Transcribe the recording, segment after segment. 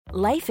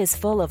Life is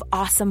full of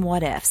awesome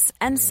what-ifs,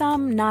 and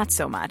some not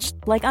so much,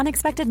 like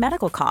unexpected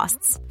medical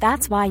costs.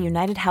 That's why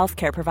United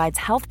Healthcare provides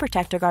Health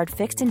Protector Guard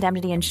fixed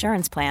indemnity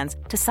insurance plans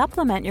to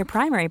supplement your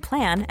primary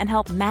plan and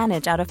help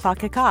manage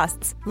out-of-pocket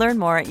costs. Learn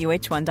more at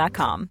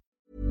uh1.com.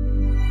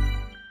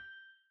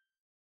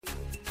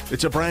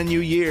 It's a brand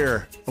new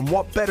year, and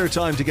what better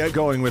time to get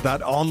going with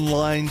that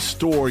online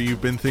store you've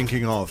been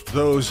thinking of?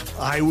 Those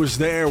 "I was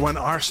there when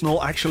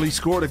Arsenal actually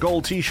scored a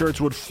goal"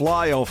 t-shirts would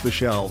fly off the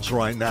shelves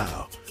right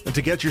now. And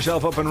to get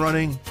yourself up and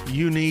running,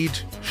 you need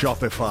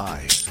Shopify.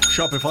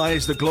 Shopify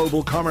is the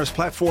global commerce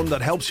platform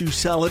that helps you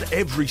sell at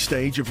every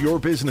stage of your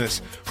business.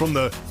 From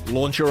the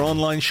launch your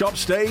online shop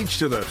stage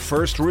to the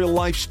first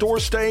real-life store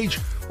stage,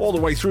 all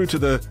the way through to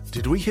the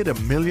 "did we hit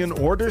 1 million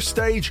orders"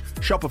 stage,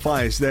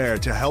 Shopify is there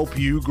to help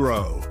you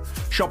grow.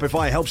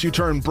 Shopify helps you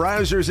turn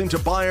browsers into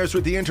buyers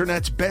with the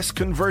internet's best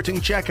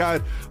converting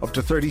checkout, up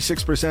to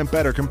 36%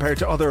 better compared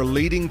to other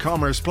leading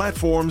commerce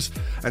platforms,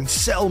 and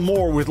sell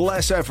more with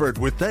less effort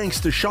with thanks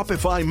to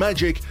Shopify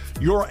Magic,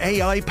 your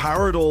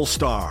AI-powered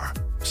all-star.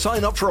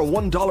 Sign up for a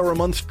 $1 a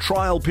month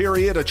trial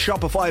period at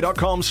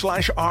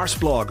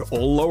shopify.com/arsblog,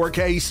 all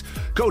lowercase.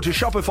 Go to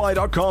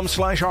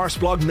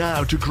shopify.com/arsblog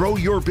now to grow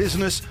your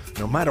business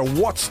no matter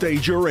what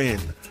stage you're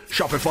in.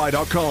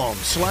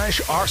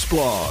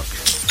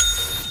 Shopify.com/arsblog.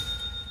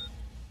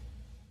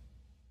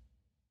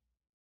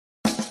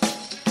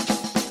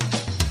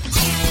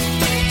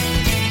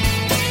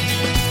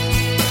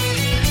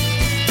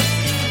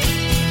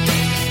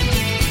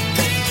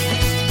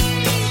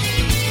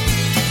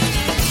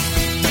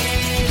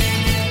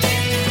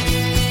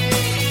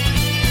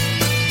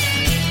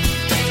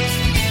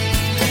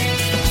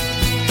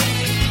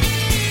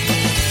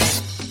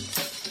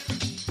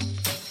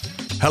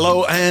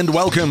 Hello and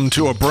welcome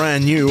to a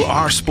brand new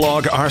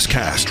Arsblog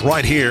Arscast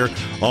right here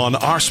on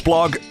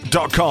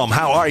arsblog.com.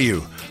 How are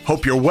you?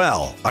 Hope you're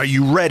well. Are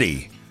you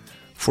ready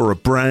for a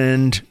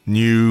brand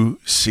new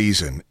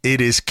season?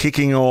 It is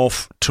kicking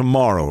off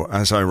tomorrow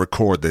as I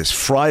record this.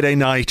 Friday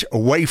night,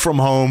 away from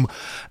home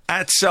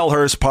at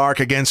Selhurst Park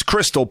against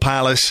Crystal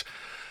Palace.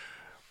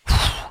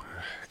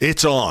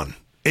 It's on.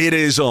 It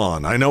is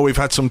on. I know we've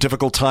had some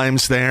difficult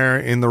times there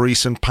in the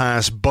recent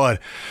past,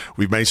 but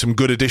we've made some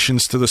good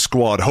additions to the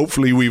squad.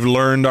 Hopefully we've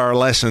learned our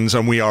lessons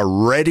and we are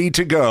ready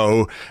to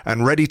go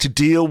and ready to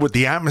deal with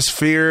the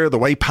atmosphere, the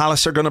way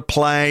Palace are going to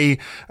play,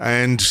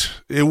 and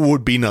it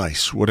would be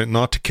nice, would it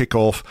not, to kick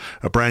off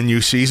a brand new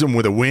season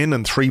with a win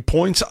and 3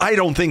 points? I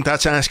don't think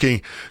that's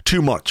asking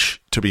too much,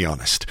 to be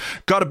honest.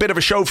 Got a bit of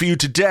a show for you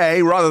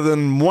today. Rather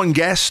than one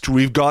guest,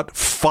 we've got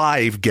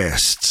 5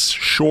 guests.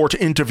 Short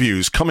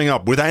interviews coming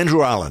up with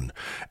Andrew Allen,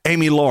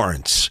 Amy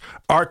Lawrence,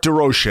 Art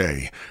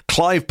DeRoche,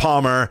 Clive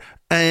Palmer,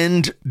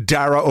 and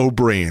Dara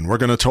O'Brien. We're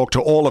going to talk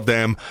to all of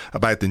them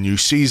about the new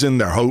season,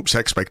 their hopes,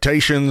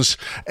 expectations,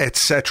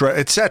 etc.,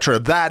 etc.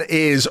 That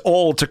is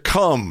all to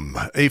come.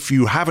 If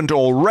you haven't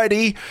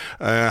already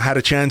had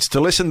a chance to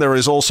listen, there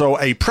is also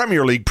a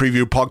Premier League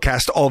preview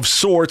podcast of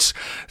sorts.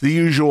 The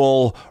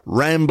usual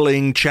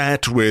rambling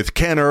chat with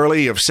Ken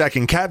Early of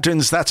Second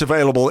Captains. That's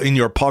available in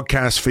your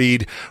podcast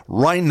feed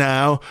right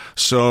now,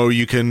 so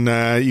you can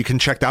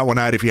check that one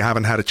out if you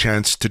haven't had a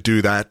chance to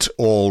do that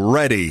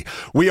already.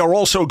 We are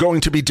also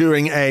going to be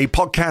doing a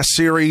podcast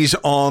series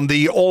on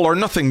the All or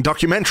Nothing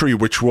documentary,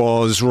 which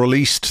was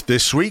released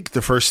this week.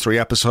 The first 3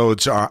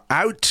 episodes are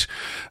out.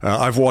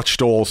 I've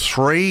watched all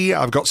 3.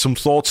 I've got some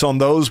thoughts on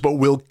those, but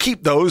we'll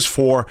keep those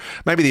for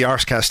maybe the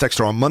Arscast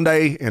Extra on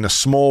Monday in a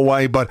small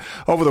way. But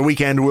over the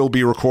weekend, we'll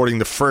be recording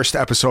the first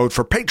episode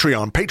for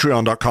Patreon,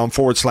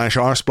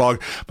 patreon.com/arsblog.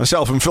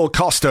 Myself and Phil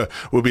Costa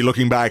will be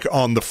looking back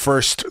on the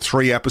first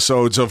 3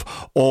 episodes of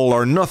All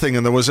or Nothing.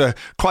 And there was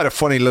quite a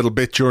funny little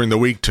bit during the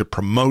week to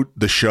promote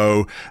the show.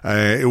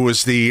 It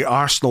was the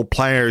Arsenal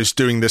players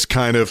doing this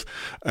kind of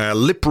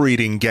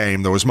lip-reading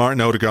game. There was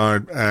Martin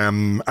Odegaard,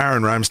 Aaron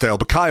Ramsdale,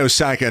 Bukayo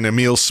Saka, and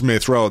Emile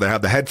Smith-Rowe. They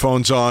have the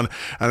headphones on,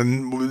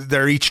 and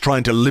they're each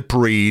trying to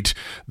lip-read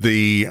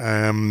the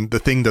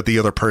thing that the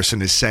other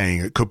person is saying.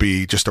 It could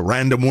be just a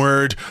random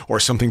word or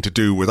something to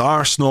do with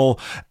Arsenal.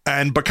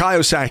 And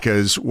Bukayo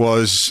Saka's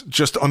was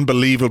just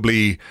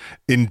unbelievably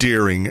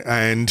endearing.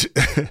 And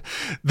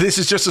this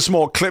is just a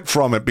small clip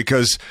from it,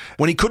 because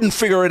when he couldn't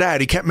figure it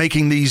out, he kept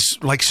making these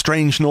like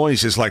strange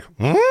noises like,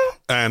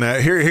 and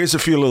here's a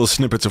few little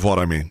snippets of what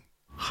I mean.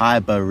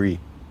 Highbury.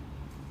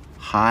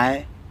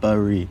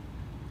 Highbury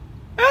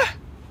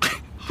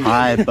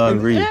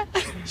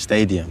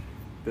Stadium.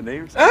 The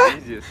name's the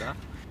easiest, huh?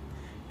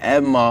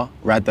 Emma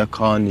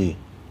Raducanu.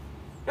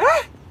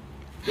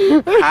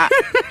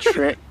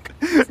 Patrick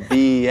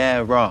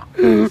Vieira.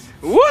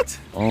 What?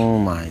 Oh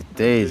my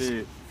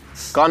days.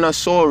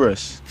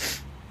 Gunnosaurus.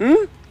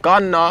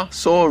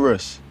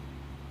 Gunnosaurus.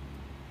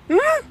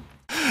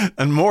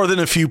 And more than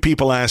a few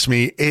people asked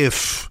me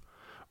if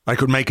I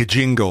could make a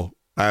jingle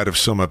out of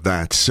some of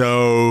that.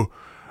 So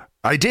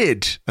I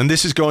did. And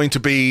this is going to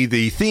be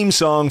the theme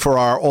song for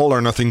our All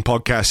or Nothing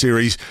podcast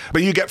series.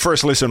 But you get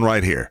first listen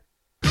right here.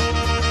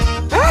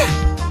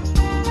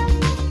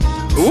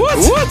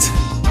 What?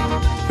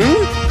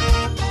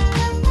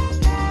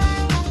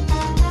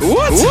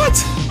 What? What?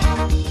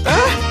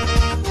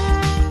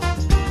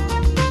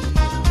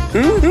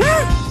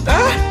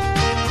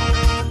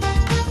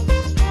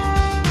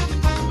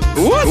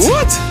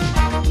 What?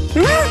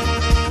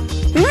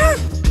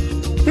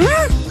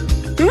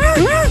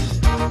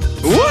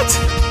 What?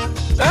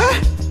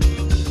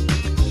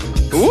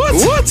 What?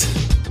 What?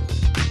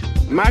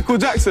 Michael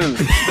Jackson.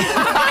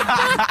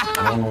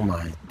 Oh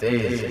my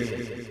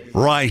days.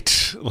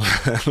 Right,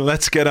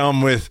 let's get on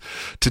with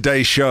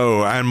today's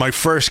show. And my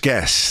first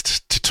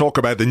guest to talk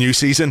about the new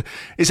season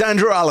is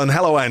Andrew Allen.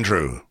 Hello,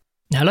 Andrew.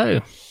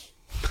 Hello.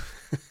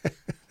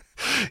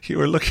 You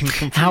were looking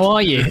completely... How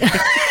are you?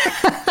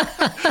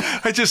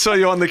 I just saw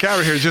you on the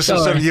camera here. Just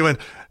so you went...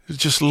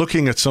 Just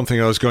looking at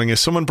something, I was going, is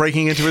someone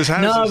breaking into his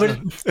house? No, but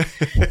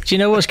do you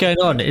know what's going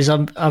on? Is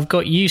I've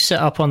got you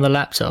set up on the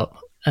laptop,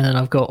 and then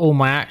I've got all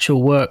my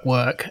actual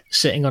work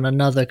sitting on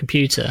another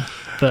computer,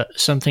 but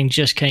something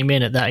just came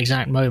in at that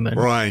exact moment.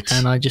 Right.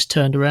 And I just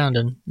turned around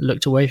and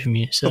looked away from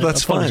you. So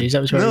that's apologies. fine.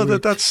 That was very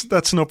rude.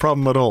 That's no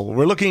problem at all.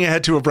 We're looking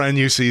ahead to a brand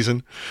new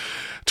season.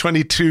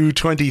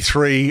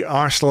 22-23,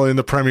 Arsenal in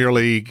the Premier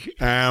League.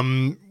 How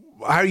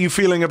are you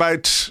feeling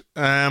about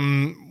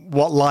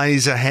what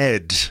lies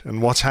ahead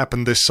and what's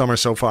happened this summer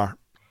so far?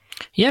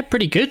 Yeah,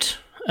 pretty good.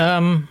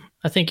 I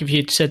think if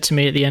you'd said to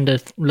me at the end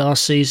of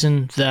last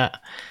season that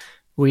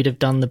we'd have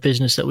done the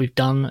business that we've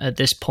done at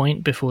this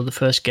point before the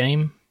first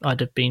game,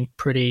 I'd have been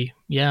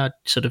I'd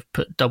sort of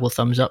put double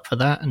thumbs up for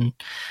that. And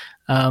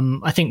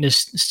I think there's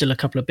still a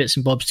couple of bits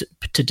and bobs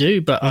to do,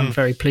 but I'm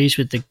very pleased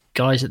with the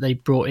guys that they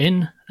brought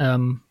in.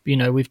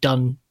 We've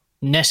done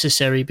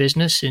necessary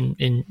business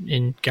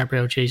in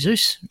Gabriel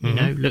Jesus.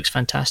 Looks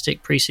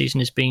fantastic.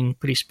 Pre-season has been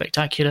pretty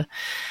spectacular.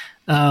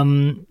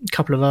 A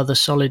couple of other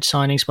solid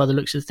signings by the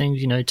looks of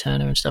things,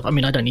 Turner and stuff. I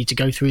mean, I don't need to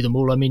go through them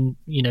all. I mean,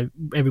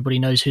 everybody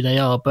knows who they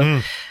are.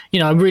 But,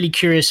 I'm really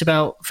curious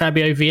about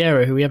Fabio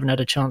Vieira, who we haven't had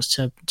a chance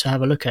to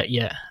have a look at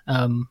yet.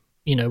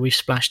 We've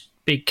splashed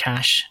big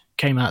cash,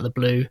 came out of the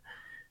blue.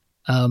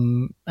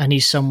 And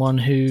he's someone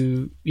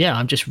who,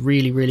 I'm just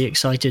really, really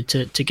excited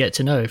to get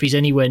to know. If he's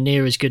anywhere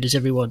near as good as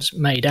everyone's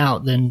made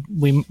out, then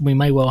we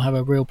may well have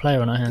a real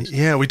player on our hands.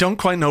 Yeah, we don't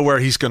quite know where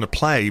he's going to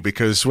play,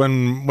 because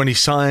when he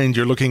signed,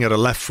 you're looking at a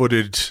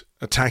left-footed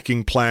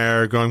attacking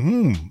player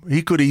going,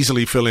 he could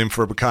easily fill in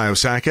for Bukayo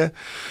Saka.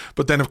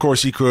 But then, of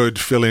course, he could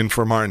fill in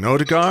for Martin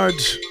Odegaard.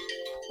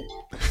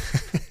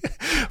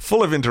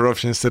 Full of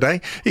interruptions today.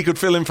 He could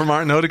fill in for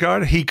Martin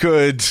Odegaard. He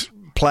could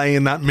play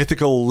in that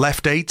mythical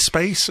left 8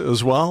 space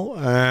as well.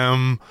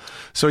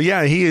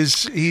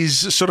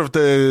 He's sort of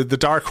the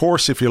dark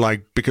horse, if you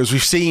like, because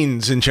we've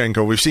seen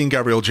Zinchenko, we've seen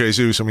Gabriel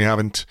Jesus, and we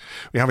haven't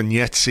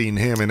yet seen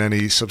him in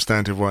any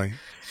substantive way.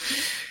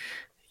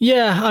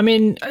 Yeah, I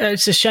mean,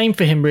 it's a shame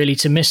for him really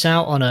to miss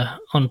out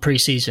on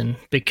pre-season,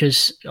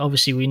 because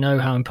obviously we know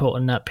how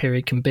important that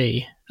period can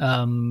be.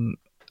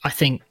 I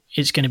think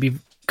it's going to be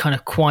kind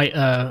of quite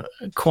a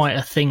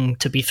thing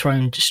to be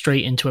thrown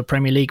straight into a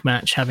Premier League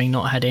match, having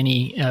not had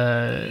any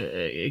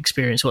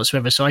experience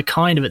whatsoever. So I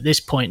kind of at this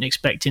point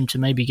expect him to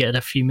maybe get a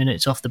few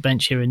minutes off the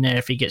bench here and there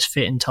if he gets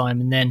fit in time,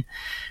 and then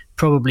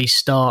probably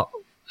start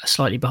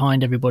slightly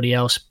behind everybody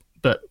else,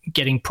 but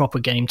getting proper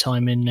game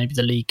time in maybe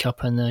the League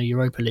Cup and the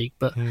Europa League.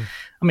 But I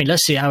mean,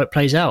 let's see how it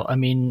plays out. I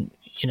mean,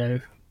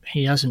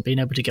 he hasn't been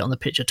able to get on the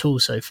pitch at all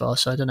so far,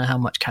 so I don't know how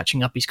much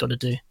catching up he's got to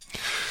do.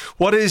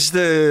 What is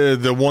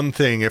the one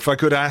thing, if I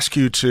could ask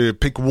you to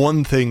pick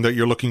one thing that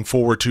you're looking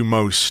forward to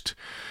most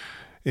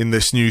in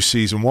this new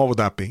season, what would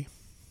that be?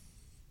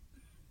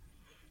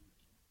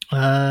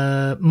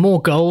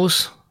 More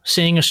goals,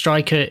 seeing a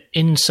striker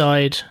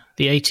inside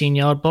the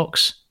 18-yard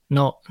box,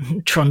 not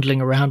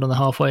trundling around on the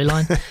halfway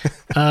line.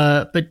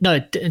 But no,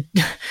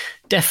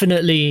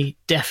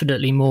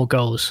 definitely more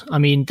goals. I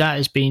mean, that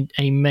has been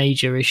a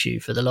major issue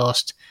for the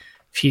last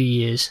few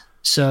years.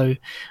 So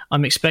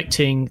I'm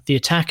expecting the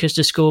attackers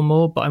to score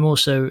more, but I'm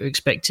also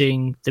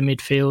expecting the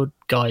midfield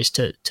guys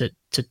to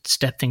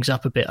step things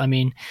up a bit. I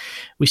mean,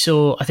 we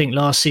saw, I think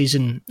last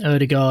season,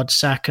 Odegaard,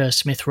 Saka,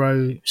 Smith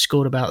Rowe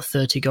scored about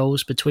 30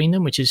 goals between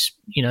them, which is,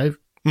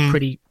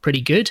 pretty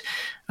good.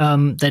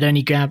 They'd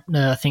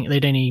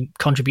only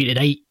contributed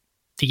 8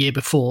 the year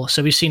before.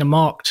 So we've seen a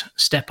marked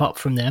step up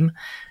from them.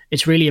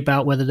 It's really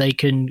about whether they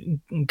can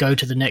go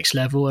to the next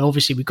level.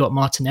 Obviously, we've got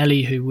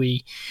Martinelli, who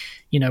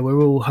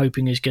we're all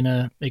hoping is going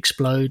to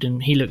explode,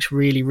 and he looks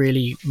really,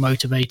 really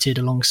motivated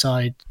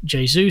alongside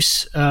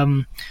Jesus.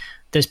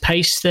 There's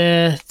pace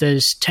there.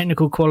 There's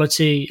technical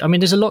quality. I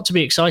mean, there's a lot to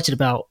be excited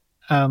about,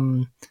 at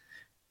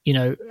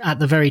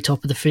the very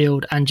top of the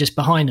field and just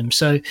behind them.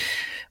 So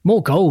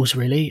more goals,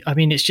 really. I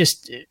mean, it's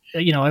just,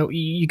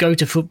 you go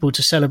to football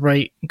to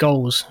celebrate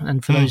goals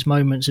and for those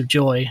moments of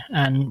joy.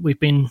 And we've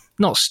been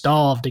not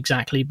starved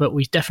exactly, but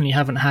we definitely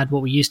haven't had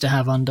what we used to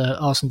have under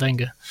Arsene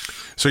Wenger.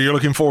 So you're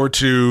looking forward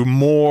to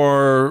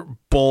more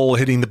ball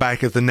hitting the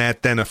back of the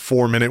net than a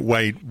 4-minute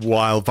wait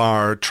while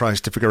VAR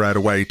tries to figure out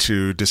a way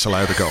to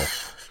disallow the goal?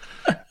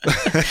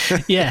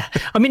 Yeah.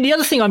 I mean, the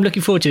other thing I'm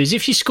looking forward to is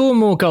if you score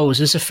more goals,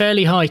 there's a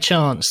fairly high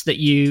chance that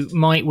you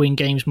might win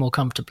games more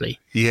comfortably.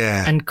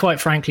 Yeah. And quite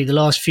frankly, the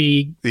last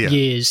few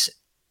years,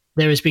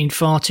 there has been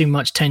far too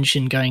much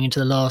tension going into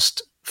the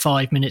last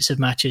 5 minutes of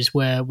matches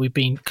where we've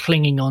been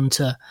clinging on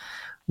to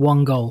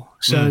one goal.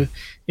 So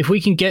if we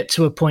can get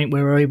to a point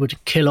where we're able to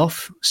kill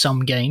off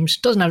some games,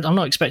 I'm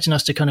not expecting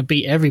us to kind of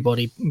beat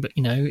everybody,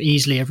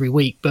 easily every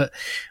week, but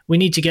we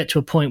need to get to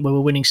a point where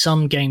we're winning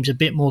some games a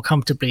bit more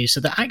comfortably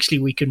so that actually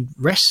we can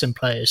rest some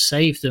players,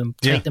 save them,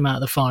 take them out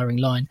of the firing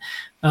line.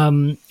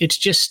 It's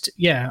just,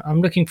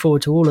 I'm looking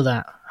forward to all of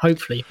that.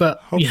 Hopefully,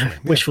 but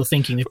wishful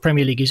thinking. The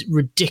Premier League is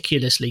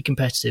ridiculously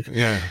competitive.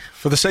 Yeah,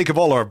 for the sake of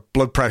all our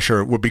blood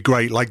pressure, it would be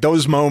great. Like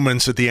those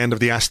moments at the end of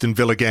the Aston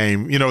Villa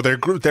game,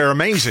 they're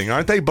amazing,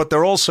 aren't they? But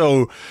they're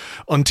also,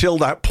 until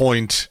that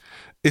point,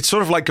 it's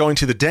sort of like going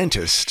to the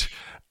dentist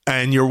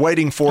and you're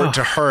waiting for it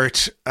to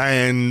hurt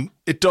and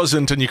it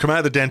doesn't, and you come out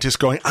of the dentist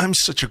going, I'm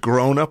such a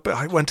grown-up,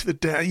 I went to the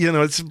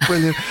dentist, it's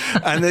brilliant.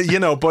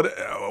 And, but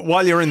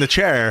while you're in the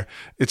chair,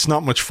 it's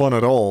not much fun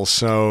at all.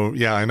 So,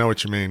 yeah, I know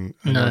what you mean.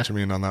 I know what you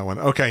mean on that one.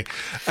 Okay.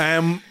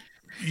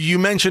 You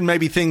mentioned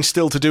maybe things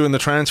still to do in the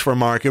transfer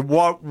market.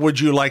 What would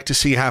you like to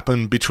see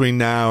happen between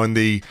now and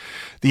the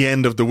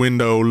end of the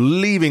window,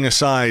 leaving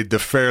aside the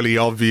fairly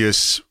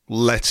obvious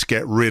let's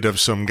get rid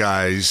of some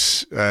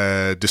guys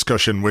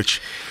discussion,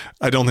 which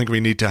I don't think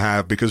we need to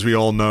have because we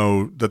all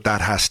know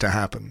that has to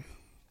happen?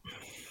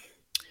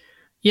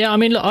 Yeah, I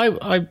mean, look,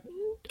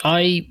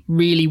 I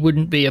really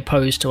wouldn't be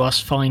opposed to us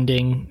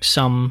finding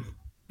some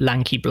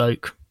lanky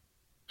bloke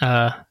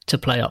to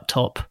play up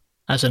top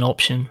as an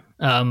option.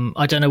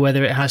 I don't know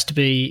whether it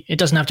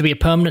doesn't have to be a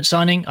permanent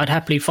signing. I'd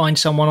happily find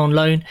someone on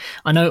loan.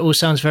 I know it all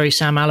sounds very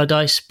Sam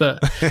Allardyce,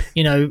 but,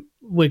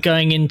 we're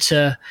going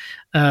into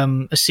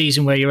a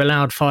season where you're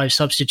allowed 5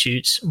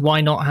 substitutes.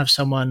 Why not have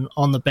someone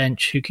on the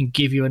bench who can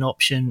give you an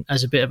option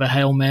as a bit of a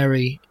Hail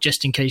Mary,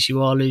 just in case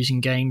you are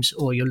losing games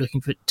or you're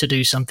looking to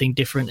do something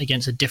different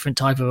against a different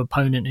type of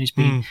opponent who's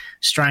been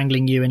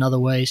strangling you in other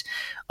ways.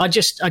 I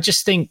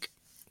just think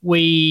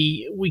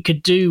we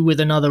could do with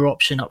another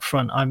option up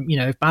front.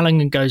 If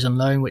Bellingham goes on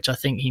loan, which I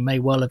think he may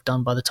well have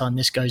done by the time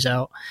this goes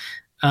out,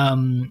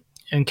 and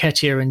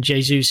Nketiah and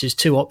Jesus is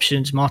 2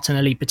 options,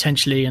 Martinelli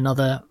potentially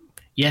another.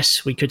 Yes,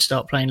 we could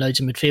start playing loads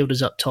of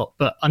midfielders up top,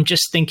 but I'm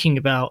just thinking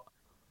about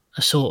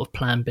a sort of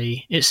plan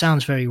B. It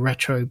sounds very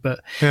retro, but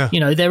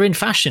they're in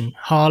fashion.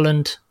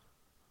 Haaland,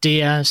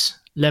 Diaz,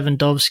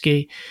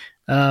 Lewandowski,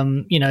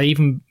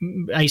 even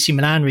AC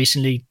Milan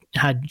recently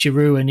had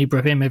Giroud and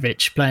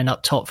Ibrahimovic playing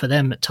up top for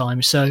them at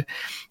times. So,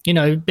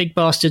 big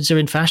bastards are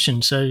in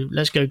fashion. So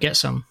let's go get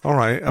some. All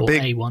right.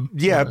 A one.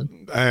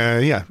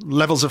 Yeah.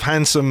 Levels of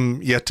handsome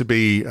yet to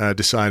be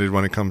decided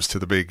when it comes to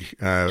the big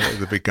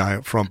guy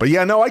up front. But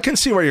yeah, no, I can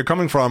see where you're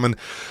coming from. And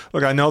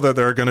look, I know that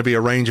there are going to be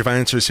a range of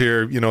answers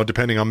here,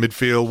 depending on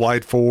midfield,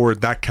 wide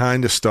forward, that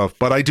kind of stuff.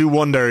 But I do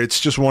wonder, it's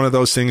just one of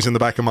those things in the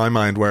back of my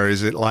mind where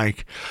is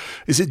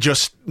it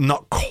just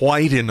not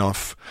quite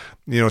enough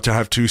to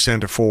have 2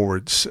 centre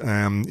forwards,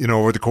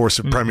 over the course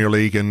of Premier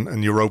League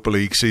and Europa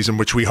League season,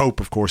 which we hope,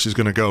 of course, is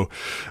going to go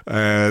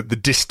the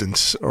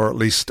distance, or at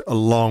least a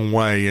long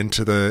way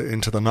into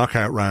the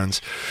knockout rounds.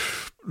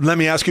 Let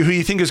me ask you, who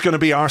you think is going to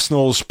be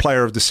Arsenal's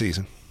player of the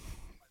season?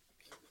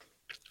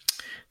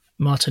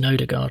 Martin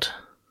Odegaard.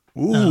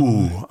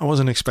 Ooh, I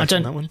wasn't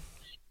expecting that one.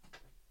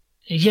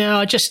 Yeah,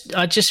 I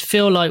just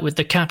feel like with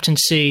the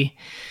captaincy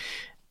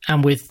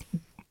and with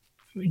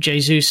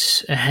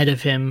Jesus ahead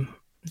of him,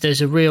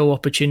 there's a real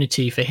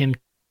opportunity for him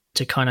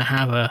to kind of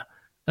have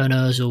an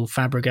Ozil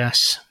Fabregas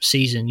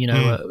season,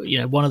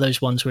 one of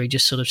those ones where he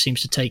just sort of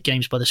seems to take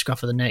games by the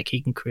scruff of the neck. He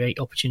can create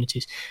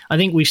opportunities. I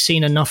think we've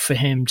seen enough for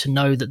him to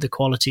know that the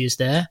quality is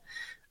there.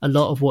 A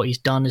lot of what he's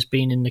done has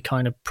been in the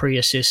kind of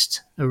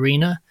pre-assist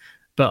arena,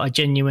 but I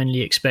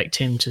genuinely expect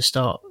him to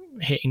start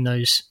hitting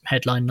those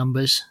headline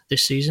numbers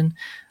this season.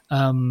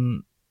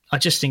 I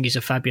just think he's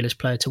a fabulous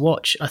player to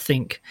watch. I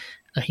think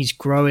he's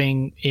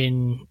growing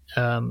in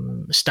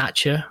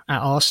stature at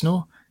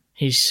Arsenal.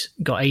 He's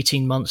got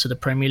 18 months of the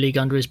Premier League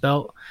under his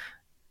belt.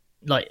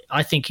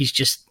 I think he's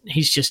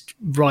just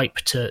ripe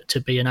to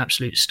be an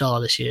absolute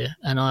star this year.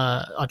 And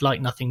I'd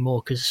like nothing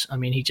more because,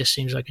 he just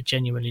seems like a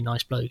genuinely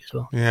nice bloke as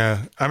well.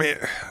 Yeah.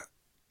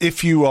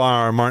 If you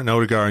are Martin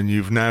Odegaard and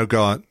you've now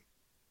got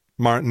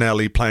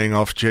Martinelli playing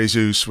off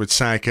Jesus with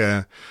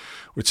Saka,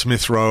 with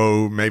Smith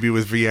Rowe, maybe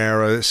with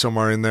Vieira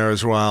somewhere in there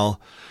as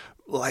well,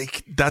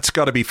 that's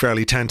got to be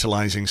fairly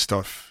tantalizing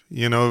stuff,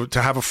 to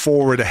have a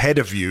forward ahead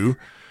of you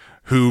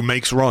who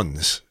makes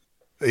runs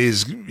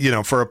is,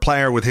 for a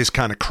player with his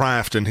kind of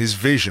craft and his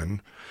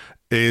vision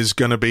is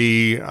going to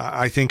be,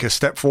 I think, a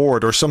step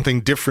forward or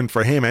something different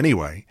for him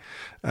anyway.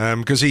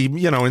 Because he,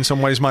 in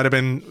some ways might have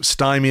been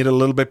stymied a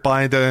little bit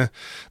by the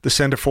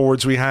centre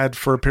forwards we had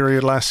for a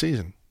period last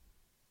season.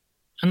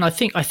 And I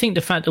think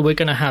the fact that we're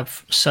going to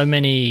have so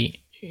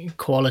many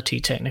quality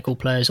technical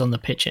players on the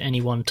pitch at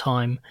any one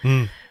time,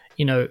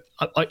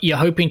 you're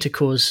hoping to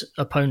cause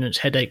opponents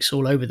headaches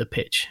all over the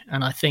pitch.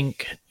 And I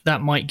think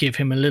that might give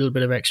him a little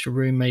bit of extra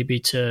room, maybe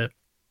to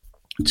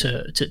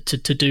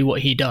do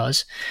what he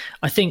does.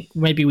 I think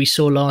maybe we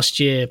saw last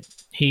year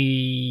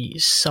he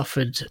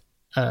suffered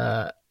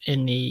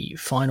in the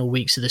final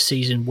weeks of the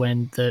season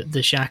when the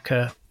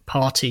Xhaka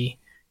Partey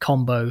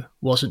combo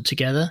wasn't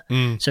together.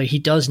 So he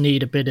does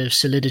need a bit of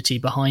solidity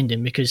behind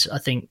him, because I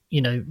think,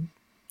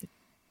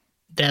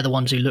 they're the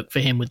ones who look for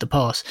him with the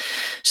pass.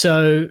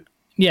 So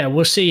yeah,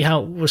 we'll see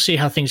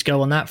how things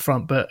go on that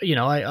front. But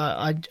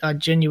I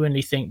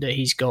genuinely think that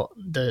he's got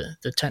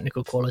the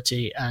technical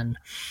quality, and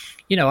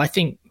I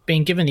think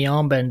being given the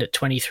armband at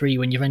 23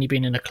 when you've only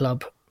been in a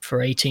club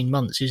for 18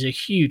 months is a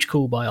huge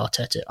call by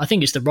Arteta. I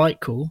think it's the right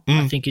call.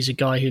 I think he's a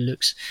guy who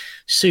looks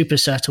super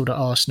settled at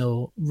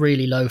Arsenal,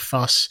 really low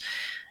fuss.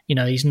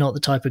 He's not the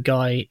type of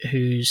guy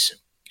who's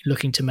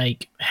looking to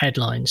make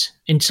headlines.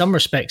 In some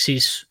respects,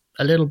 he's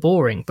a little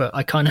boring, but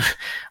I kind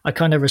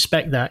of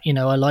respect that.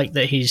 I like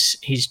that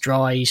he's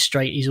dry, he's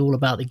straight, he's all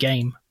about the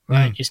game,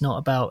 right? It's not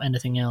about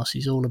anything else.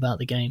 He's all about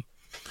the game.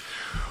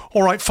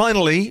 All right,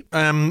 finally,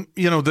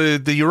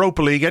 the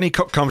Europa League, any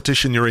cup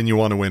competition you're in, you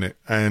want to win it.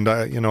 And,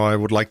 I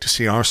would like to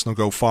see Arsenal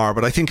go far.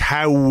 But I think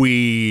how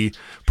we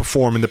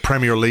perform in the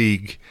Premier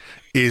League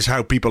is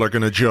how people are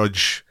going to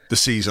judge the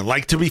season.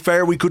 Like, to be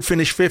fair, we could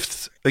finish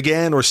 5th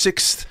again or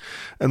 6th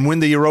and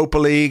win the Europa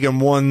League,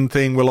 and one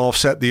thing will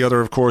offset the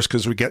other, of course,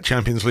 because we get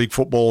Champions League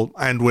football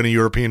and win a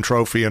European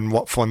trophy, and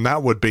what fun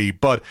that would be.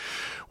 But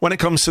when it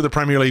comes to the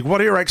Premier League,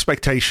 what are your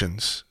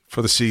expectations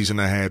for the season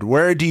ahead?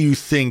 Where do you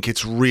think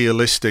it's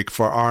realistic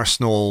for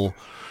Arsenal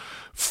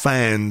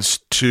fans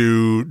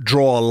to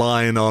draw a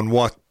line on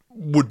what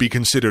would be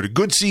considered a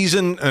good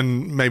season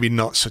and maybe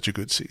not such a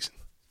good season?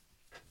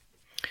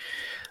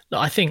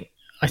 I think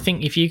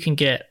if you can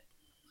get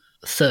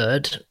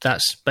 3rd,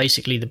 that's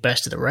basically the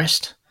best of the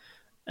rest.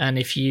 And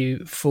if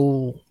you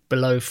fall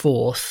below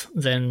 4th,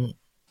 then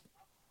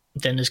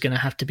there's going to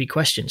have to be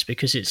questions,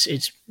 because it's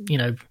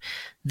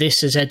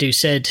this, as Edu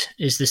said,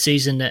 is the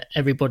season that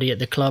everybody at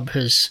the club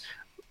has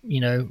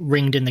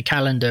ringed in the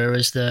calendar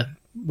as the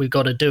we've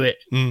got to do it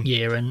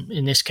year, and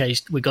in this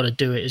case we've got to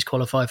do it as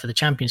qualify for the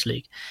Champions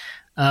League.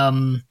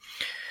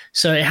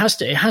 So it has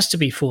to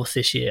be 4th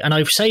this year. And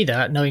I say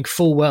that knowing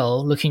full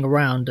well, looking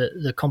around at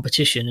the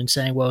competition and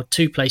saying, well,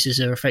 2 places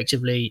are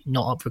effectively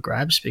not up for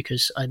grabs,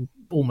 because I'm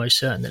almost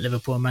certain that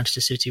Liverpool and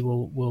Manchester City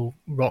will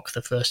rock the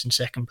 1st and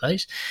 2nd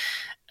place.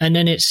 And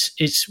then it's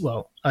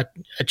are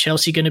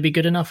Chelsea going to be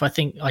good enough? I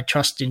think I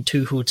trust in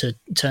Tuchel to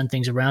turn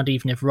things around,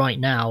 even if right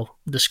now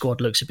the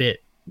squad looks a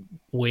bit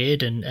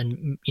weird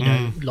and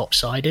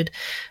lopsided.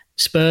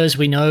 Spurs,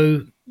 we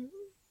know,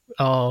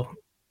 are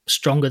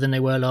stronger than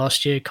they were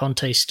last year.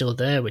 Conte's still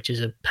there, which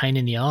is a pain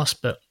in the arse,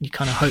 but you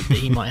kind of hope that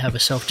he might have a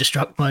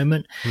self-destruct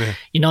moment. Yeah.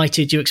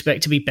 United, you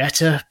expect to be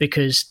better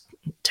because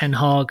Ten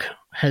Hag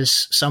has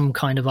some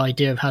kind of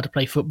idea of how to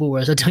play football,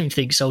 whereas I don't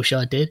think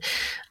Solskjaer did.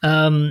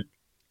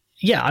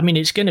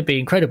 It's going to be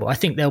incredible. I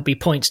think there'll be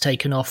points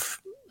taken off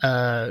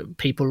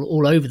people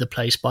all over the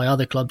place by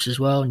other clubs as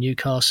well.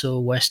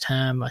 Newcastle, West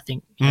Ham. I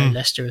think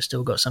Leicester has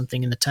still got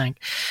something in the tank.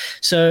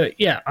 So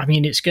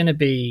it's going to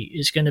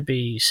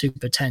be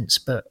super tense.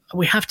 But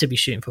we have to be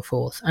shooting for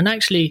 4th. And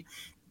actually,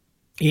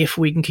 if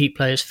we can keep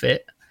players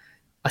fit,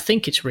 I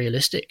think it's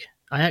realistic.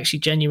 I actually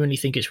genuinely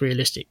think it's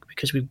realistic,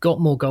 because we've got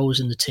more goals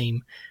in the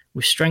team.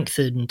 We've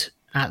strengthened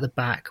at the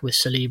back with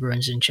Saliba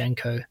and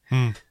Zinchenko.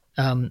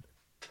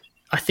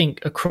 I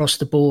think across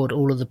the board,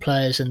 all of the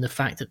players and the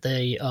fact that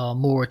they are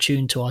more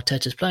attuned to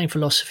Arteta's playing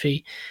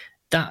philosophy,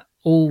 that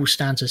all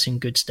stands us in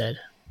good stead.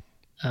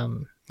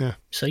 So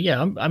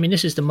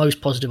this is the most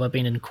positive I've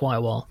been in quite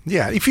a while.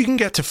 Yeah, if you can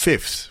get to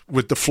 5th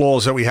with the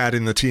flaws that we had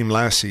in the team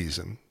last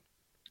season,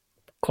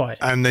 quite,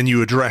 and then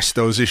you address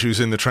those issues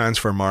in the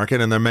transfer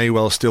market, and there may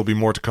well still be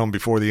more to come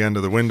before the end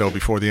of the window,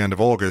 before the end of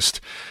August.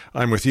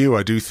 I'm with you.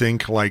 I do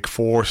think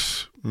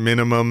 4th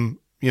minimum,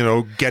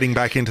 getting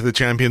back into the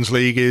Champions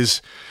League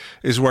is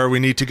where we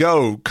need to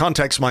go.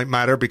 Context might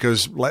matter,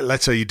 because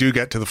let's say you do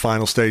get to the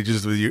final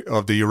stages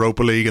of the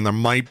Europa League, and there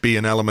might be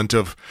an element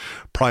of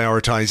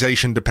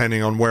prioritization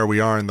depending on where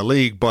we are in the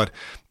league. But,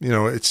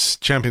 it's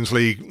Champions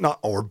League, not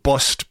or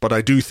bust, but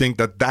I do think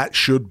that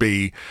should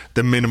be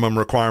the minimum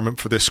requirement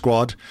for this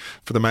squad,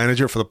 for the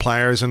manager, for the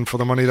players, and for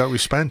the money that we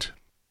spent.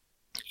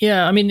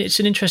 Yeah,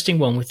 it's an interesting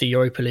one with the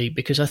Europa League,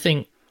 because I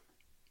think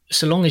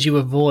so long as you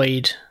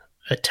avoid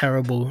a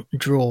terrible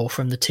draw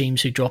from the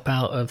teams who drop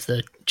out of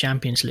the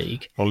Champions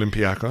League,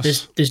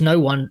 Olympiacos, there's no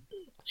one.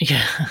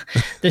 Yeah,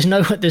 there's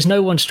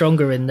no one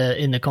stronger in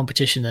the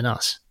competition than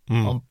us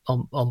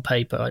on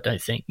paper. I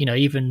don't think.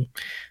 Even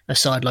a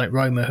side like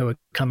Roma, who are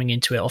coming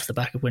into it off the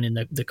back of winning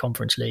the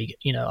Conference League.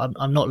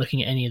 I'm not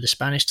looking at any of the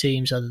Spanish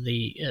teams, other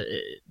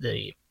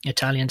the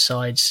Italian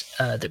sides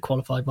that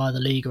qualified via the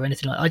league or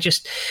anything like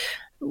that.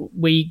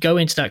 We go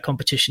into that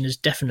competition as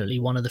definitely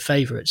one of the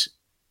favourites.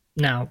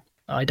 Now,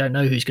 I don't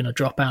know who's going to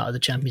drop out of the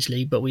Champions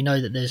League, but we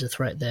know that there's a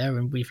threat there,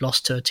 and we've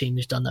lost to a team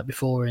who's done that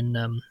before in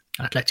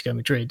Atletico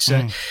Madrid.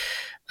 So,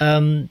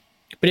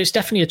 But it's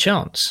definitely a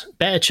chance.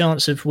 Better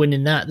chance of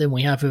winning that than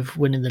we have of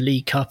winning the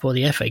League Cup or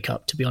the FA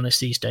Cup, to be honest,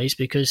 these days,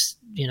 because,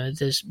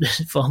 there's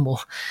far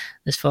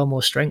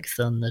more strength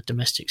on the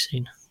domestic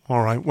scene.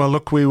 All right. Well,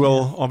 look, we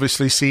will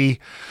obviously see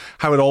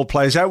how it all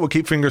plays out. We'll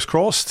keep fingers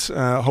crossed.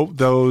 Hope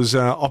those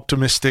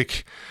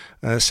optimistic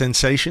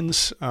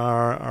sensations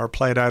are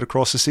played out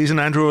across the season.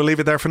 Andrew, we'll leave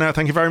it there for now.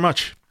 Thank you very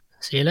much.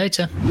 See you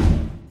later.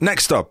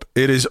 Next up,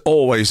 it is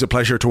always a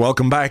pleasure to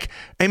welcome back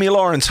Amy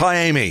Lawrence. Hi,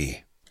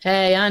 Amy.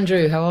 Hey,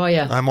 Andrew. How are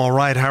you? I'm all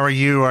right. How are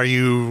you? Are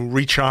you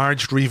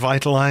recharged,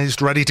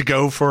 revitalized, ready to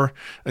go for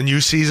a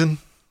new season?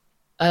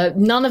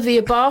 None of the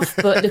above,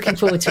 but looking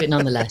forward to it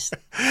nonetheless.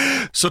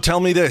 So tell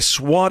me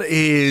this, what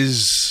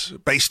is,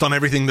 based on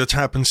everything that's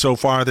happened so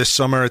far this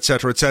summer, et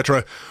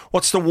cetera,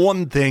 what's the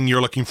one thing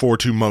you're looking forward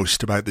to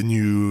most about the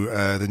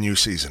new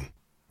season?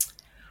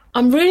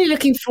 I'm really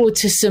looking forward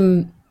to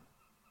some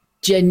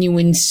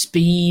genuine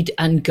speed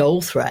and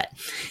goal threat,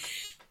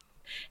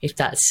 if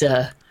that's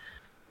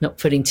not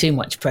putting too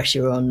much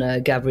pressure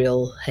on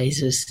Gabriel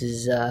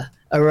Jesus'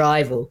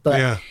 arrival. But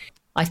yeah.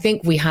 I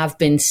think we have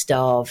been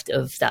starved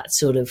of that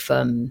sort of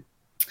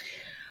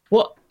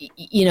what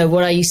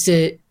I used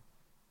to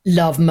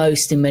love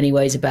most in many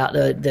ways about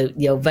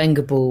the old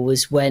Wenger ball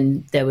was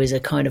when there was a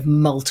kind of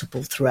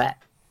multiple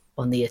threat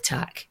on the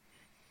attack.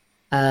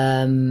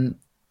 And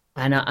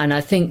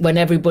I think when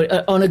everybody,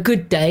 on a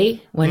good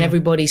day, when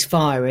everybody's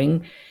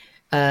firing,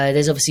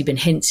 there's obviously been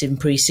hints in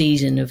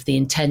pre-season of the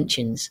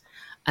intentions,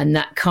 and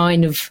that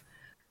kind of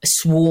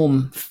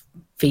swarm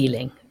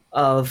feeling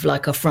of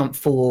like a front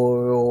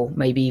four or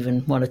maybe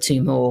even one or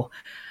two more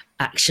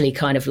actually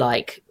kind of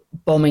like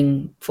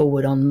bombing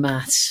forward en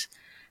masse,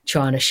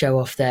 trying to show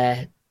off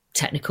their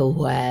technical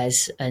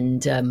wares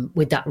and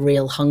with that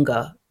real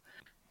hunger,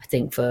 I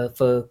think,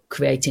 for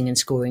creating and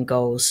scoring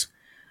goals.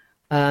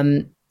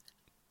 One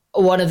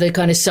of the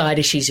kind of side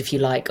issues, if you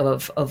like,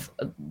 of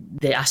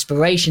the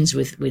aspirations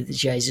with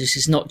Jesus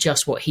is not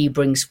just what he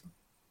brings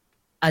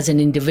as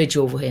an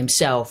individual for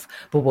himself,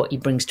 but what he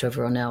brings to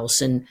everyone else.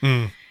 And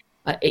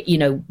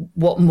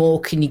what more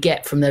can you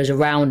get from those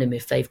around him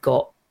if they've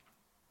got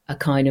a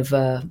kind of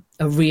a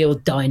real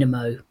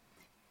dynamo,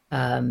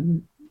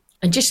 and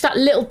just that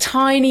little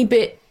tiny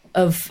bit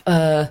of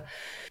kind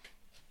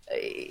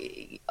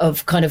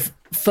of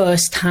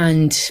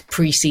first-hand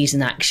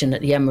pre-season action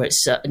at the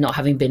Emirates, not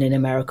having been in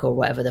America or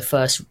whatever, the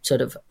first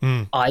sort of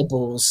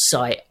eyeballs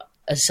sight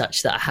as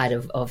such that I had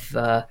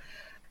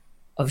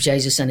of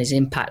Jesus and his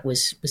impact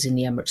was in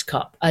the Emirates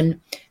Cup. And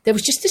there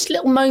was just this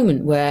little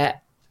moment where,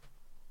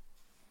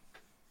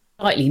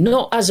 slightly,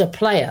 not as a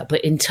player,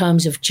 but in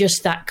terms of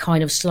just that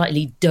kind of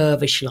slightly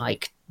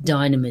dervish-like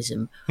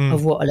dynamism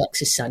of what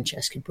Alexis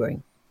Sanchez could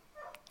bring.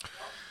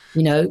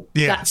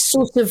 That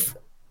sort of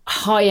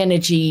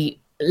high-energy,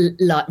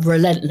 like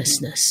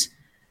relentlessness.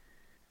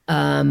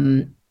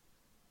 And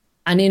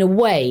in a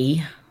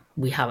way,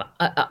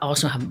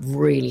 Arsenal haven't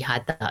really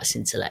had that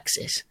since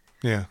Alexis.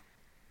 Yeah.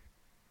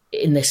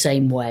 In the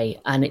same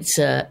way. And it's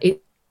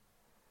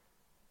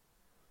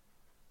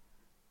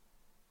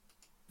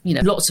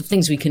lots of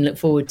things we can look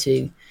forward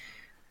to.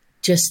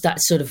 Just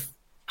that sort of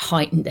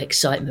heightened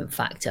excitement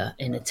factor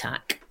in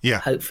attack.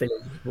 Yeah. Hopefully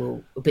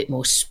will a bit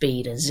more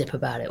speed and zip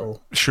about it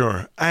all.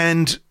 Sure.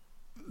 And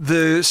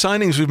the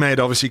signings we've made,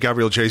 obviously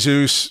Gabriel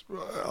Jesus,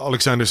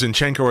 Alexander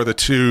Zinchenko are the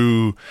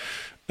two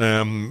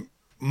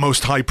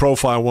most high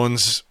profile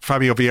ones.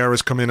 Fabio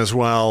Vieira's come in as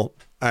well.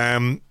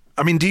 Do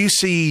you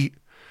see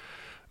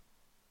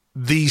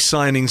these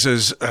signings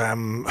as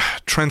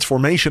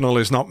transformational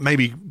is not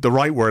maybe the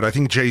right word. I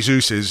think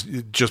Jesus is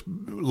just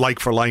like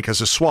for like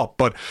as a swap,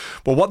 but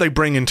what they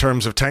bring in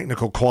terms of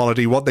technical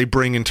quality, what they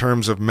bring in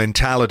terms of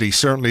mentality,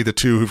 certainly the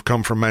two who've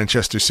come from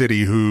Manchester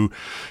City who,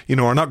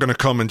 are not going to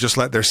come and just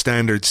let their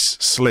standards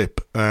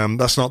slip.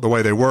 That's not the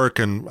way they work,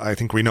 and I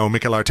think we know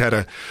Mikel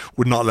Arteta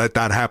would not let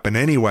that happen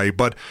anyway,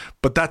 but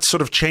that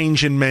sort of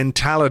change in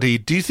mentality,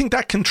 do you think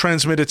that can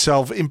transmit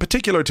itself in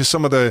particular to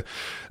some of the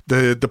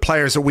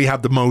players that we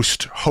have the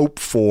most hope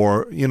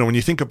for? When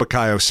you think of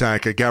Bukayo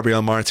Saka,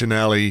 Gabriel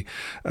Martinelli,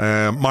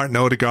 Martin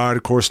Odegaard,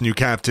 of course, new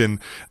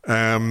captain,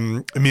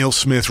 Emile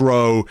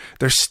Smith-Rowe,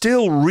 they're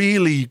still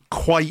really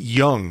quite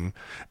young.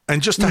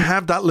 And just to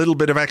have that little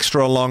bit of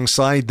extra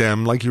alongside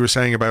them, like you were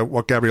saying about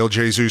what Gabriel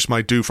Jesus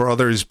might do for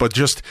others, but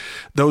just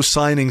those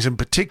signings in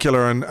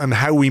particular and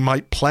how we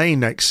might play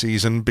next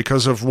season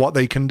because of what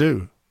they can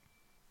do.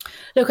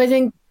 Look, I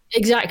think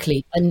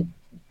exactly. And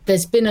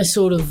there's been a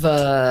sort of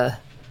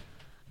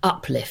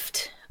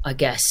uplift, I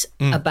guess,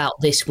 about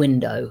this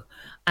window.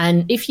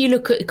 And if you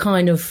look at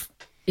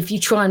if you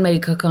try and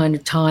make a kind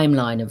of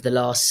timeline of the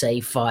last,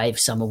 say, 5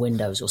 summer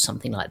windows or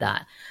something like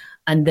that,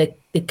 and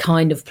the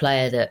kind of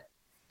player that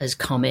has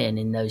come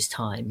in those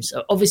times,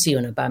 obviously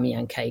when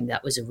Aubameyang came,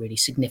 that was a really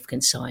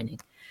significant signing.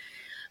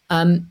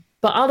 But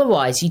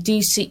otherwise, you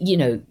do see,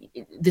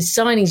 the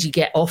signings you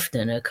get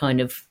often are kind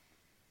of,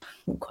 I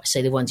won't quite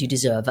say the ones you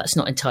deserve, that's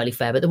not entirely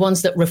fair, but the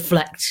ones that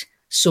reflect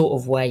sort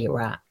of where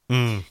you're at.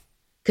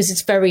 Because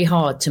it's very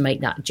hard to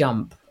make that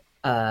jump,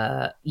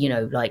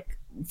 like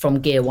from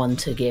gear 1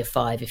 to gear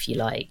 5, if you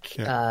like.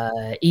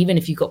 Even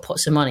if you've got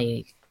pots of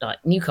money, like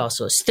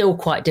Newcastle, it's still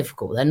quite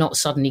difficult. They're not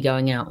suddenly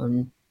going out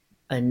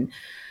and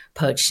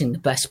purchasing the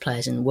best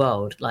players in the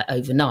world like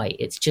overnight.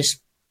 It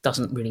just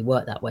doesn't really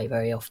work that way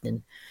very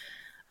often.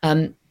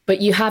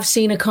 But you have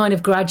seen a kind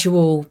of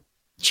gradual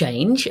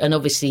change, and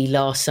obviously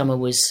last summer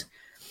was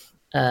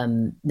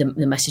the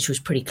message was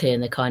pretty clear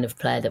in the kind of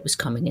player that was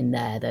coming in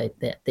there,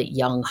 that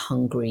young,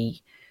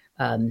 hungry,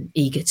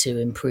 eager to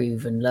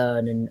improve and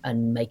learn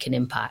and make an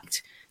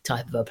impact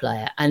type of a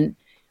player. And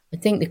I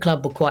think the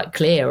club were quite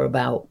clear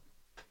about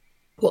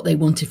what they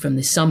wanted from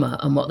this summer,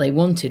 and what they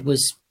wanted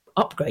was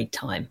upgrade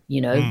time,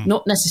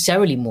 not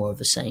necessarily more of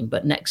the same,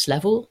 but next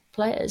level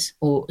players,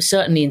 or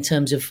certainly in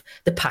terms of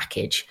the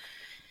package,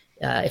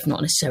 if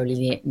not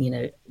necessarily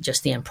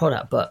just the end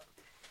product, but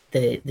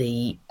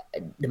the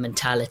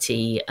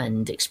mentality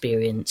and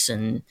experience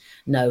and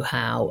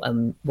know-how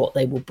and what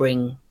they will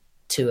bring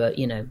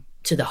to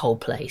to the whole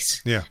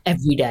place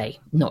every day,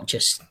 not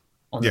just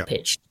on the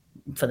pitch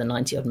for the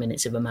 90 odd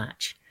minutes of a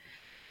match.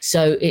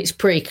 So it's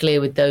pretty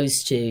clear with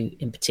those two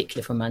in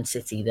particular from Man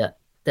City that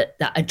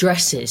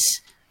addresses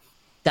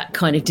that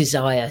kind of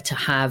desire to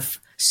have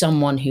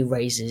someone who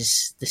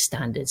raises the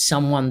standards,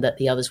 someone that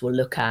the others will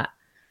look at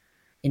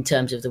in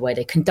terms of the way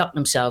they conduct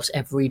themselves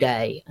every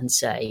day and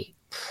say,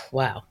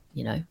 wow,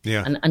 and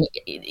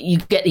you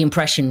get the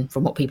impression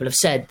from what people have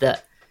said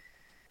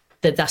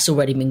that's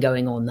already been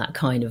going on, that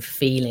kind of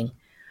feeling.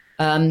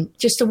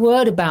 Just a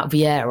word about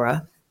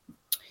Vieira.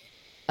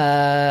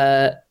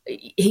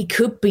 He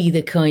could be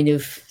the kind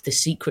of the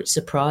secret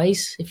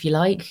surprise, if you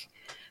like,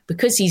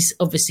 because he's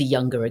obviously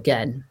younger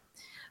again.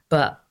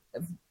 But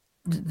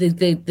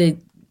the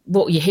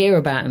what you hear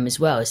about him as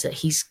well is that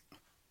he's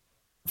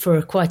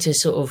quite a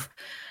sort of,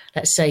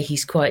 let's say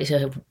he's quite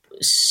a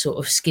sort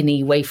of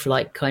skinny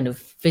waif-like kind of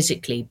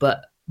physically,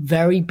 but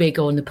very big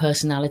on the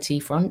personality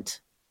front.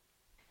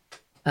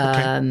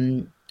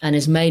 And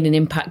has made an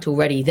impact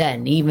already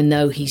then, even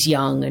though he's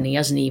young and he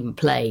hasn't even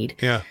played.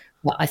 Yeah.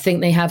 But I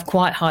think they have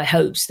quite high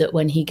hopes that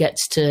when he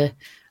gets to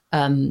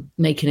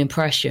make an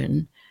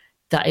impression,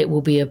 that it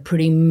will be a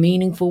pretty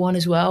meaningful one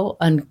as well.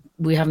 And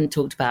we haven't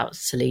talked about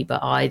Saliba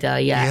either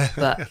yet,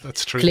 but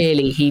that's true.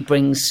 Clearly he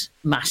brings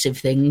massive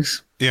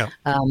things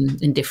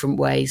in different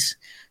ways.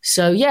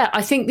 So,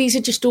 I think these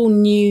are just all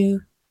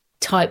new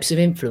types of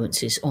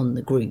influences on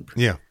the group.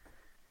 Yeah.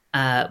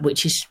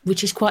 Which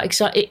is quite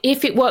exciting.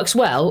 If it works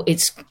well,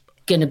 it's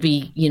going to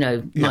be,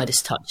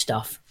 Midas touch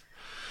stuff.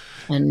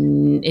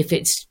 And if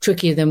it's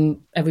trickier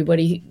than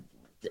everybody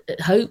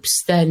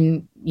hopes,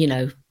 then,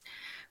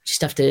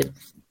 just have to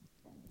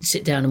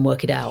sit down and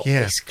work it out.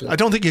 Yeah. Basically. I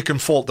don't think you can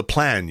fault the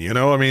plan,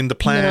 I mean, the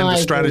plan, the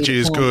strategy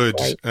is good.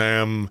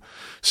 Right.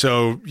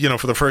 So,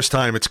 for the first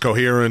time, it's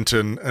coherent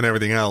and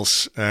everything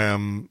else.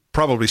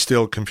 Probably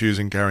still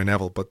confusing Gary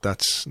Neville, but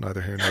that's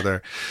neither here nor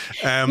there.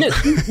 Look,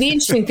 the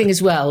interesting thing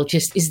as well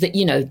just is that,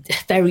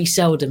 very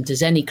seldom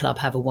does any club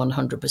have a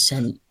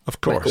 100%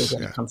 record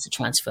when it comes to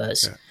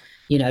transfers.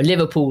 Yeah.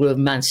 Liverpool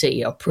and Man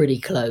City are pretty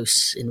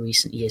close in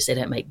recent years. They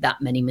don't make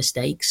that many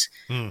mistakes.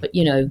 But,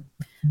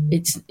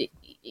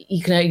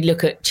 you can only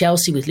look at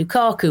Chelsea with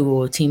Lukaku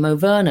or Timo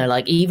Werner,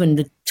 like even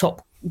the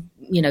top,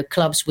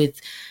 clubs with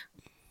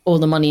all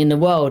the money in the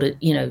world,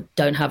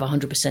 don't have a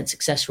 100%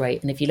 success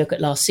rate. And if you look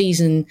at last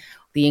season,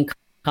 the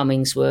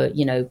incomings were,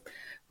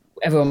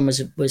 everyone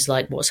was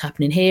like, what's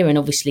happening here? And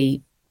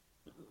obviously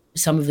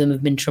some of them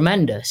have been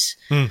tremendous.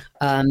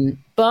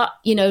 But,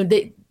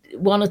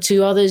 one or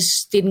two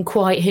others didn't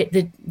quite hit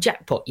the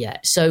jackpot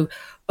yet. So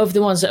of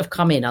the ones that have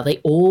come in, are they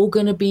all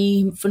going to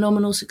be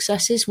phenomenal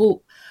successes?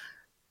 Well,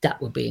 that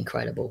would be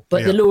incredible.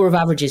 But the law of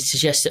averages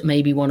suggests that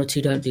maybe one or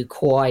two don't do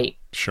quite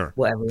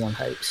what everyone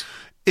hopes.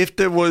 If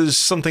there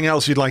was something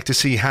else you'd like to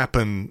see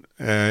happen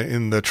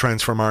in the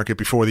transfer market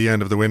before the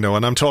end of the window,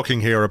 and I'm talking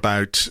here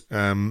about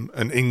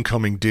an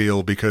incoming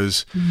deal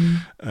because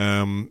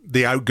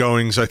the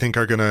outgoings, I think,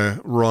 are going to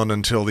run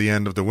until the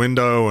end of the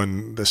window,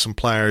 and there's some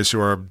players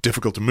who are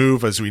difficult to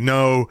move, as we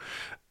know.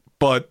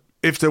 But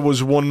if there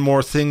was one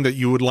more thing that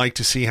you would like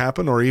to see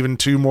happen, or even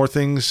two more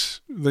things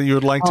that you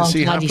would like to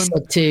see happen? I'm glad you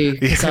said two,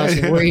 because I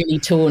was really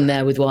torn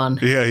there with one.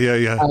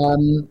 Yeah.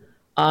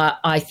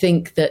 I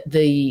think that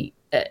the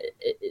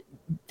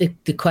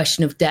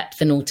question of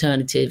depth and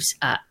alternatives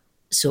at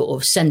sort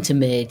of centre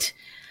mid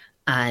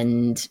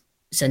and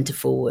centre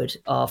forward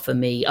are, for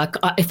me,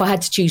 if I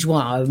had to choose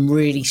one, I'm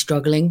really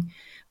struggling,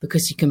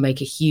 because you can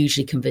make a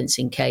hugely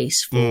convincing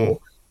case for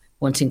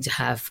wanting to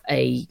have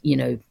a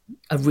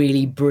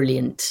really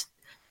brilliant,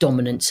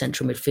 dominant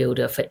central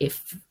midfielder for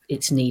if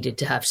it's needed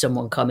to have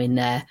someone come in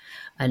there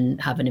and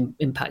have an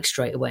impact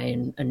straight away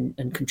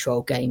and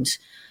control games.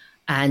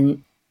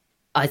 And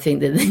I think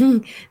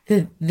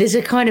that there's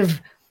a kind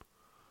of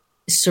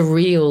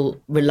surreal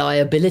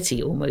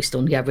reliability almost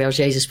on Gabriel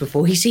Jesus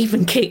before he's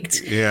even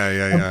kicked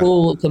a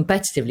ball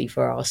competitively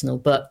for Arsenal.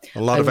 But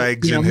a lot of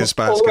eggs in his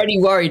basket. I'm already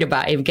worried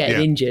about him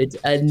getting injured.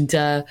 And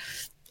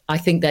I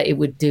think that it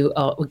would do,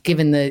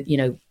 given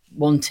the,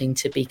 wanting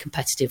to be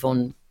competitive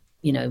on,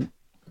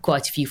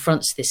 quite a few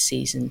fronts this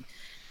season,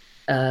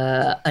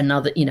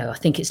 another, I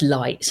think it's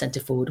light centre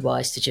forward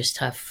wise to just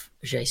have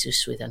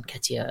Jesus with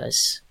Nketiah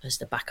as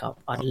the backup.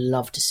 I'd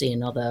love to see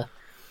another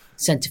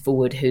centre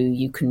forward who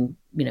you can,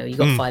 you've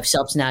got 5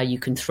 subs now, you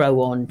can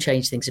throw on,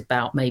 change things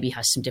about, maybe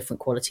has some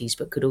different qualities,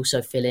 but could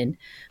also fill in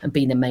and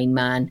be the main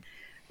man,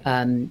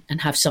 and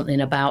have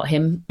something about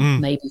him,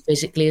 maybe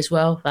physically as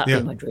well. That'd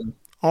be my dream.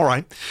 All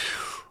right.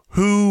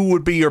 Who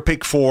would be your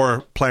pick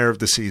for player of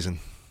the season?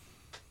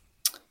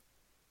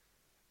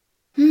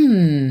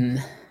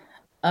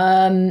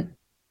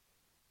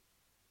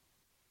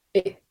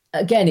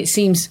 It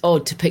seems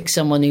odd to pick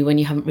someone who, when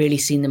you haven't really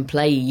seen them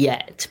play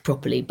yet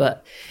properly,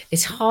 but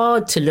it's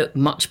hard to look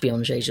much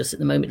beyond Jesus at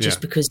the moment,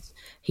 just because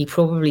he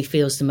probably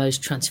feels the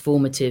most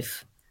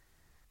transformative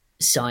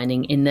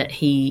signing, in that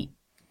he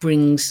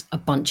brings a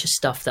bunch of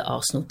stuff that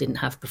Arsenal didn't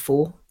have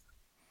before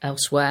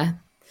elsewhere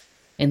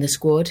in the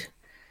squad.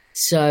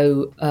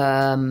 So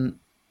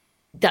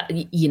that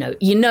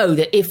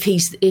that if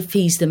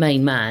he's the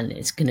main man,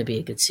 it's going to be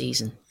a good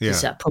season.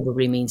 Because that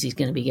probably means he's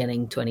going to be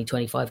getting 20,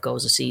 25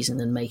 goals a season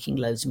and making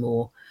loads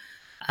more.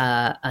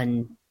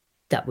 And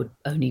that would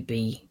only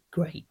be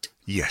great.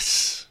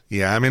 Yes.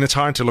 Yeah, I mean, it's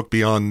hard to look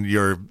beyond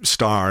your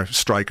star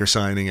striker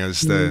signing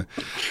as the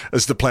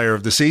player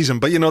of the season.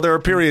 But, there are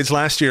periods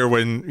last year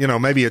when,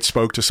 maybe it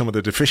spoke to some of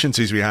the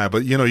deficiencies we had.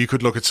 But, you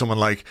could look at someone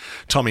like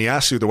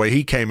Tomiyasu, the way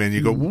he came in.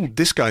 You go, ooh,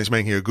 this guy's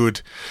making a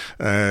good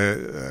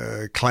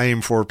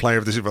claim for player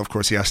of the season. Of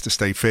course, he has to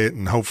stay fit,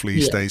 and hopefully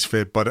he stays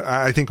fit. But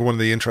I think one of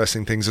the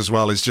interesting things as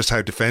well is just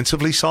how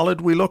defensively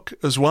solid we look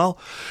as well.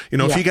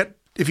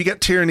 If you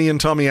get Tierney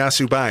and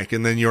Tomiyasu back,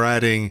 and then you're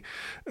adding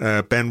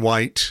Ben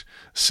White,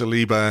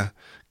 Saliba,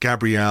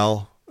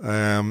 Gabriel,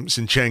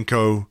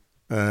 Zinchenko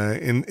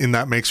in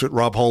that mix with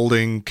Rob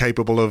Holding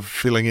capable of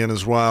filling in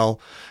as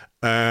well,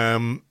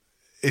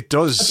 it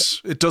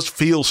does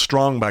feel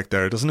strong back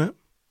there, doesn't it?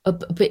 A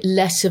bit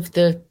less of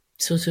the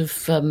sort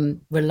of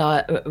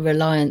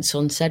reliance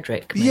on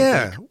Cedric. Maybe.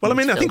 Yeah, well, I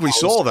mean, I think we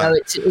saw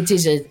that. So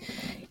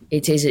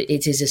it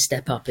is a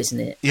step up, isn't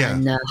it? Yeah,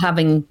 and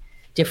having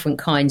different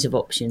kinds of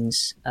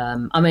options.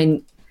 I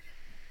mean,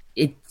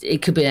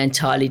 it could be an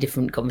entirely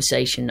different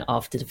conversation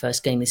after the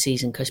first game of the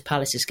season, because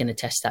Palace is going to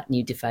test that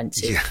new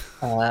defensive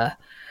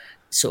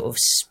sort of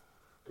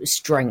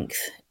strength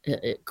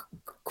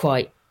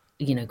quite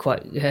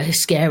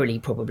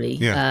scarily, probably.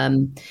 Yeah.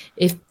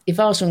 If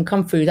Arsenal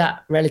come through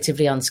that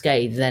relatively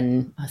unscathed,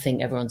 then I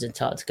think everyone's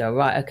entitled to go,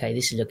 right, okay,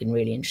 this is looking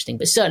really interesting.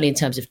 But certainly in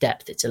terms of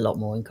depth, it's a lot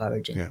more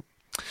encouraging. Yeah.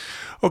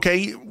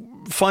 Okay,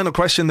 final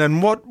question then.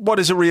 What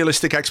is a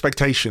realistic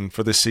expectation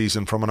for this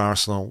season from an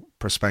Arsenal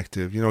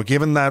perspective?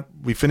 Given that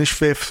we finished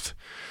 5th,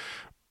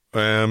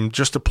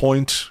 just a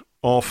point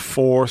off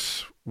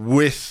 4th,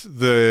 with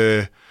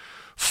the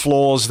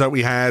flaws that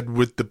we had,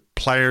 with the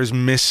players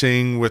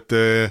missing, with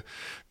the,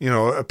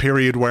 a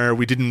period where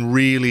we didn't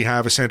really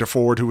have a centre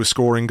forward who was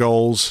scoring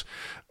goals,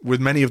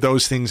 with many of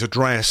those things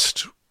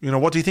addressed,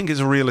 what do you think is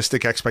a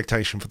realistic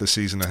expectation for the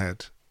season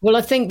ahead? Well,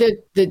 I think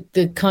that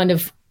the kind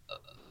of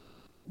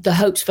the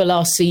hopes for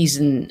last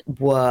season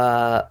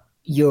were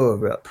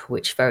Europe,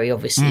 which very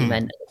obviously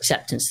meant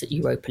acceptance that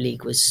Europa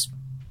League was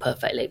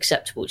perfectly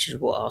acceptable, which is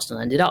what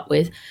Arsenal ended up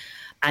with,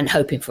 and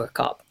hoping for a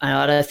cup.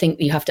 And I think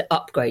you have to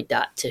upgrade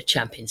that to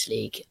Champions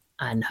League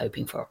and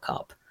hoping for a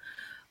cup.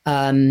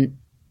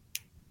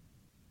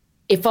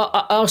 If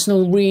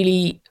Arsenal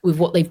really, with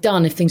what they've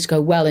done, if things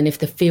go well, and if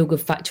the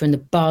feel-good factor and the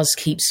buzz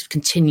keeps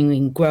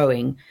continuing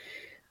growing,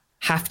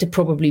 have to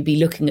probably be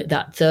looking at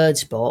that 3rd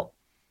spot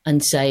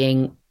and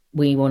saying,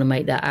 we want to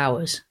make that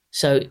ours.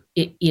 So,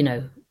 if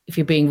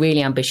you're being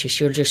really ambitious,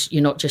 you're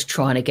not just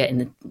trying to get in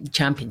the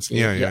Champions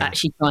League. You're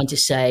actually trying to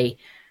say,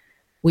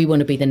 we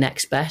want to be the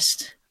next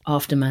best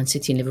after Man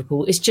City and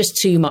Liverpool. It's just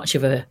too much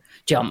of a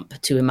jump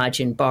to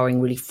imagine, barring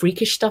really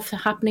freakish stuff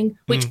happening,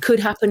 which could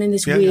happen in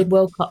this weird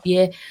World Cup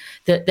year,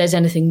 that there's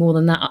anything more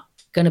than that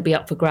going to be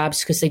up for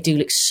grabs, because they do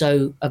look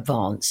so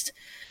advanced,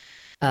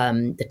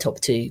 the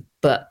top 2.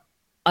 But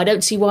I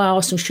don't see why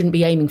Arsenal shouldn't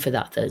be aiming for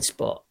that 3rd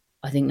spot.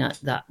 I think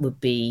that would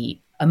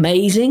be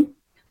amazing,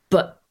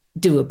 but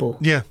doable.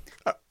 Yeah.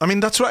 I mean,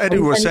 that's what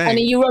Edu was saying.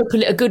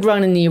 And a good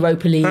run in the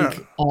Europa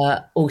League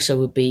also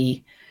would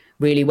be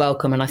really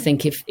welcome. And I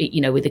think if,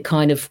 with the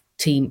kind of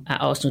team at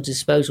Arsenal's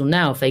disposal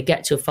now, if they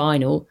get to a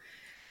final,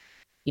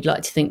 you'd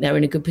like to think they're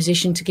in a good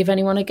position to give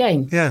anyone a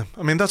game. Yeah.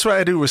 I mean, that's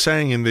what Edu was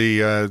saying in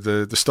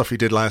the stuff he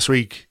did last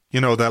week.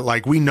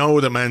 That we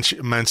know that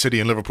Man City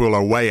and Liverpool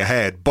are way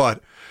ahead,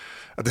 but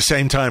at the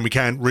same time, we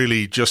can't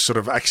really just sort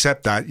of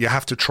accept that. You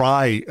have to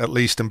try at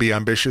least and be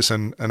ambitious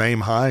and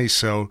aim high.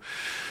 So,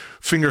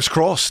 fingers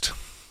crossed.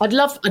 I'd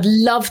love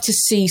to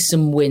see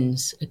some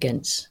wins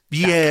against.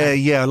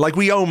 Yeah. Like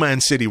we owe Man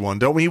City one,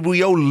 don't we?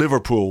 We owe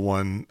Liverpool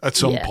one at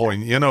some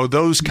point.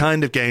 Those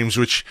kind of games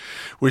which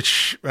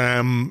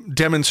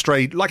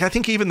demonstrate. Like I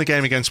think even the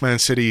game against Man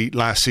City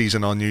last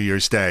season on New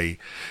Year's Day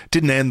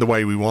didn't end the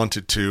way we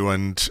wanted to,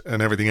 and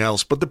everything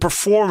else. But the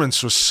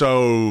performance was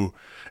so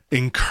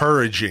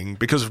encouraging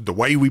because of the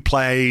way we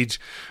played,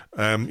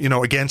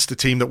 against the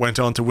team that went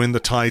on to win the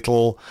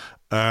title.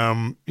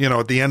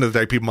 At the end of the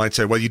day, people might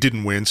say, well, you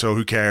didn't win, so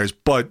who cares?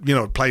 But,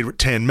 played with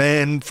 10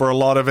 men for a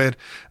lot of it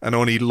and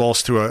only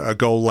lost to a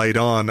goal late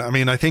on. I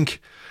mean, I think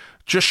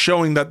just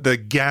showing that the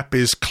gap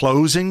is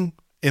closing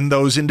in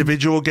those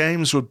individual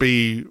games would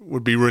be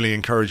really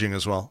encouraging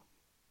as well.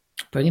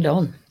 Bring it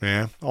on.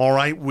 Yeah. All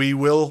right. We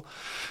will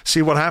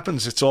see what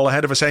happens. It's all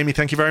ahead of us. Amy,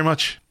 thank you very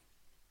much.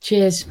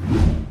 Cheers.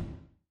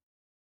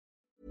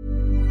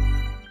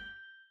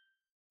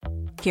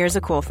 Here's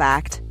a cool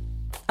fact.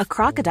 A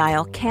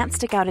crocodile can't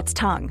stick out its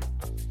tongue.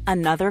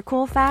 Another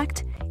cool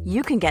fact,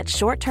 you can get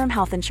short-term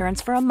health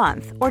insurance for a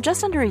month or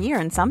just under a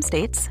year in some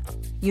states.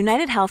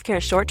 United Healthcare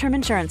short-term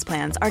insurance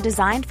plans are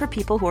designed for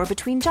people who are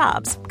between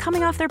jobs,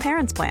 coming off their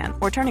parents' plan,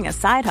 or turning a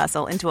side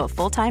hustle into a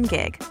full-time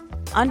gig.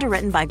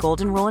 Underwritten by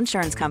Golden Rule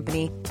Insurance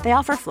Company, they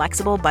offer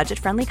flexible,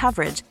 budget-friendly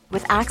coverage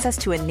with access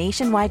to a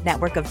nationwide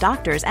network of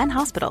doctors and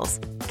hospitals.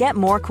 Get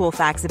more cool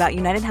facts about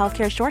United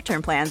Healthcare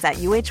short-term plans at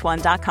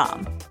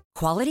uh1.com.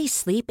 Quality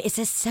sleep is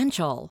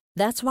essential.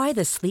 That's why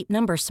the Sleep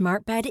Number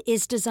Smart Bed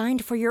is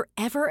designed for your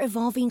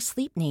ever-evolving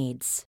sleep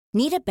needs.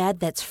 Need a bed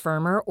that's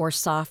firmer or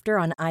softer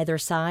on either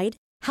side?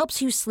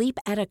 Helps you sleep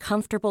at a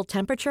comfortable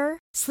temperature?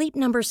 Sleep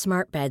Number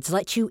Smart Beds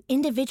let you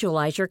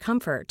individualize your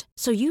comfort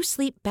so you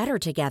sleep better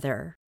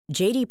together.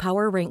 J.D.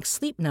 Power ranks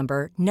Sleep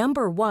Number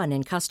number 1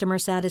 in customer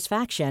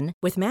satisfaction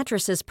with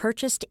mattresses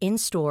purchased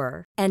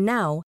in-store. And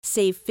now,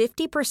 save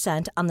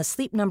 50% on the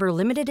Sleep Number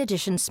Limited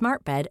Edition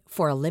Smart Bed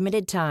for a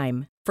limited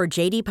time. For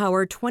J.D.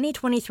 Power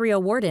 2023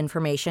 award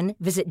information,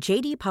 visit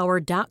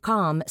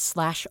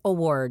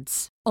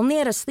jdpower.com/awards. Only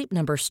at a Sleep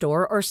Number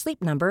store or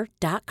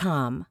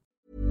sleepnumber.com.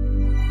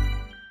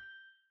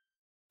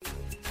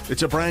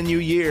 It's a brand new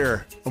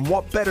year, and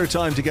what better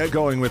time to get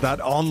going with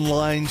that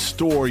online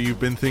store you've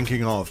been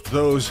thinking of?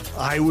 Those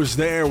I was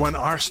there when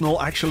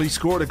Arsenal actually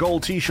scored a goal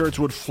t-shirts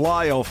would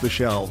fly off the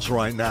shelves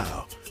right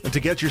now. And to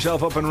get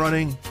yourself up and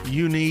running,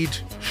 you need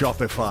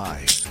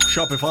Shopify.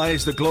 Shopify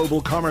is the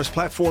global commerce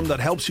platform that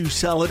helps you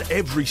sell at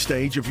every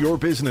stage of your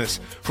business.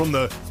 From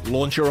the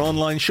launch your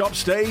online shop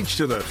stage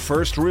to the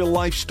first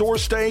real-life store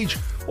stage,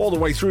 all the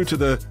way through to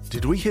the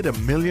did we hit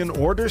 1 million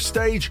orders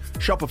stage?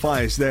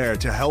 Shopify is there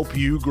to help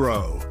you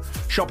grow.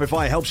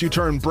 Shopify helps you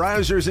turn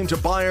browsers into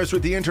buyers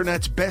with the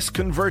internet's best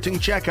converting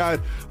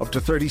checkout, up to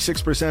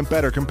 36%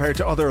 better compared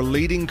to other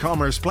leading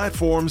commerce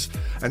platforms,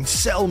 and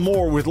sell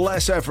more with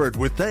less effort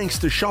with thanks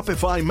to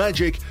Shopify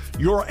Magic,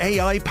 your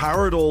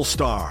AI-powered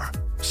all-star.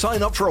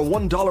 Sign up for a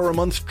 $1 a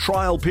month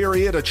trial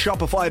period at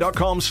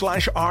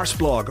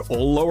shopify.com/arsblog,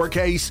 all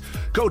lowercase.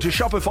 Go to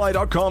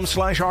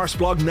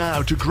shopify.com/arsblog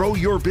now to grow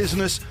your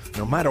business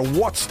no matter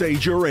what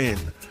stage you're in.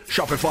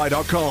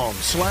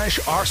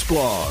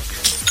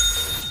 Shopify.com/arsblog.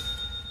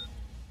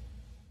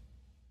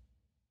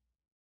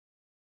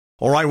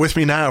 All right, with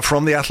me now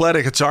from The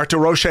Athletic, it's Art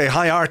DeRoche.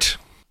 Hi, Art.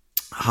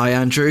 Hi,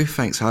 Andrew.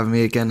 Thanks for having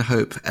me again.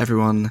 Hope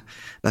everyone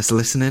that's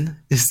listening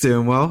is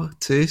doing well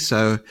too.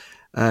 So,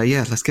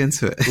 let's get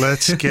into it.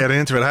 Let's get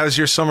into it. How's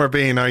your summer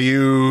been? Are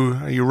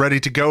you ready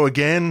to go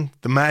again?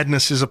 The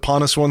madness is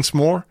upon us once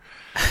more.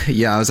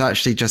 Yeah, I was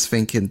actually just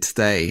thinking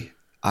today.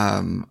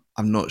 I'm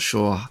not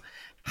sure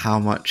how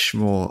much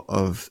more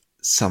of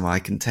summer I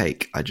can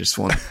take. I just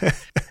want,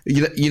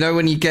 you know,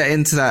 when you get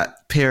into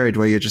that period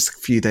where you're just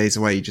a few days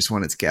away, you just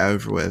want it to get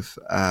over with.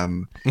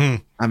 I'm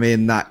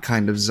in that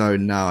kind of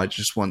zone now. I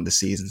just want the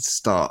season to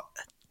start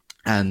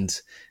and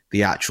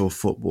the actual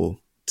football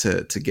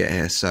to get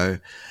here. So,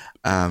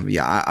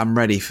 I'm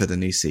ready for the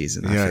new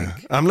season, I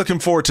think. I'm looking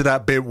forward to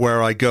that bit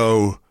where I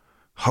go,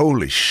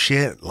 holy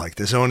shit, like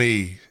there's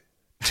only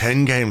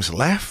 10 games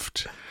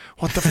left?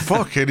 What the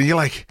fuck? And you're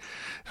like,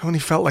 it only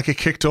felt like it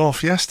kicked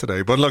off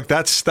yesterday. But look,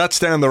 that's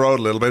down the road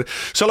a little bit.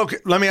 So look,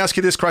 let me ask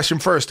you this question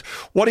first.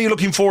 What are you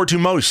looking forward to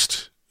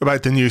most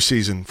about the new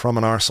season from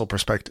an Arsenal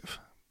perspective?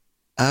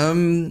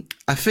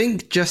 I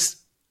think just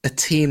a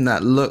team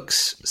that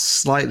looks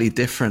slightly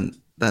different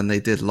than they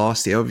did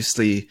last year.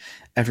 Obviously,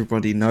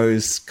 everybody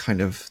knows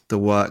kind of the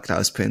work that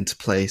was put into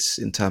place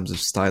in terms of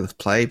style of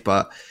play,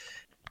 but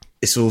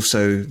it's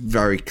also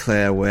very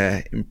clear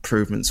where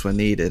improvements were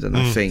needed. And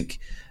I think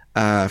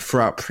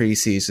throughout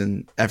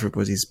pre-season,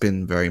 everybody's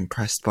been very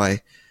impressed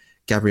by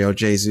Gabriel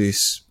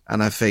Jesus.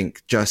 And I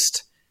think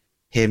just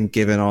him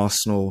giving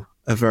Arsenal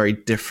a very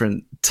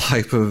different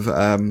type of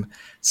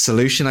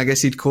solution, I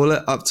guess you'd call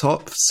it, up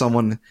top.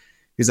 Someone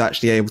who's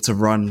actually able to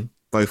run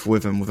both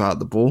with and without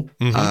the ball.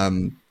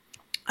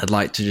 I'd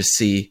like to just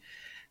see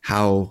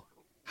how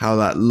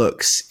that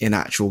looks in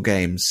actual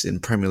games, in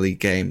Premier League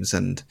games,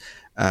 and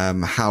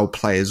how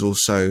players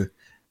also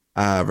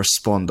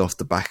respond off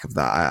the back of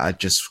that. I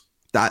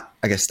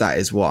guess that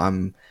is what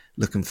I'm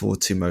looking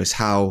forward to most,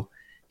 how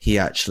he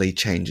actually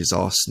changes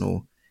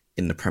Arsenal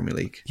in the Premier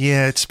League.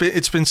 Yeah,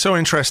 it's been so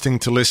interesting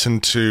to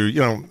listen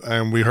to,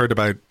 and we heard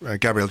about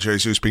Gabriel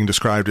Jesus being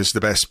described as the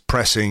best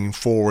pressing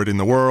forward in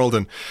the world,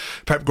 and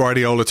Pep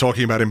Guardiola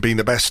talking about him being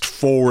the best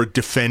forward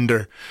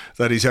defender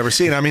that he's ever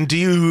seen. I mean, do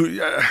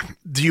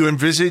you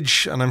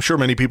envisage, and I'm sure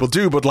many people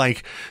do, but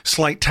like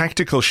slight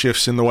tactical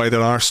shifts in the way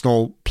that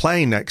Arsenal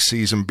play next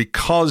season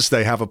because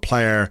they have a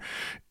player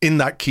in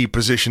that key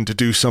position to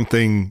do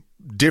something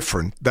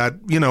different that,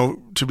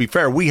 to be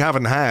fair, we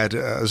haven't had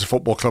as a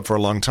football club for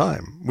a long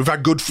time. We've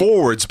had good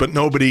forwards, but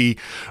nobody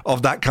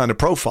of that kind of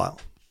profile.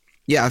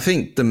 Yeah, I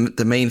think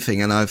the main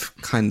thing, and I've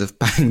kind of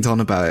banged on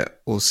about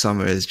it all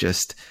summer, is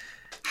just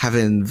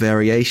having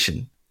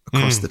variation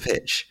across the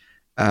pitch.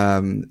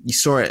 You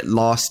saw it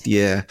last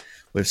year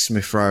with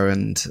Smith Rowe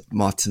and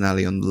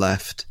Martinelli on the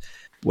left,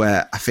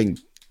 where I think,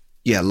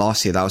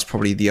 last year that was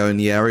probably the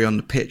only area on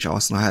the pitch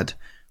Arsenal had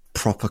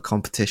proper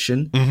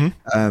competition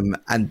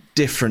and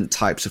different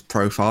types of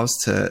profiles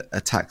to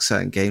attack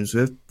certain games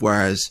with.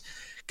 Whereas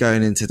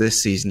going into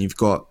this season, you've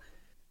got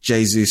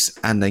Jesus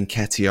and then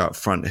Nketiah up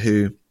front,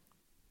 who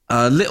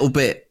are a little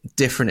bit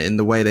different in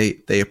the way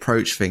they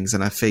approach things.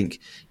 And I think,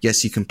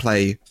 yes, you can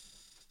play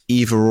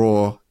either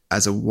or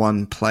as a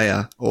one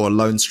player or a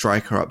lone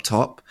striker up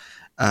top,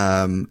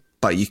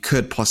 but you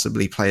could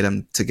possibly play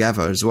them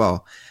together as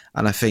well.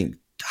 And I think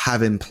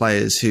having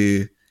players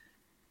who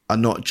are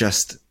not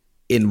just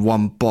in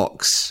one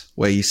box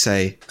where you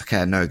say, okay,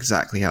 I know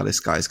exactly how this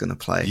guy's going to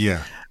play.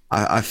 Yeah,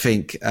 I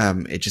think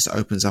it just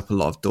opens up a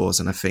lot of doors,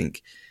 and I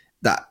think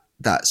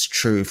that's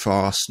true for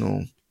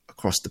Arsenal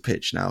across the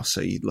pitch now.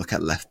 So you look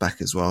at left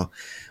back as well,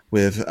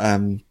 with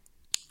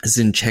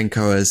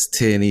Zinchenko as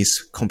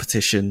Tierney's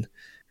competition,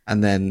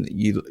 and then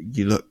you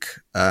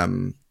look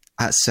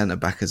at centre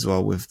back as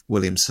well with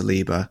William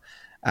Saliba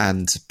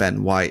and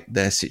Ben White,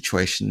 their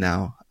situation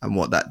now, and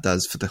what that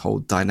does for the whole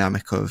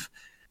dynamic of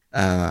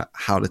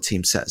how the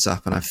team sets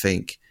up. And I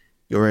think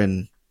you're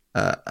in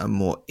a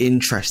more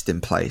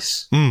interesting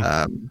place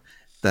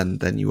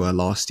than you were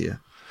last year.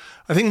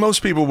 I think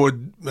most people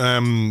would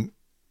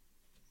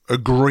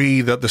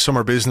agree that the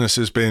summer business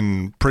has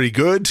been pretty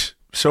good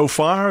so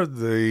far.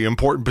 The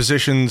important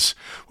positions,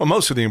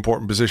 most of the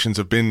important positions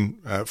have been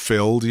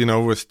filled.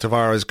 With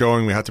Tavares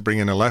going, we had to bring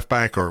in a left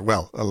back, a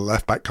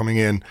left back coming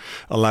in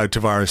allowed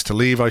Tavares to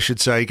leave, I should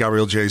say.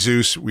 Gabriel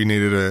Jesus, we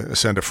needed a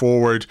centre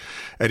forward.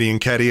 Eddie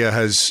Nketiah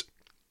has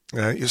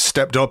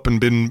stepped up and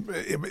been,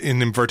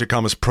 in inverted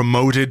commas,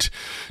 promoted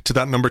to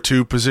that number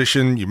 2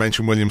 position. You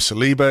mentioned William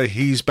Saliba,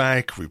 he's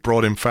back. We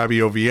brought in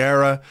Fabio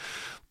Vieira.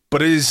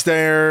 But is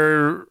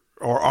there,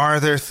 or are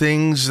there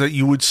things that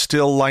you would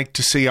still like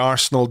to see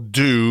Arsenal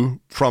do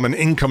from an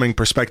incoming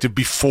perspective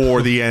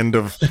before the end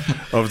of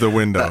the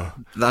window?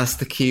 That's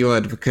the key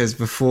word, because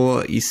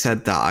before you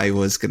said that, I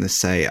was going to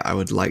say I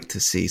would like to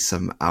see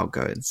some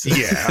outgoings.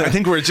 Yeah, I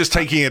think we're just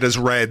taking it as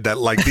read that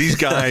like these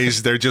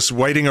guys, they're just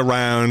waiting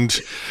around,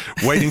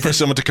 waiting for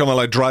someone to come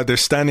and drive. They're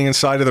standing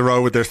inside of the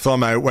road with their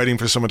thumb out, waiting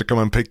for someone to come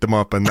and pick them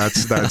up, and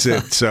that's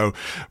it. So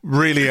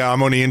really,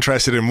 I'm only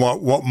interested in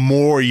what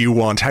more you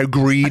want. How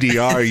greedy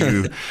are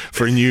you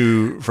for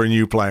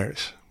new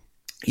players?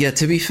 Yeah,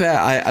 to be fair,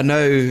 I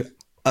know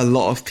a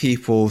lot of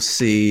people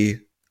see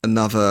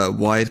another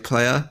wide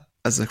player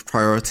as a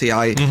priority.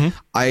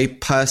 I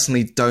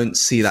personally don't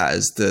see that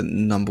as the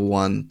number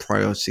one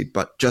priority,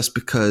 but just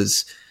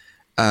because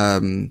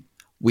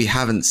we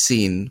haven't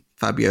seen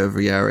Fabio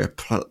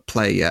Vieira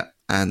play yet,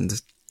 and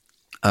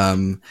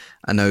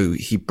I know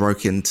he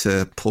broke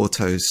into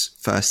Porto's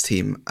first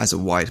team as a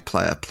wide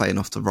player, playing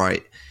off the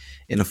right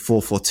in a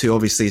 4-4-2.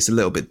 Obviously, it's a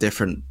little bit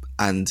different,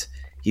 and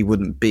he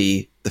wouldn't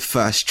be the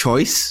first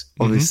choice,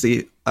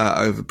 obviously,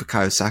 over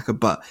Bukayo Saka,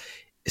 but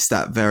it's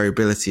that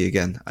variability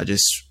again. I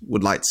just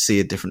would like to see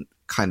a different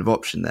kind of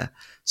option there.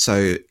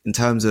 So in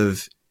terms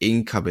of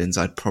incomings,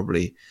 I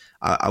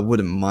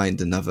wouldn't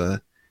mind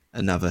another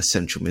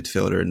central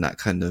midfielder in that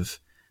kind of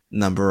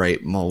number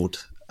 8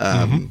 mold.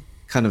 Kind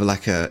of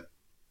like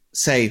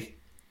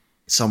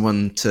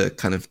someone to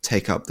kind of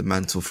take up the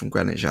mantle from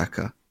Granit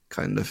Xhaka,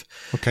 kind of.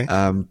 Okay.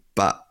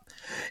 But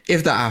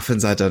if that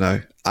happens, I don't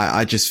know.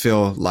 I just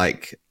feel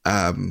like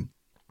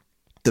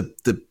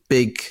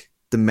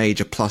the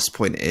major plus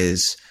point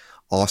is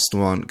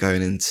Arsenal aren't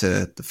going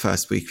into the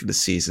first week of the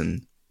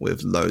season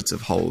with loads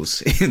of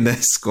holes in their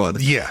squad.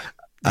 Yeah.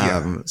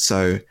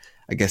 So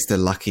I guess they're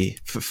lucky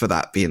for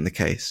that being the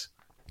case.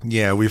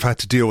 Yeah, we've had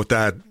to deal with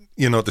that,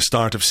 at the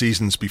start of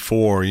seasons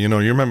before. You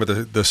remember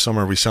the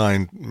summer we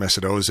signed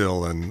Mesut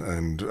Ozil,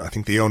 and I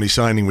think the only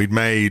signing we'd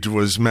made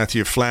was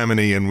Mathieu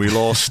Flamini, and we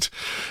lost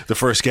the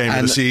first game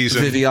of the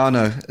season.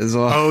 Viviano as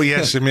well. Oh,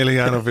 yes,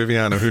 Emiliano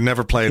Viviano, who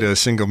never played a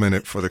single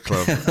minute for the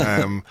club.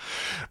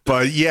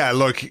 But yeah,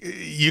 look,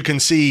 you can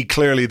see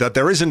clearly that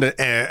there isn't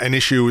an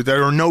issue.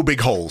 There are no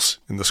big holes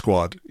in the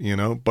squad,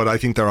 but I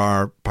think there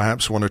are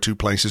perhaps 1 or 2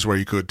 places where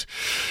you could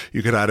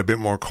add a bit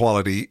more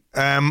quality.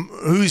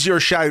 Who's your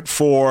shout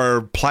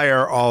for player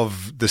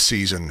of the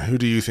season? Who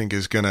do you think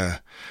is going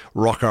to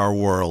rock our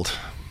world?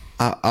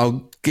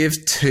 I'll give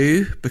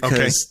 2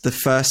 because the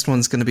first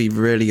one's going to be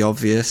really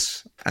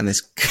obvious, and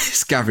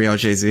it's Gabriel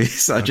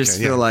Jesus. I just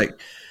feel like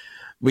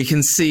we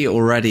can see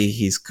already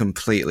he's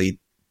completely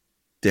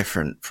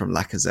different from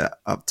Lacazette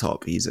up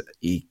top.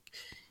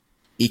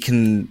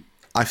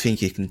 I think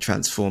he can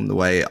transform the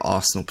way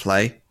Arsenal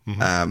play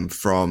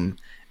from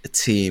a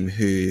team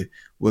who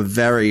were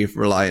very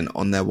reliant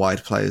on their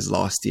wide players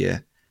last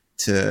year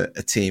to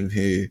a team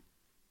who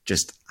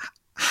just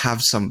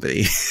have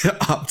somebody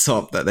up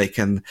top that they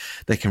can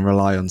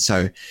rely on.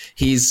 So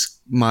he's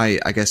my,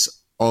 I guess,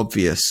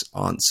 obvious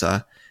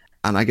answer.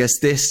 And I guess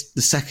the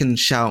second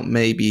shout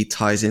maybe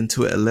ties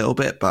into it a little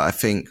bit, but I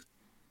think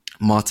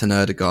Martin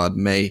Odegaard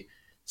may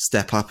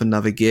step up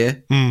another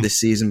gear this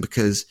season,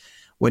 because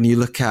when you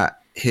look at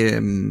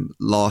him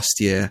last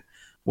year,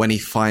 when he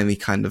finally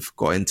kind of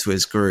got into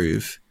his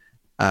groove,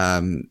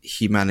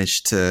 he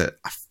managed to,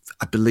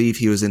 I believe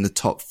he was in the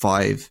top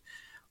 5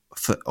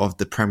 of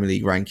the Premier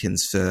League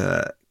rankings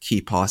for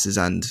key passes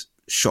and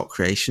shot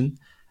creation,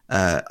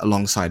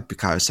 alongside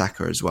Bukayo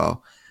Saka as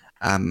well.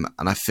 And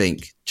I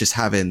think just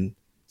having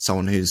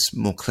someone who's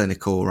more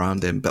clinical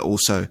around him, but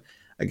also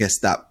I guess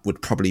that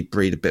would probably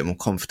breed a bit more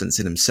confidence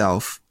in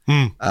himself.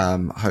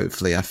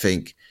 Hopefully, I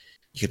think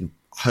you can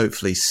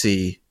hopefully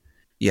see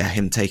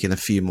him taking a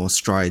few more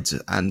strides.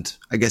 And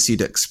I guess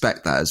you'd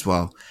expect that as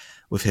well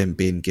with him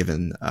being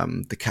given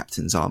the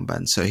captain's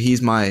armband. So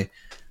he's my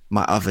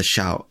other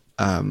shout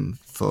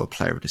for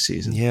player of the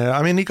season. Yeah,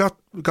 I mean, he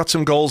got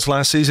some goals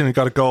last season. He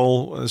got a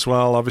goal as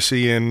well,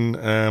 obviously,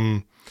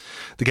 in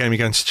the game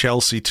against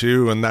Chelsea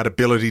too, and that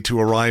ability to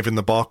arrive in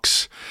the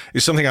box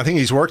is something I think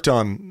he's worked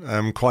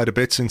on quite a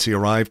bit since he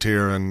arrived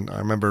here. And I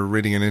remember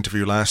reading an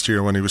interview last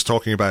year when he was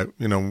talking about,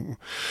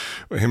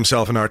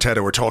 himself and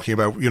Arteta were talking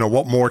about,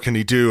 what more can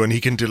he do, and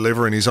he can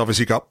deliver, and he's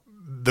obviously got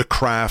the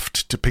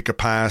craft to pick a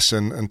pass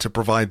and to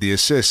provide the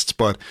assists,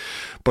 but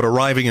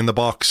arriving in the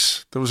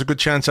box, there was a good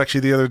chance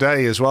actually the other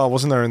day as well,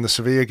 wasn't there, in the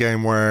Sevilla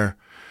game, where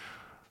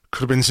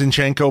could have been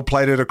Zinchenko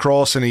played it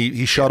across and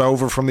he shot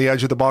over from the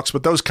edge of the box.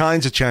 But those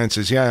kinds of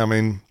chances, I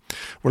mean,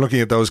 we're looking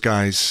at those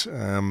guys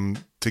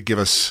to give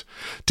us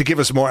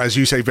more, as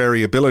you say,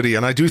 variability.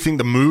 And I do think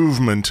the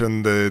movement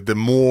and the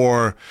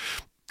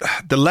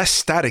less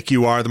static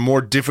you are, the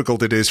more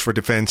difficult it is for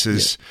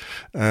defences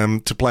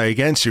to play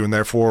against you, and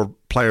therefore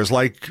players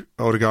like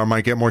Odegaard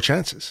might get more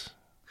chances.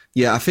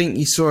 Yeah, I think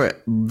you saw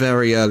it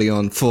very early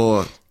on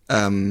for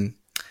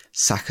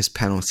Saka's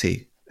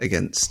penalty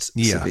against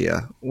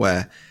Sevilla,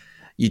 where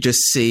you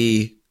just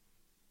see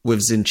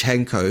with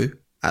Zinchenko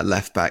at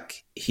left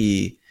back,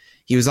 he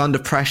was under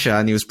pressure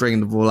and he was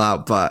bringing the ball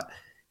out, but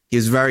he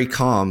was very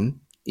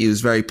calm, he was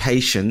very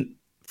patient,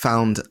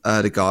 found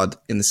Odegaard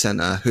in the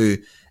centre, who,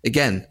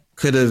 again,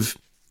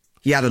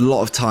 he had a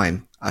lot of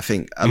time, I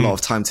think, a lot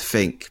of time to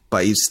think,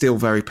 but he's still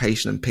very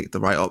patient and picked the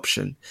right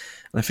option.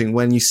 And I think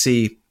when you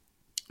see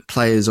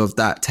players of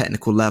that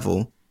technical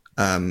level,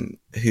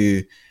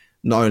 who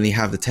not only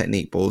have the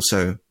technique, but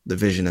also the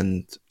vision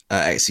and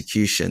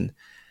execution,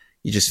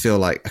 you just feel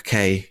like,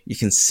 okay, you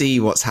can see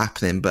what's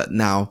happening, but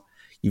now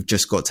you've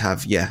just got to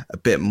have, a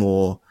bit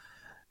more,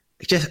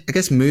 I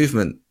guess,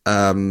 movement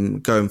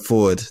going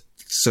forward.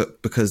 So,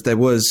 because there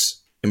was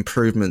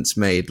improvements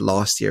made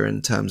last year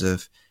in terms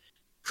of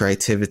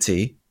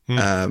creativity,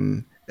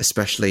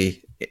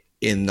 especially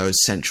in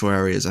those central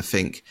areas. I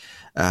think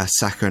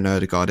Saka and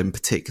Odegaard in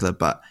particular,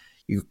 but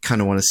you kind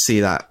of want to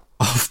see that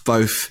off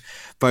both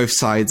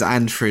sides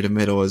and through the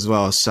middle as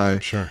well. So,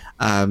 sure.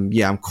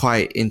 I'm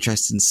quite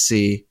interested to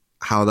see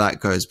how that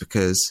goes,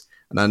 because,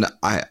 and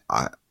I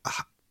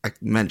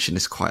mention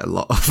this quite a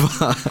lot,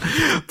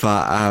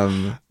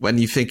 but when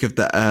you think of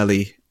the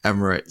early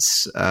Emirates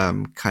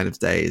kind of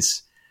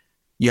days,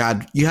 you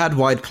had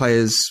wide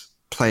players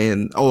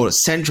playing, or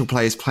central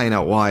players playing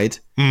out wide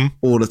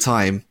all the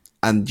time,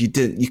 and you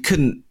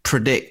couldn't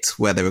predict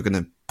where they were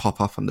going to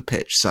pop up on the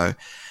pitch. So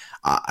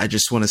I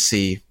just want to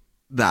see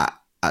that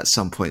at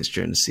some points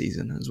during the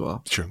season as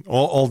well. Sure.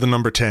 All the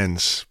number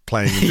 10s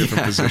playing in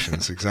different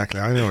positions. Exactly.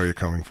 I know where you're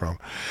coming from.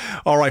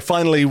 All right.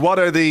 Finally, what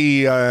are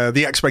the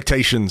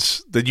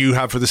expectations that you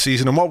have for the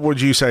season, and what would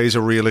you say is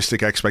a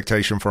realistic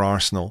expectation for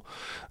Arsenal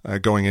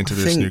going into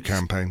this new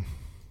campaign?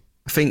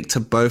 I think to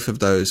both of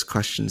those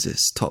questions,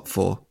 it's top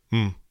 4.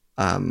 And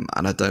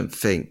I don't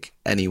think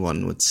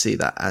anyone would see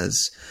that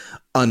as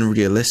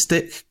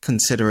unrealistic,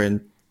 considering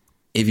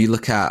if you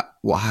look at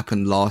what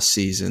happened last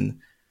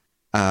season,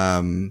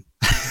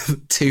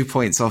 2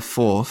 points off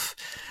 4th.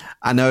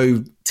 I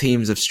know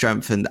teams have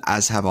strengthened,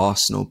 as have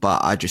Arsenal,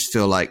 but I just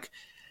feel like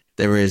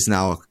there is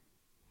now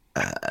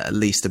at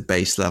least a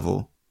base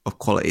level of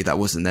quality that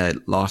wasn't there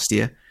last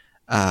year.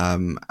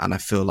 And I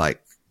feel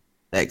like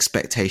the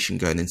expectation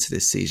going into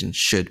this season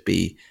should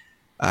be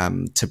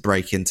to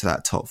break into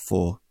that top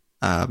 4.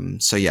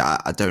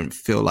 I don't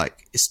feel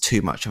like it's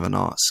too much of an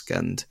ask,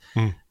 and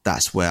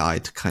that's where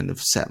I'd kind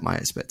of set my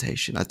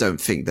expectation. I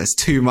don't think there's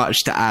too much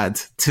to add,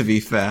 to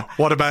be fair.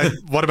 What about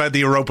the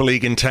Europa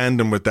League in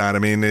tandem with that? I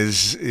mean,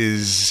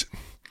 is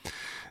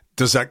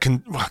does that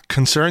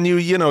concern you?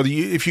 You know,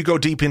 if you go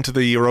deep into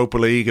the Europa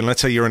League and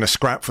let's say you're in a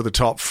scrap for the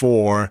top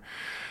 4,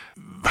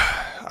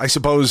 I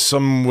suppose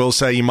some will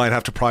say you might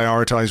have to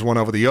prioritise one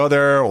over the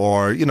other,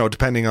 or, you know,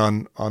 depending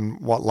on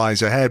what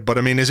lies ahead. But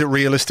I mean, is it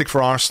realistic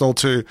for Arsenal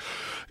to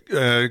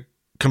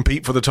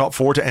compete for the top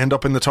 4, to end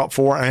up in the top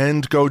 4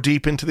 and go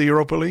deep into the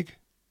Europa League?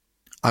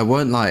 I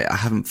won't lie, I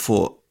haven't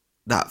thought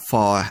that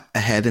far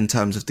ahead in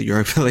terms of the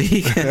Europa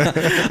League.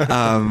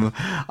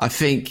 I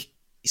think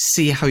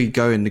see how you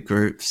go in the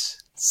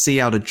groups, see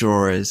how the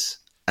draw is,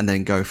 and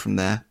then go from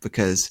there,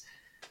 because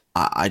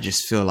I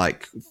just feel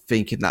like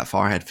thinking that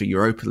far ahead for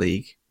Europa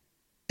League,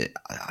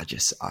 I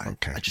just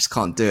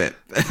can't do it.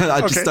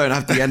 I just don't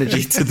have the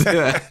energy to do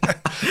it.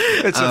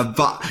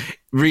 But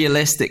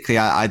realistically,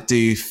 I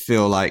do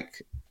feel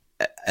like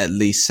at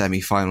least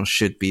semi-final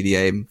should be the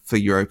aim for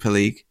Europa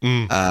League.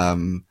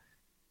 And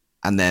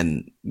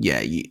then,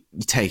 you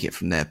take it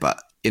from there.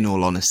 But in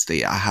all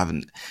honesty, I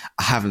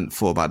haven't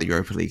thought about the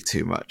Europa League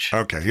too much.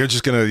 Okay, you're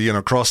just going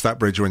to cross that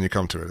bridge when you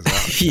come to it. Is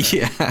that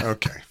Yeah.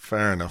 Okay,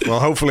 fair enough. Well,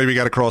 hopefully we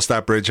get across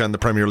that bridge and the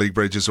Premier League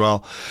bridge as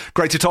well.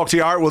 Great to talk to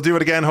you, Art. We'll do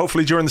it again,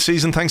 hopefully during the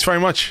season. Thanks very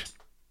much.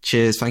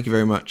 Cheers. Thank you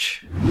very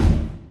much.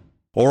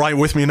 All right,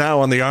 with me now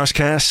on the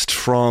Arscast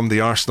from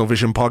the Arsenal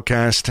Vision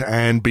podcast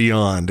and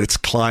beyond, it's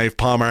Clive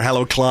Palmer.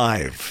 Hello,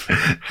 Clive.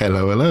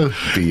 Hello,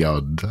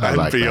 beyond. I and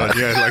like beyond, that.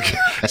 yeah, like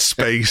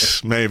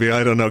space, maybe.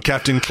 I don't know.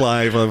 Captain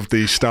Clive of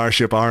the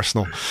Starship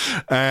Arsenal.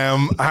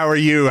 How are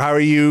you? How are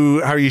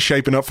you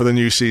shaping up for the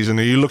new season?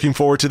 Are you looking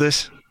forward to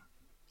this?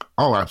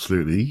 Oh,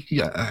 absolutely.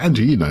 Yeah,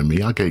 Andrew, you know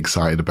me. I get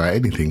excited about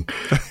anything.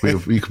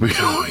 We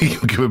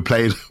can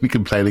play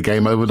the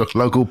game over the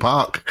local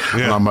park.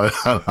 Yeah. And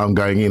I'm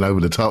going in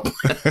over the top.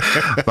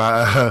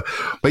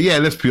 but yeah,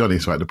 let's be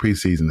honest, right? The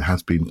preseason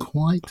has been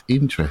quite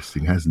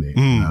interesting, hasn't it?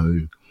 You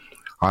know,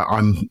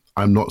 I'm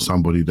not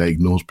somebody that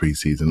ignores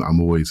preseason.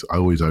 I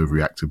always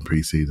overreact in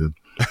preseason.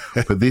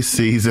 But this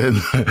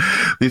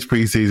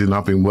preseason,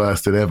 I've been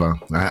worse than ever.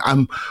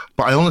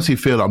 But I honestly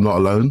feel I'm not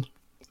alone.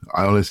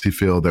 I honestly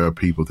feel there are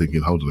people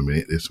thinking, hold on a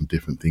minute, there's some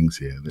different things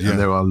here. Yeah. And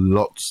there are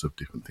lots of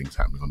different things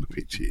happening on the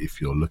pitch if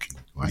you're looking.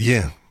 Right?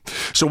 Yeah.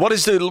 So what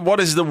is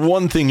the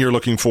one thing you're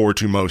looking forward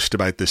to most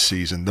about this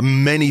season? The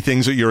many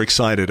things that you're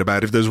excited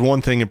about. If there's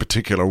one thing in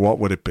particular, what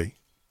would it be?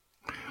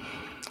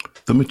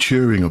 The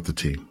maturing of the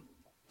team.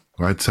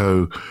 Right,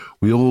 so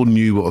we all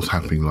knew what was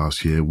happening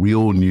last year. We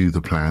all knew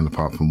the plan,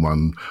 apart from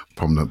one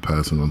prominent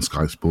person on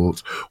Sky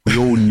Sports. We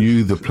all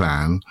knew the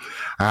plan,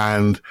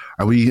 and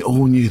we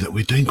all knew that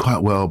we're doing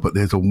quite well, but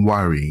there's a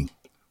worry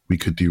we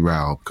could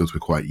derail because we're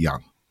quite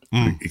young,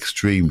 we're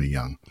extremely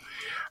young.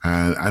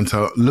 And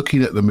so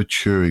looking at the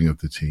maturing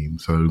of the team,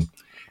 so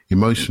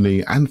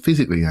emotionally and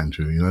physically,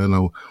 Andrew, you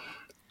know,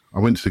 I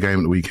went to the game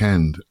at the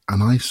weekend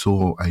and I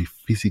saw a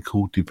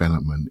physical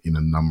development in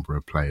a number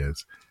of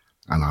players.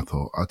 And I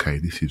thought, okay,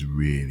 this is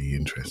really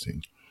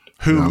interesting.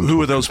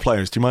 Who are those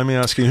players? Do you mind me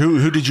asking?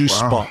 Who did you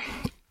spot?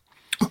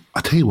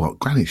 I tell you what,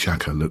 Granit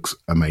Xhaka looks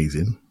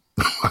amazing,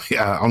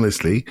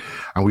 honestly.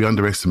 And we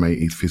underestimate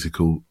his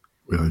physical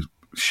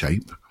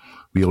shape.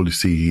 We always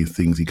see his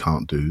things he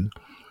can't do.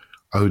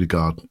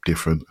 Odegaard,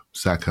 different.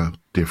 Saka,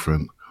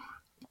 different.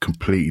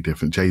 Completely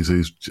different.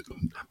 Jesus,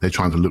 they're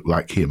trying to look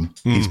like him.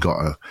 He's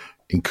got a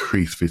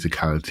increased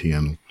physicality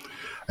and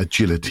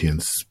agility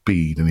and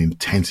speed and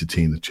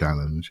intensity in the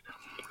challenge,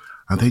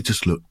 and they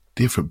just look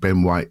different.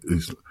 Ben White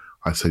is,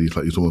 I said,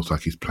 he's almost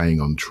like he's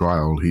playing on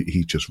trial.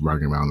 He's just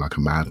running around like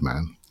a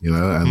madman, you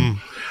know. And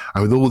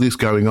with all this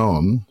going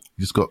on,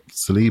 you just got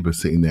Saliba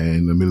sitting there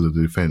in the middle of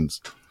the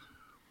defence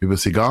with a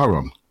cigar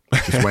on,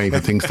 just waiting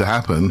for things to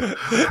happen,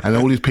 and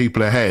all these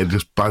people ahead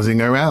just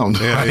buzzing around.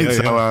 But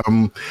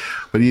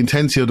the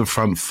intensity of the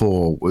front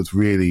four was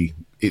really,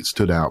 it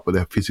stood out. But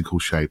their physical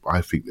shape,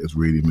 I think, has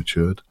really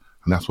matured.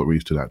 And that's what really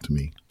stood out to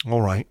me.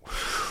 All right.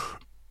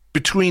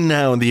 Between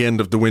now and the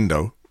end of the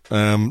window,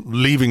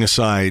 leaving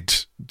aside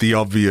the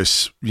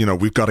obvious,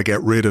 we've got to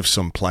get rid of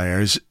some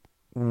players,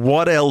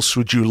 what else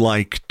would you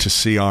like to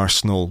see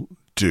Arsenal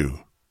do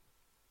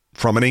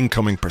from an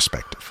incoming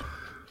perspective?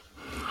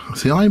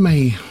 See, I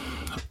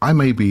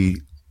may be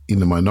in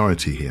the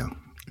minority here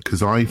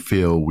because I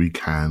feel we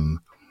can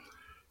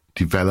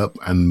develop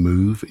and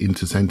move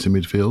into centre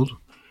midfield.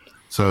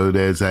 So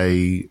there's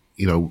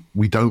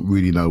we don't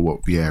really know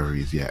what Vieira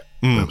is yet.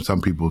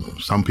 Some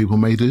people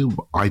may do,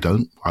 but I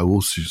don't. I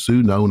will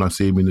soon know when I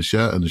see him in the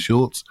shirt and the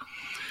shorts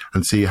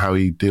and see how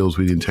he deals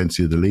with the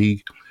intensity of the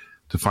league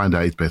to find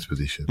out his best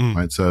position.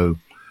 Right. So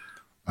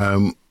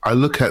I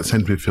look at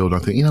centre midfield. I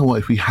think, you know what?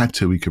 If we had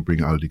to, we could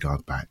bring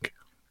Odegaard back.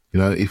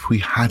 If we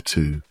had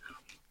to,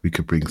 we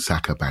could bring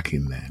Saka back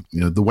in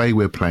there. The way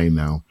we're playing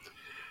now,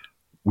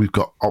 we've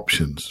got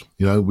options,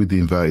 with the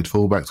inverted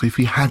fullbacks. So if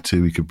we had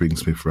to, we could bring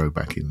Smith Rowe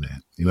back in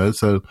there,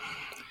 So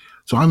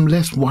I'm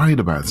less worried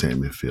about centre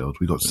midfield.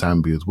 We've got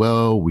Sambi as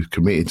well. We've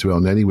committed to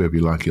El Neni, whether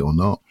you like it or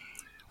not.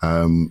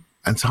 And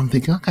so I'm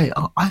thinking, okay,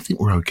 I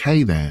think we're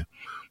okay there.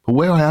 But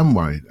where I am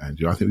worried,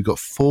 Andrew, I think we've got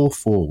 4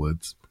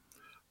 forwards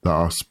that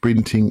are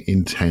sprinting,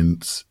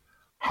 intense,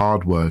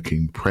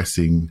 hard-working,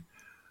 pressing,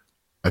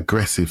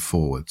 aggressive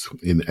forwards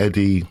in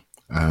Eddie,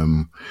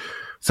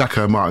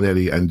 Saka,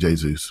 Martinelli, and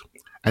Jesus.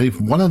 And if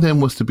one of them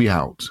was to be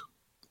out,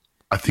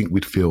 I think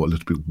we'd feel a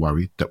little bit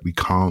worried that we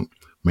can't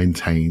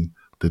maintain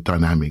the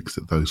dynamics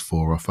that those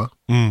four offer,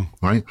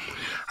 right?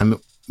 And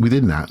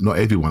within that, not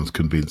everyone's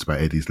convinced about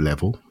Eddie's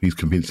level. He's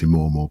convincing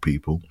more and more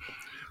people.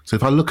 So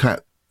if I look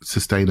at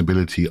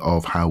sustainability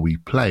of how we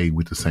play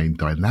with the same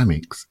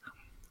dynamics,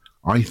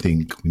 I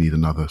think we need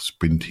another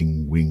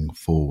sprinting wing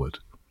forward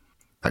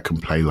that can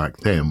play like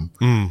them.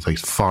 So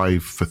it's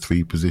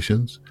 5-for-3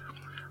 positions.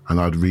 And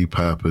I'd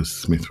repurpose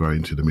Smith Rowe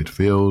into the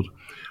midfield.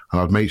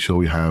 And I'd make sure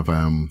we have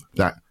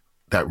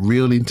that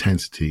real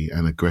intensity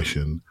and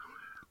aggression.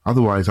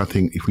 Otherwise, I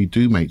think if we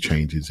do make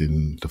changes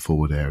in the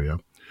forward area,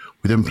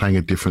 we're then playing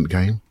a different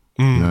game.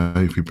 You know,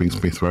 if we bring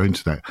Smith Rowe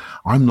into that,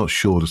 I'm not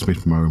sure the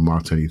Smith Rowe and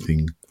Martinelli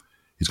thing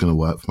is going to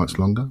work for much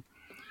longer.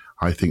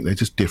 I think they're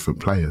just different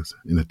players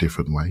in a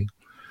different way.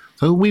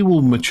 So we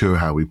will mature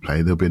how we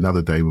play. There'll be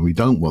another day when we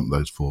don't want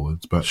those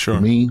forwards. But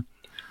for me,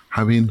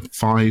 having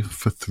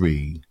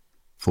 5-for-3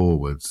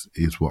 forwards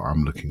is what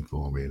I'm looking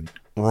for, really.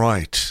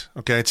 Right.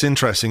 Okay, it's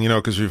interesting,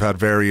 because we've had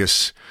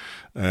various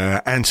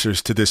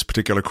answers to this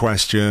particular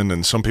question,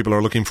 and some people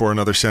are looking for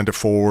another centre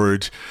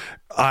forward.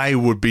 I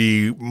would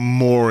be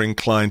more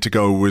inclined to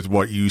go with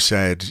what you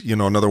said,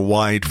 another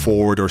wide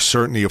forward, or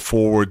certainly a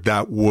forward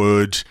that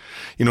would,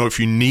 if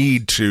you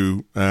need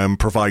to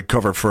provide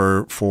cover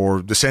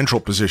for the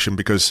central position,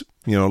 because,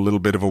 a little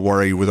bit of a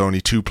worry with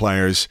only 2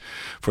 players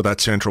for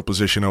that central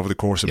position over the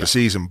course of the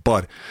season.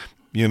 But,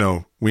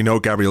 we know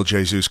Gabriel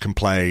Jesus can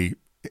play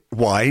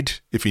wide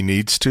if he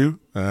needs to.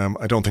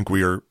 I don't think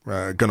we are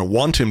going to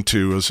want him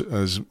to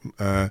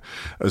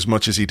as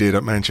much as he did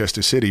at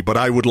Manchester City, but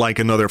I would like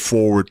another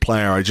forward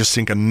player. I just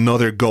think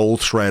another goal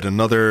threat,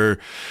 another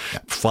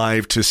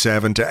 5 to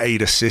 7 to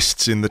 8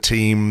 assists in the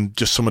team,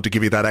 just someone to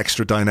give you that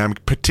extra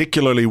dynamic,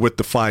 particularly with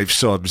the 5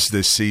 subs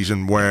this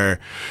season, where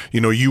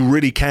you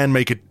really can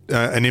make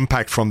an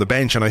impact from the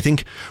bench. And I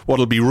think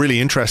what'll be really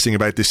interesting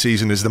about this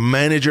season is the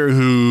manager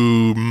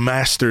who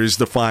masters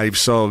the 5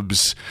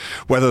 subs,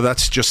 whether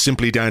that's just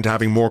simply down to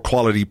having more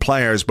quality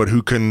players, but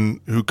who can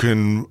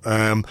in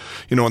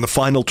the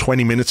final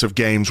 20 minutes of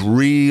games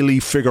really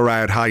figure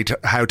out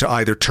how to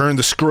either turn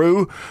the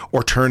screw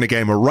or turn a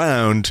game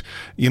around,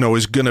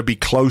 is going to be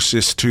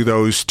closest to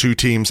those 2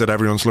 teams that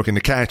everyone's looking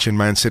to catch in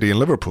Man City and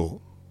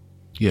Liverpool.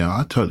 Yeah,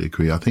 I totally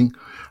agree. I think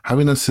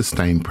having a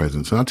sustained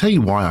presence, and I'll tell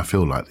you why I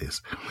feel like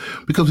this,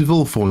 because we've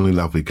all fallen in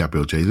love with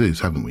Gabriel Jesus,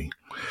 haven't we?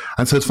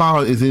 And so as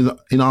far as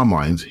in our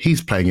minds,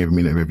 he's playing every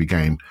minute of every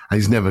game, and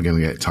he's never going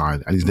to get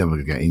tired, and he's never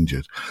going to get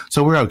injured.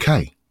 So we're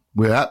okay.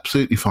 We're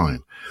absolutely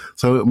fine.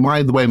 So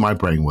the way my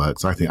brain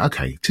works, I think,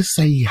 okay, just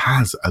say he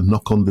has a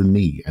knock on the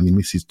knee and he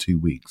misses 2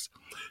 weeks.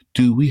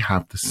 Do we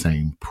have the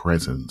same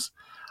presence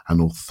and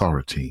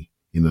authority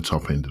in the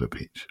top end of the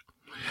pitch?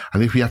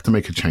 And if we have to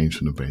make a change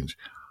from the bench,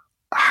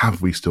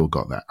 have we still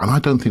got that? And I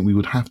don't think we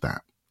would have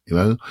that.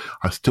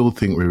 I still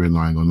think we're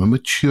relying on a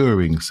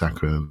maturing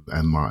Saka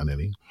and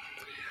Martinelli.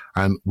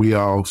 And we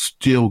are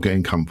still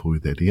getting comfortable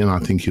with Eddie, and I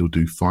think he'll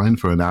do fine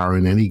for an hour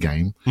in any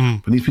game,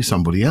 but needs to be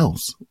somebody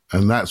else.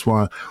 And that's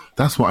what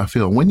I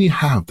feel. When you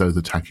have those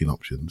attacking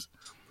options,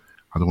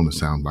 I don't want to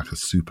sound like a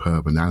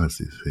superb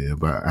analyst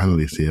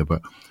here,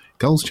 but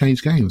goals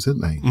change games,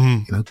 don't they?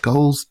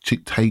 Goals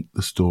dictate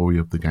the story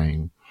of the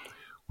game.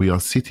 We are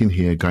sitting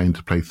here going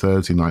to play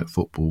Thursday night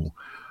football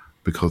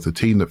because the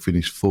team that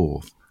finished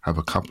 4th have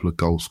a couple of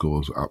goal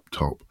scorers up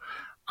top,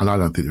 and I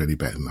don't think they're any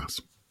better than us.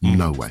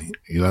 No way,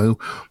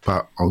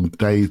 But on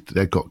days,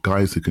 they've got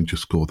guys who can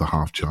just score the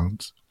half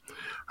chance.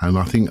 And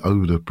I think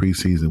over the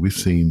pre-season, we've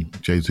seen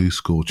Jesus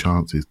score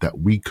chances that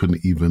we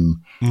couldn't even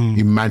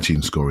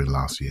imagine scoring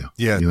last year.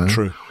 Yeah,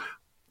 true.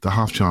 The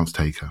half chance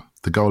taker,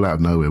 the goal out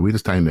of nowhere. We're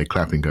just standing there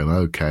clapping, going,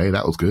 okay,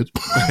 that was good.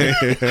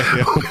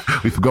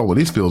 We forgot what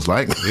this feels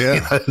like.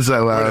 Yeah.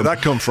 So where did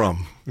that come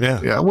from?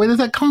 Yeah. Where did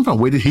that come from?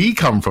 Where did he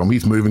come from?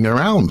 He's moving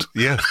around.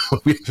 Yeah.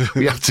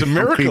 we have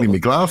to clean my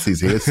glasses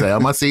here to say,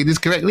 am I seeing this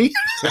correctly?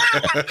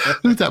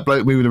 Who's that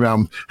bloke moving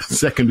around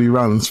secondary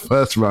runs,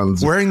 first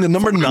runs? Wearing the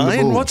number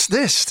 9? What's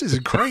this? This is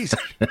great.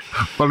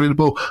 Following the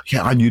ball.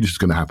 Yeah, I knew this was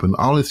going to happen.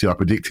 Honestly, I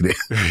predicted it.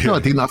 No, I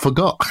didn't. I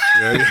forgot.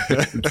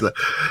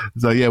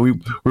 So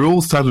we're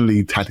all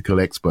suddenly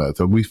tactical experts,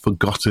 and we've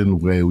forgotten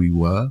where we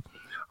were.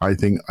 I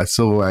think I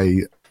saw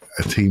a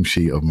team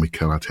sheet of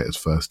Mikel Arteta's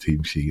first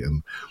team sheet,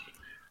 and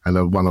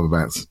one of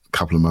about a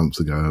couple of months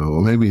ago,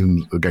 or maybe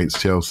even against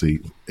Chelsea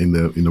in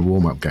the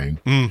warm-up game.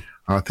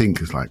 I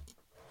think it's like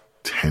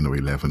 10 or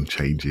 11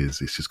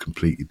 changes. It's just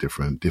completely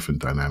different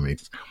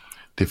dynamics,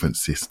 different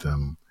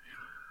system.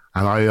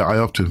 And I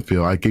often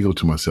feel, I giggle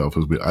to myself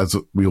as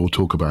we all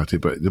talk about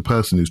it, but the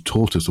person who's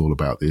taught us all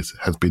about this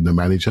has been the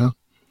manager,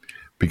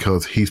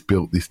 because he's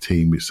built this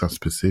team with such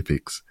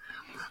specifics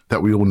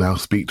that we all now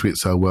speak to it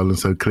so well and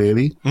so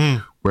clearly.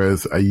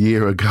 Whereas a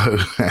year ago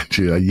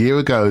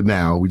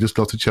now, we just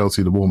lost to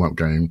Chelsea in the warm-up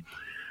game.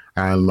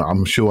 And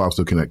I'm sure I was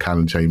looking at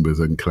Callum Chambers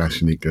and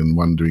Kalashnik and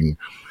wondering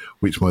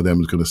which one of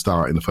them is going to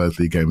start in the first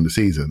league game of the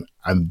season.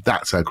 And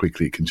that's how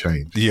quickly it can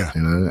change. Yeah.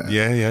 You know?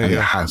 Yeah. And it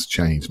has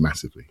changed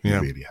massively. Yeah.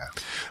 It really has.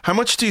 How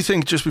much do you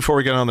think, just before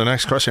we get on to the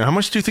next question, how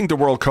much do you think the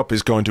World Cup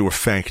is going to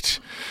affect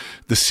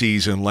the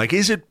season? Like,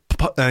 is it,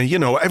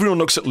 everyone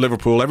looks at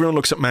Liverpool, everyone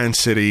looks at Man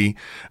City,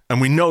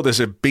 and we know there's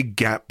a big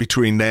gap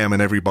between them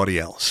and everybody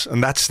else.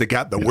 And that's the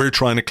gap that we're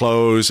trying to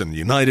close, and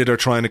United are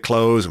trying to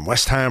close, and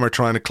West Ham are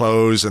trying to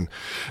close, and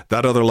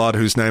that other lot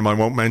whose name I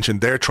won't mention,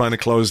 they're trying to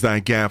close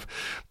that gap.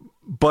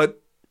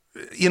 But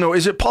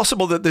is it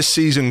possible that this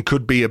season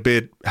could be a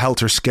bit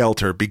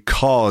helter-skelter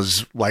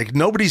because,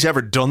 nobody's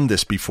ever done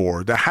this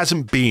before? There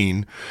hasn't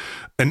been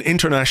an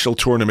international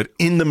tournament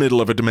in the middle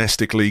of a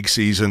domestic league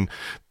season.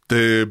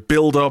 The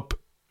build-up,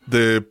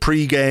 the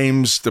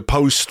pre-games, the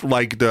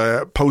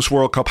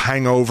post-World Cup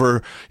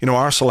hangover.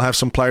 Arsenal have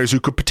some players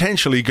who could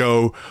potentially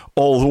go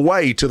all the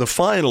way to the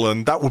final,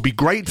 and that would be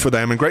great for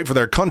them and great for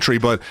their country.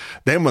 But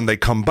then when they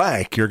come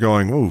back, you're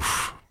going,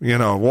 oof.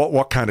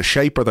 What kind of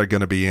shape are they going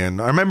to be in?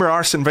 I remember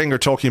Arsene Wenger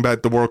talking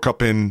about the World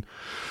Cup in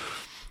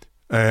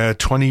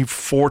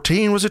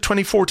 2014. Was it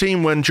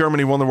 2014 when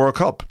Germany won the World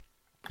Cup?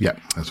 Yeah,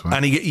 that's right.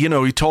 And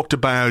he talked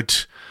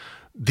about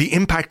the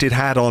impact it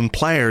had on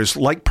players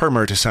like Per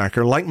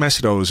Mertesacker, like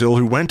Mesut Ozil,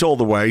 who went all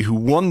the way, who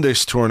won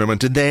this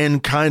tournament, and then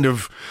kind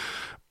of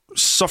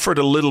suffered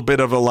a little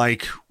bit of I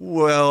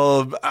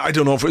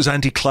don't know if it was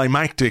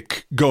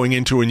anticlimactic going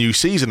into a new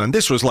season. And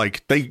this was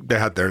they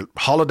had their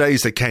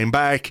holidays, they came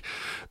back,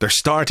 they're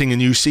starting a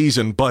new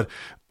season, but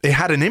it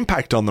had an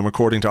impact on them,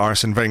 according to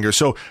Arsene Wenger.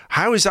 So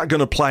how is that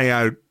going to play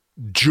out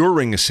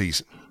during a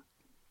season?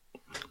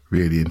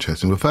 Really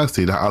interesting. Well,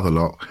 firstly, that other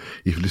lot,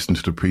 if you listen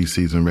to the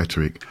pre-season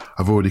rhetoric,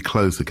 I've already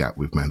closed the gap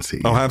with Man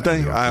City. Oh, have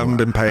they? I haven't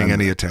been paying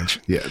any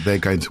attention. Yeah, they're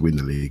going to win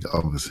the league,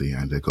 obviously,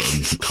 and they've got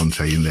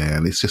Conte in there,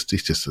 and it's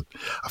just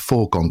a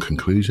foregone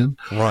conclusion.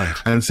 Right.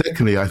 And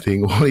secondly, I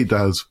think what it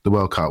does, the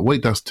World Cup, what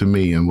it does to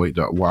me and what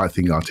I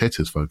think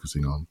Arteta's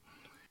focusing on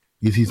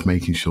is he's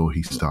making sure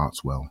he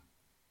starts well.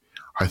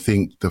 I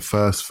think the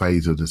first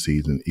phase of the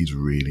season is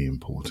really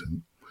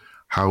important.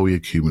 How we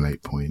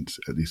accumulate points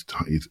at this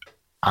time is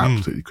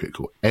absolutely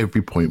critical.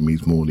 Every point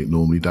means more than it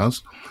normally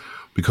does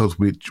because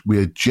we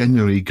are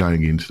genuinely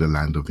going into the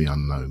land of the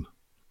unknown.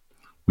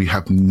 We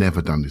have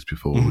never done this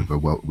before with a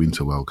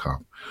Winter World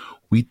Cup.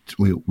 We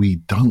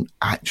don't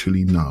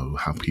actually know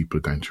how people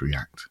are going to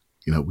react.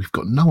 We've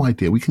got no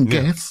idea. We can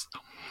guess.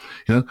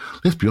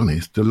 Let's be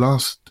honest, the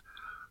last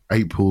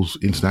April's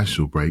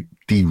international break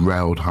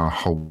derailed our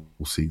whole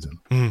season.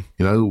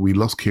 We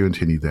lost Kieran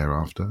Tierney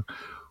thereafter.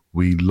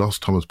 We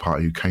lost Thomas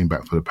Partey, who came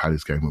back for the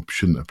Palace game and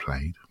shouldn't have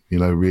played.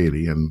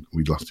 Really, and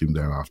we lost him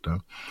thereafter.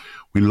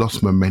 We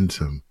lost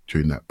momentum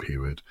during that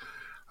period,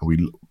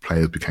 and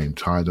players became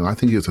tired, and I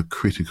think it was a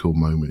critical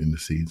moment in the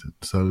season.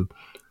 So,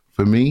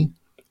 for me,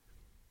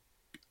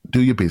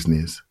 do your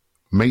business,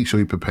 make sure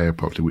you prepare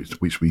properly,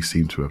 which we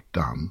seem to have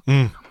done,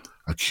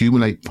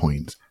 accumulate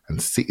points,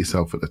 and sit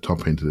yourself at the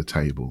top end of the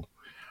table,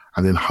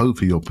 and then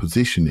hopefully your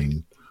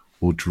positioning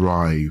will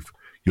drive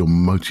your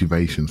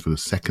motivation for the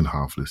second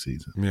half of the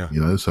season.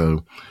 Yeah.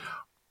 So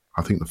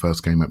I think the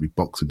first game might be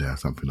Boxing Day or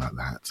something like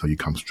that. So you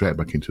come straight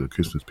back into the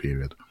Christmas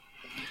period.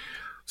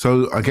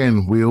 So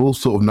again, we all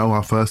sort of know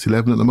our first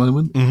 11 at the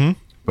moment,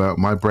 but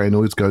my brain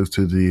always goes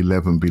to the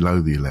 11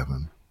 below the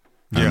 11.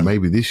 And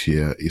maybe this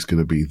year it's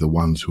going to be the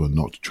ones who are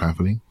not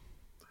travelling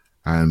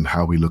and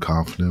how we look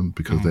after them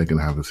because they're going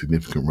to have a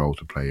significant role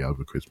to play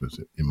over Christmas,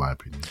 in my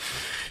opinion.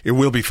 It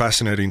will be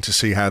fascinating to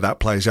see how that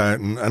plays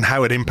out and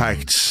how it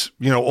impacts,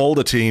 all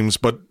the teams,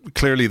 but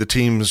clearly the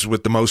teams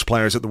with the most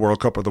players at the World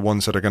Cup are the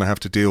ones that are going to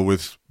have to deal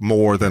with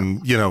more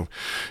than,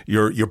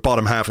 your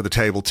bottom half of the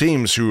table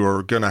teams who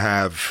are going to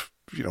have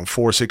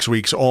 4 or 6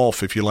 weeks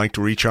off, if you like,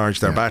 to recharge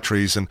their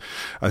batteries. And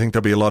I think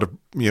there'll be a lot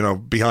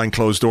of, behind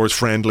closed doors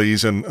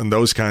friendlies and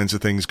those kinds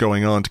of things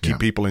going on to keep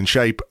people in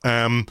shape.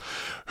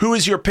 Who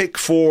is your pick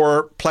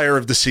for player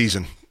of the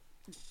season?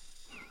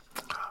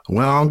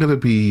 Well, I'm going to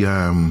be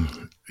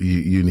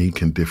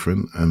unique and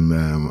different, and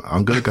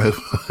I'm going to go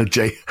for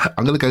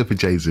I'm going to go for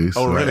Jesus.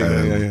 Oh,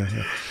 really?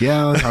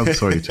 Yeah, I'm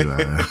sorry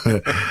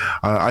to.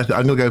 I'm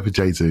going to go for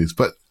Jesus,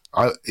 but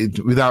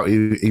without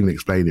even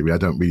explaining it, I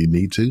don't really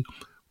need to.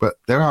 But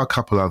there are a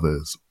couple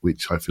others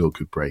which I feel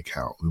could break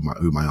out,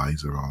 who my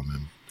eyes are on.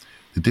 And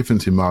the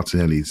difference in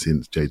Martinelli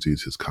since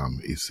Jesus has come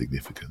is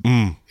significant.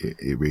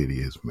 It really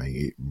is, mate.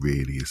 It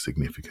really is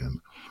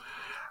significant.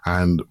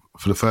 And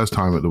for the first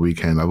time at the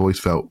weekend, I've always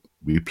felt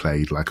we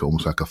played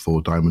almost like a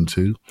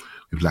 4-diamond-2,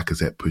 with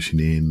Lacazette pushing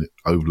in,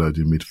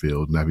 overloading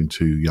midfield, and having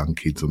two young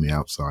kids on the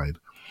outside.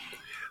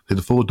 They're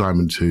the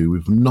 4-diamond-2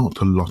 with not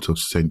a lot of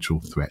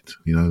central threat,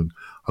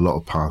 a lot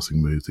of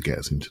passing moves to get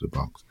us into the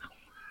box.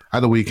 At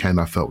the weekend,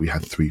 I felt we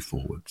had 3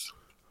 forwards.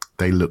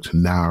 They looked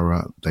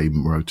narrower. They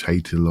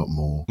rotated a lot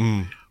more.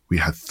 We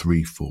had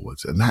 3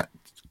 forwards. And that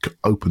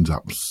opens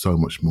up so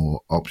much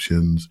more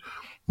options,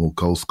 more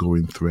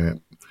goal-scoring threat.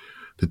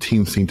 the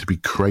team seemed to be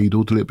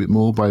cradled a little bit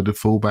more by the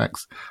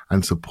fullbacks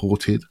and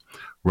supported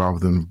rather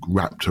than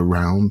wrapped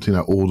around,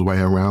 all the way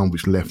around,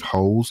 which left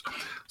holes.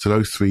 So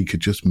those three could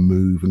just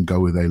move and go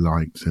where they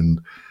liked.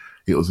 And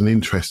it was an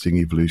interesting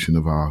evolution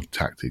of our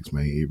tactics,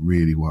 mate. It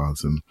really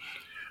was. And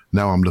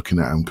now I'm looking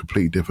at them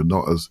completely different,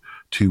 not as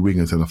two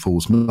wingers and a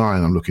false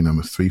nine. I'm looking at them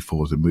as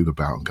 3-4s that move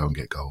about and go and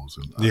get goals.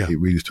 And it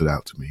really stood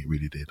out to me. It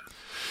really did.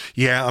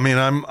 Yeah, I mean,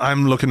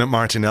 I'm looking at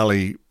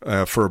Martinelli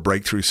for a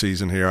breakthrough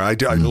season here. I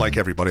like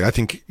everybody. I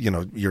think,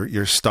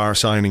 your star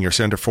signing, your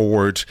centre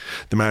forward,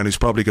 the man who's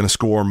probably going to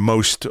score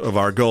most of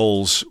our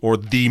goals, or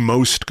the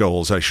most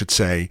goals, I should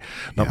say.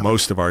 Not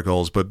most of our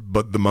goals, but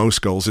the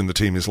most goals in the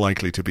team is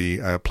likely to be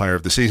a player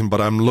of the season.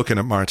 But I'm looking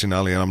at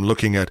Martinelli, and I'm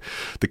looking at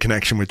the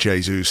connection with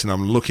Jesus, and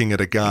I'm looking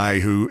at a guy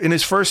who, in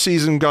his first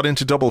season, got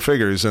into double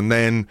figures, and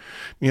then,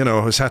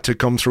 has had to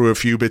come through a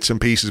few bits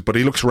and pieces. But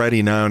he looks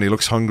ready now, and he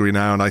looks hungry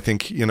now, and I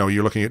think,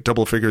 you're looking at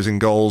double figures in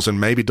goals and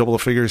maybe double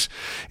figures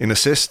in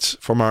assists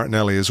for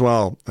Martinelli as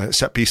well.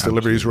 Set piece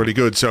delivery is really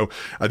good. So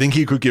I think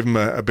he could give him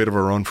a bit of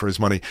a run for his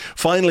money.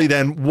 Finally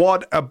then,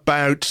 what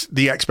about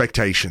the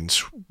expectations?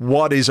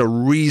 What is a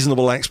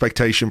reasonable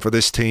expectation for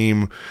this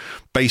team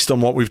based on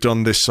what we've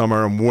done this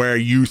summer and where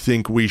you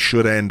think we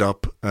should end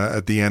up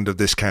at the end of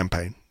this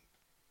campaign?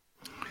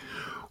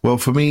 Well,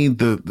 for me,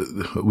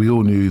 we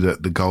all knew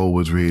that the goal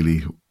was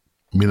really...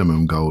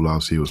 minimum goal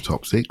last year was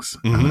top 6.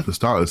 And at the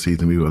start of the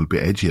season, we were a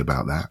bit edgy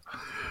about that.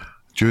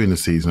 During the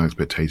season,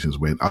 expectations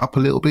went up a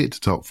little bit to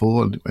top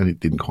 4, and it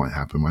didn't quite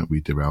happen, right?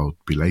 We derailed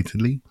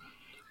belatedly.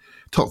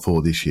 Top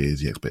 4 this year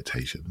is the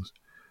expectations.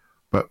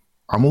 But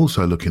I'm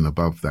also looking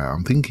above that.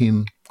 I'm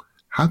thinking,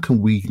 how can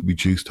we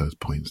reduce those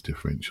points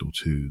differential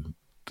to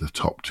the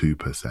top 2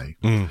 per se?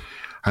 And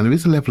there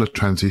is a level of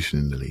transition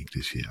in the league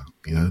this year.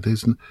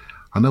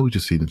 I know we've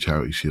just seen the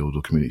Charity Shield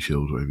or Community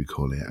Shield, whatever you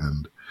call it,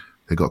 and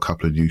they got a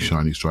couple of new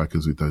shiny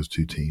strikers with those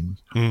two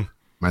teams.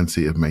 Man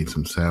City have made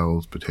some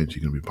sales, potentially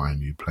going to be buying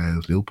new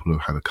players. Liverpool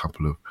have had a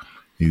couple of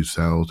new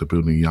sales. They're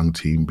building a young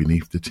team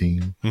beneath the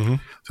team.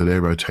 So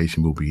their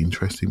rotation will be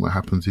interesting, what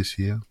happens this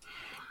year.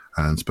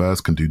 And Spurs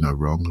can do no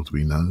wrong, as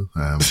we know.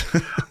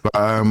 But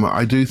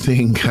I do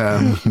think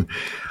there's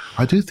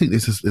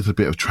a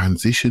bit of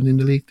transition in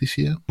the league this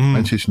year.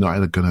 Manchester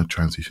United are going to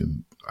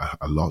transition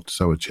a lot,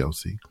 so are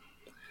Chelsea.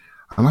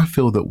 And I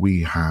feel that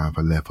we have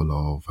a level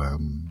of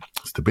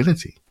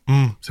stability.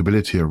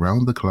 Stability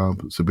around the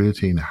club,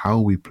 stability in how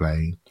we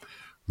play,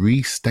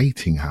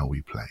 restating how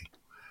we play.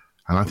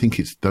 And I think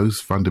it's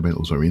those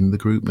fundamentals are in the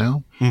group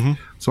now.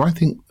 So I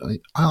think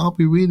I'll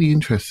be really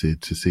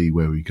interested to see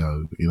where we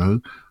go.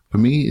 For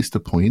me, it's the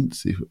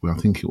points. I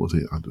think it was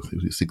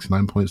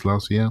 69 points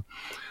last year.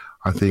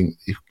 I think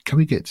can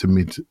we get to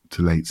mid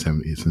to late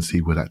 70s and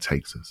see where that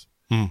takes us?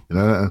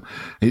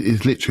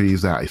 It literally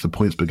is that. It's a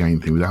points per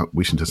game thing without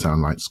wishing to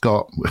sound like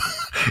Scott.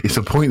 It's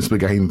a points per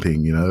game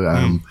thing,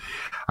 and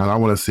I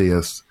want to see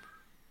us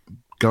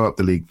go up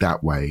the league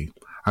that way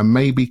and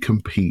maybe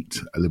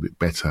compete a little bit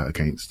better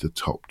against the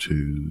top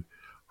 2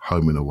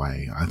 home and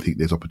away. I think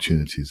there's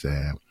opportunities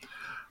there.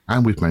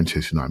 And with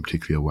Manchester United,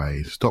 particularly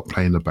away, stop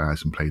playing the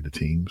bads and play the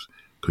teams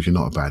because you're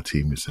not a bad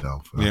team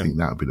yourself. And I think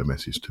that would be the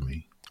message to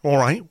me. All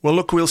right. Well,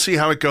 look, we'll see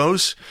how it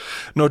goes.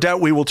 No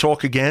doubt we will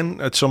talk again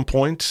at some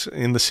point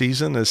in the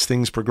season as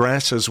things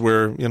progress, as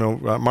we're,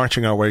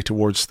 marching our way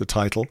towards the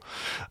title.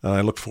 I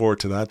look forward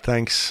to that.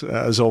 Thanks,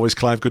 as always,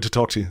 Clive. Good to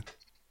talk to you.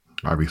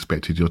 I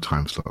respected your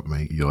time slot,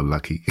 mate. You're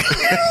lucky.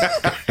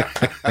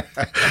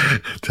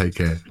 Take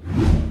care.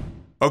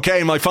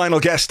 Okay, my final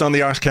guest on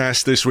the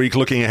Arsecast this week,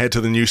 looking ahead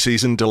to the new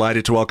season.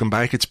 Delighted to welcome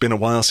back. It's been a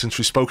while since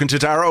we've spoken to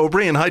Dara Ó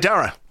Briain. Hi,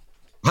 Dara.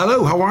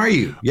 Hello, how are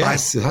you?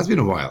 Yes, it has been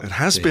a while. It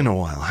has been a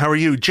while. How are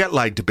you? Jet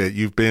lagged a bit.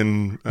 You've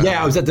been...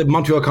 I was at the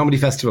Montreal Comedy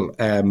Festival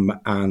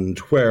and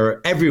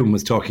where everyone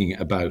was talking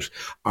about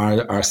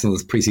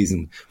Arsenal's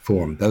pre-season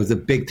form. That was a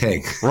big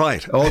thing.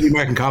 Right. All the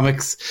American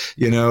comics,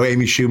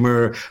 Amy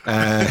Schumer,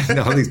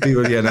 all these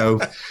people,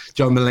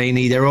 John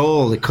Mulaney,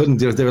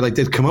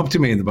 they'd come up to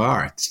me in the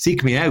bar,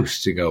 seek me out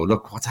to go,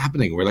 look, what's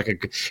happening? We're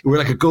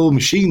like a goal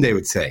machine, they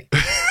would say.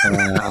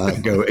 I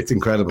go, it's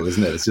incredible,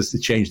 isn't it? It's just to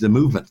change the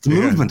movement. The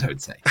movement, I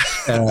would say,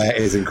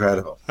 is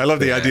incredible. I love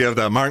the idea of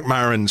that. Mark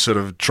Maron sort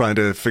of trying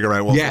to figure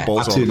out what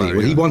football's all about.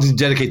 Well, he wanted to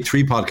dedicate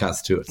 3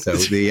 podcasts to it. So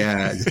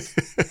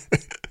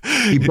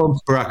he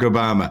bumped Barack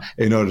Obama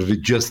in order to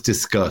just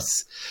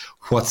discuss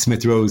where's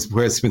Smith Rowe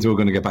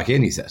going to get back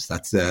in, he says.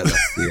 That's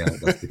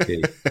the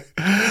key.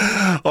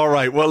 All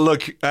right. Well,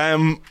 look,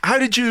 how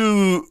did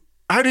you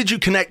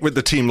connect with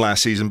the team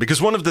last season?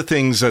 Because one of the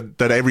things that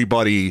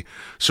everybody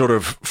sort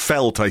of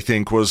felt, I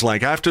think, was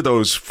like after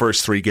those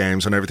first 3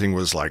 games and everything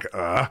was like,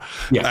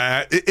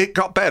 it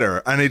got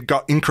better and it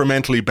got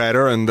incrementally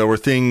better. And there were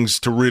things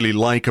to really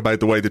like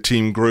about the way the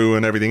team grew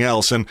and everything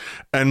else. And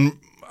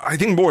I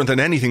think more than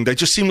anything, they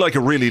just seemed like a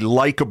really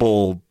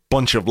likable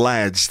bunch of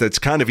lads that's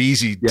kind of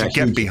easy to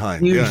get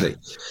behind. Hugely.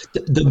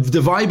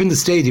 The vibe in the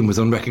stadium was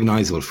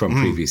unrecognisable from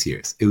previous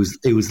years. It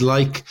was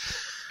like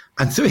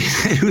And so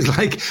it was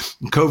like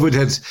COVID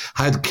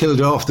had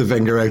killed off the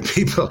Wenger out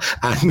people,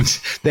 and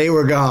they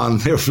were gone.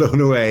 They were flown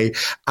away.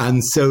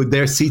 And so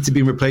their seats have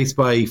been replaced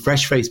by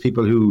fresh-faced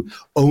people who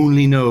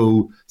only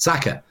know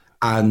Saka.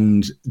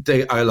 And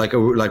they are like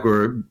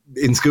we're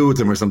in school with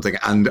them or something,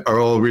 and are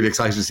all really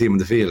excited to see him in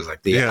the field.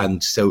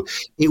 And so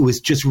it was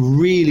just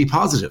really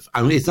positive.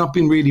 I mean, it's not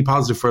been really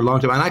positive for a long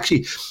time, and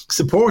actually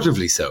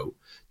supportively so.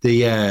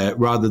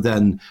 Rather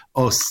than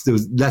us, there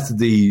was less of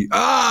the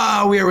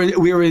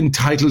we're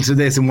entitled to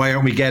this and why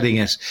aren't we getting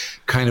it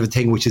kind of a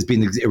thing, which has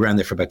been around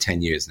there for about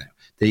 10 years now.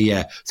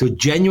 So it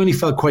genuinely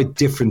felt quite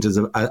different as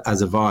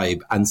a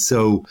vibe, and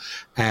so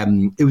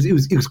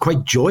it was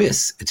quite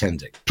joyous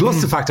attending.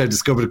 Plus the fact I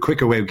discovered a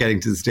quicker way of getting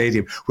to the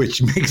stadium,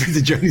 which makes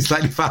the journey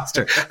slightly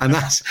faster. And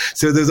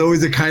so there's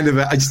always a kind of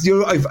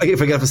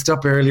if I get a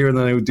stop earlier and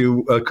then I would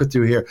do cut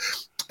through here.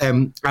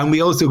 And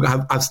we also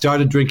have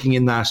started drinking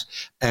in that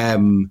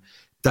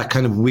that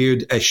kind of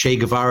weird Che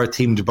Guevara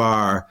themed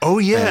bar. Oh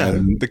yeah,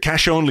 the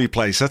cash only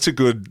place. That's a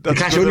good. The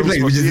cash only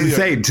place, which is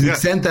insane to the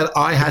extent that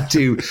I had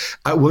to,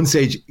 at one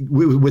stage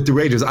with the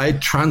Raiders, I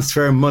had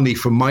transfer money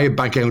from my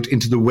bank account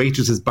into the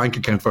waitress's bank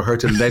account for her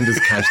to lend us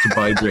cash to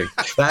buy a drink.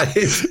 That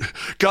is,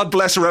 God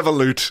bless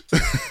Revolut.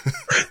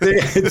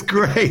 It's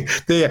great.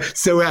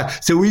 So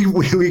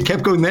we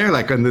kept going there,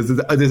 like, and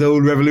this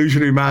old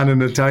revolutionary man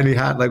in a tiny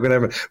hat, like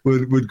whatever,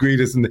 would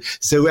greet us, and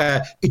so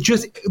the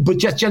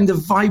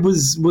vibe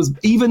was.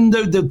 Even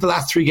though the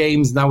last three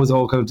games, that was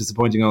all kind of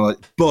disappointing, all that,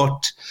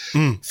 but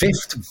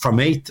fifth from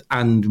eighth,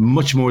 and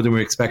much more than we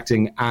were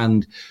expecting,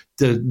 and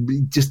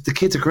the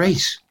kids are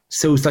great.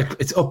 So it's like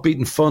it's upbeat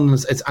and fun,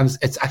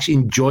 it's actually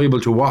enjoyable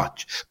to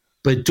watch.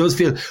 But it does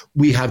feel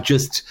we have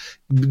just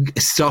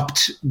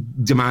stopped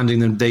demanding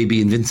that they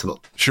be invincible,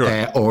 sure,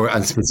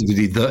 and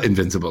specifically the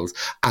Invincibles,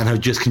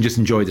 and can just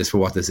enjoy this for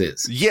what this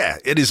is. Yeah,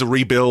 it is a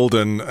rebuild,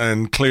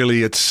 and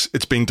clearly it's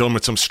being done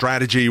with some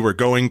strategy. We're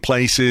going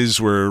places,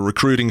 we're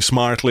recruiting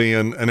smartly,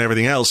 and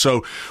everything else.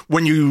 So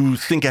when you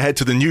think ahead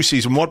to the new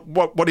season, what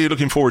are you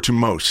looking forward to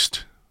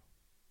most?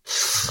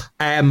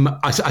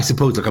 I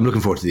suppose, look, I'm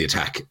looking forward to the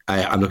attack.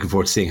 I'm looking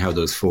forward to seeing how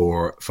those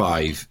 4,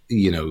 5,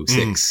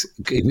 6,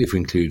 if we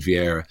include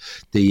Vieira.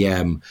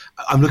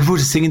 I'm looking forward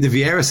to singing the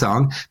Vieira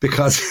song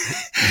because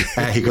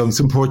he comes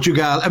from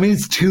Portugal. I mean,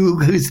 it's too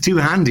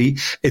handy.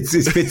 It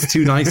fits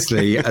too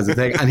nicely as a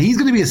thing, and he's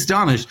going to be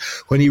astonished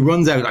when he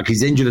runs out. Like,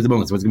 he's injured at the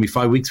moment, so it's going to be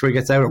 5 weeks before he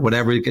gets out or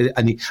whatever,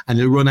 and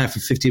he'll run out for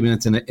 15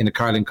 minutes in a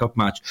Carling Cup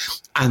match,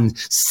 and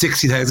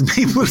 60,000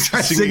 people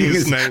start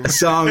singing a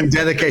song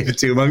dedicated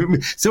to him. I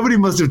mean, somebody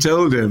must have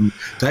told him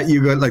that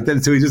you go like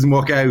that, so he doesn't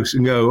walk out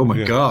and go, "Oh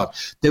my God!"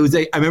 I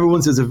remember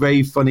once there was a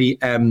very funny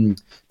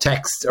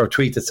text or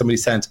tweet that somebody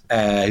sent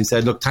who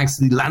said, "Look, thanks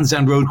to the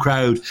Lansdowne Road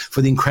crowd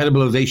for the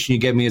incredible ovation you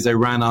gave me as I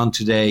ran on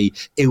today.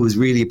 It was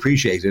really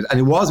appreciated." And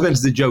it was meant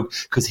as a joke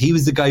because he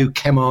was the guy who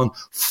came on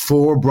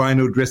for Brian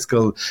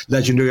O'Driscoll,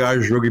 legendary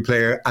Irish rugby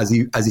player, as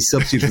he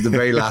substituted for the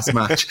very last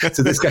match.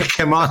 So this guy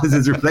came on as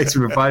his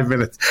replacement for 5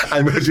 minutes,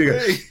 and we go,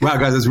 "Wow,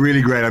 guys, that's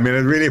really great. I mean, I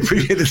really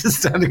appreciated the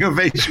standing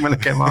ovation when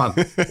it came on."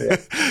 Yeah.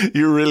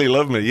 You really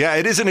love me. Yeah,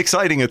 it is an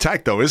exciting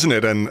attack, though, isn't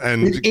it? And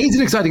it is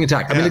an exciting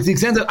attack. I mean, it's the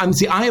extent that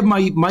I have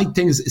my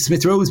things.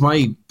 Smith Rowe is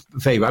my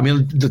favourite. I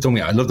mean, don't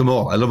me, I love them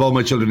all. I love all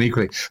my children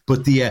equally.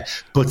 But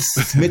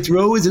Smith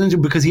Rowe is an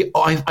interesting because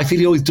I feel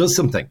he always does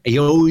something. He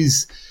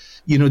always,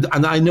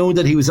 and I know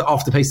that he was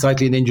off the pace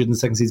slightly and injured in the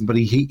second season, but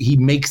he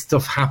makes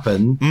stuff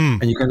happen,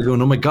 and you're kind of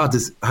going, "Oh my God,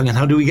 hang on,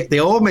 how do we get?" They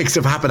all make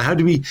stuff happen. How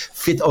do we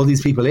fit all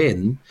these people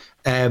in?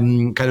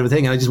 Kind of a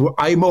thing, and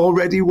I'm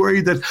already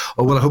worried that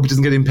I hope he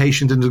doesn't get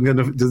impatient and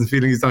doesn't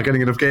feel he's not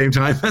getting enough game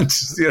time, and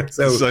so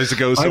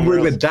I'm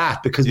worried with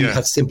that because we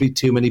have simply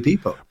too many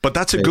people. But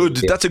that's a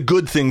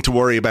good thing to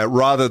worry about,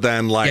 rather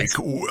than like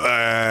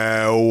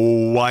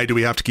why do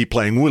we have to keep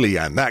playing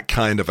Willian? That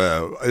kind of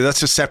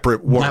that's a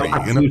separate worry. No,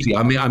 absolutely.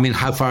 I mean,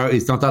 how far?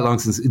 It's not that long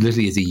since.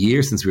 Literally, it's a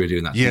year since we were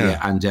doing that. Yeah.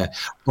 And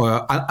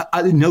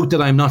I note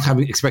that I'm not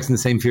expecting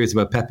the same fears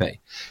about Pepe.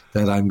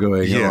 That I'm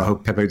going. I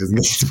hope Pepe doesn't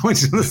get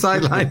disappointed on the sideline.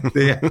 I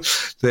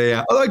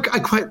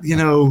quite,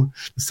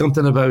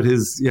 something about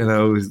his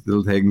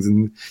little things,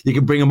 and you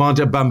can bring him on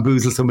to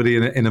bamboozle somebody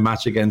in a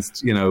match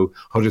against,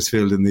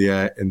 Huddersfield in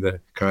the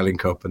Carling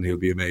Cup, and he'll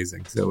be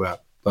amazing. So,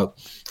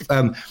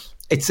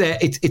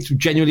 it's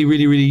genuinely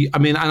really, really. I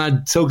mean, and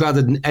I'm so glad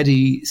that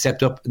Eddie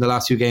stepped up in the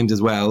last few games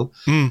as well,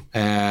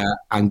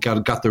 and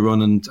got the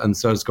run and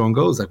started scoring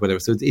goals, like whatever.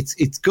 So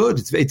it's good.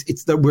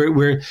 It's that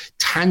we're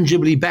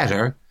tangibly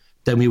better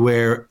than we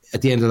were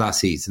at the end of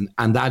last season,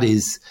 and that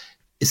is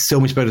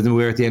so much better than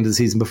we were at the end of the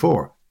season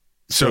before.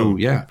 So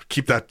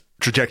keep that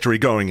trajectory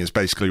going is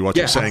basically what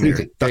you're saying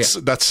here.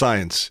 That's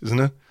science, isn't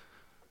it?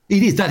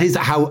 It is. That is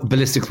how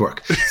ballistics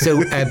work.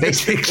 So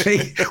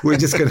basically, we're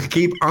just going to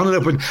keep on and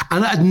up.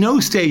 And at no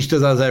stage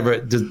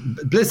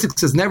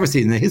ballistics has never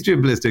seen, in the history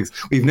of ballistics,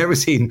 we've never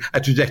seen a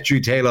trajectory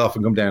tail off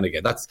and come down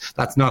again.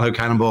 That's not how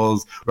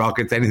cannonballs,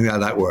 rockets, anything like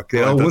that work.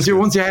 Once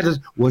you're headed,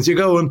 once you're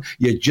going,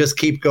 you just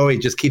keep going.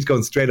 It just keeps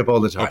going straight up all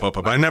the time.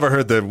 Up. I never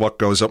heard the "what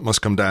goes up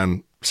must come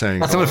down" saying.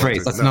 That's not a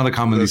phrase. That's not a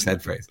commonly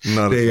said phrase.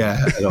 Not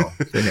at all.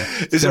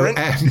 Is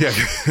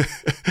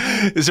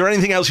there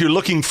anything else you're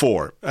looking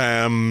for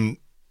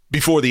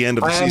before the end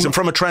of the season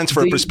from a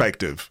transfer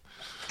perspective?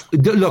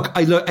 Look,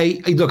 I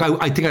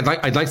think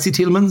I'd like to see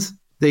Tielemans.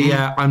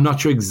 I'm not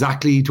sure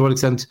exactly to what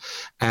extent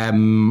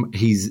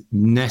he's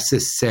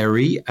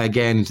necessary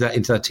again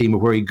into that team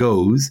of where he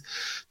goes.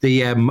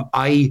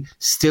 I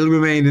still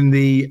remain in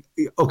the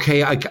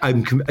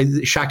I'm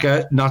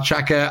Xhaka, not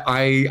Xhaka.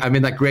 I'm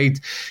in that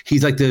great.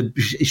 He's like the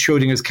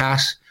Schrodinger's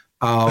cat.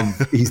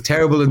 He's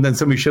terrible, and then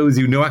somebody shows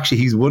you, no, actually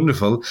he's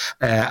wonderful,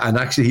 and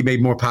actually he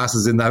made more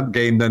passes in that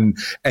game than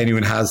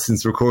anyone has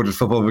since recorded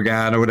football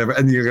began or whatever.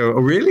 And you go,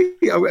 oh really?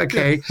 Oh,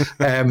 okay.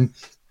 But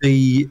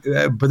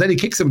then he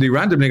kicked somebody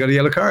randomly, got a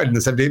yellow card in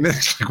the 17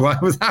 minutes. Like, why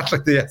was that?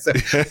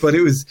 But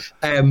it was.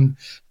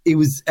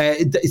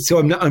 So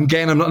I'm not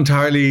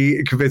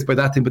entirely convinced by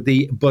that thing. But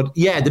the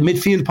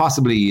midfield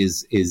possibly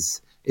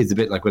is a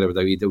bit like whatever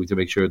that we to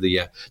make sure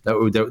that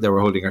we're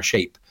holding our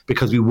shape,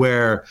 because we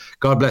were,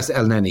 God bless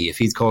El Neni, if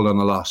he's called on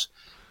a lot.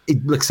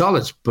 It looks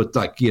solid, but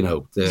there's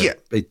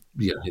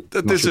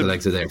the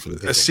legs are there for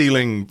a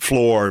ceiling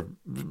floor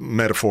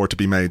metaphor to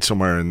be made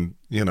somewhere, and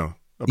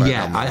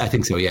I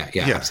think so. Yeah,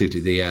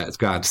 absolutely. It's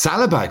grand.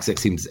 Salah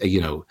seems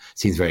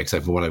very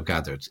exciting from what I've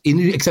gathered.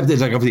 Except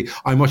that, obviously,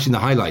 I'm watching the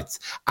highlights,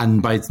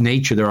 and by its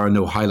nature, there are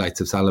no highlights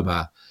of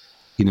Salah,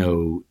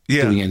 doing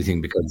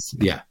anything because.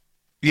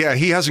 Yeah,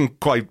 he hasn't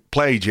quite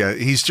played yet.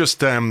 He's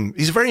just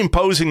he's a very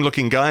imposing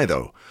looking guy,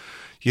 though.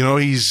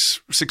 He's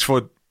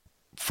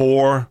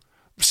 6'4",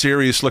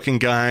 serious looking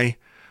guy.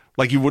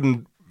 Like you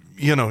wouldn't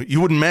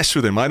mess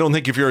with him. I don't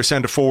think if you're a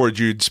centre forward,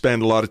 you'd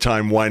spend a lot of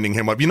time winding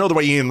him up. You know the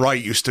way Ian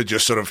Wright used to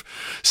just sort of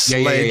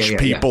sledge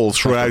people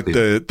throughout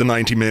the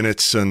 90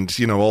 minutes, and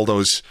all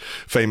those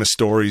famous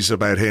stories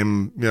about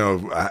him,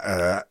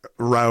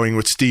 rowing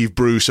with Steve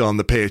Bruce on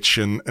the pitch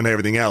and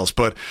everything else.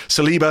 But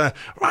Saliba,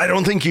 I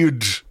don't think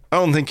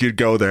you'd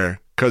go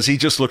there, because he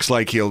just looks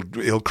like he'll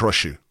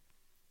crush you.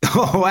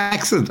 Oh,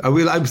 excellent! I've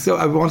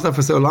wanted that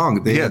for so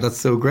long. That's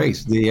so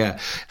great.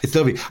 It's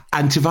lovely.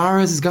 And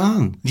Tavares is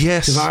gone.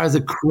 Yes, Tavares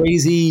a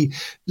crazy,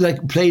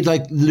 played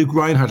like Luke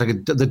Reinhardt,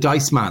 the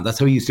dice man. That's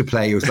how he used to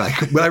play. He was like,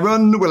 "Will I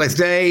run? Will I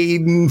stay?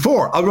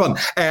 4? I'll run,"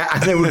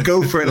 and then would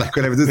go for it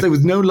whatever. There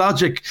was no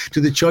logic to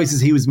the choices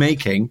he was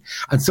making,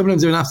 and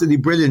sometimes they were an absolutely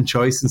brilliant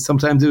choice, and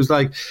sometimes it was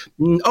like,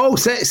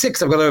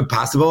 6. I've got to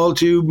pass the ball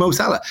to Mo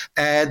Salah.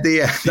 That's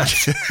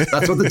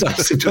what the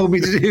dice have told me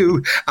to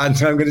do, and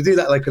I'm going to do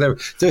that. Whatever.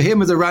 So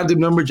him as a random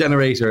number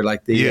generator,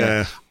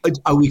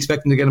 are we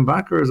expecting to get him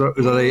back, or is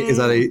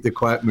that the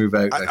quiet move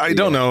out? I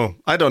don't know.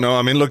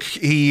 I mean, look,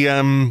 he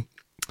with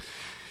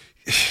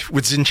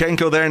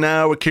Zinchenko there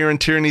now, with Kieran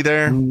Tierney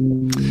there,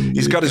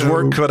 he's got his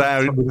work cut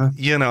out,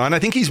 and I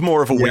think he's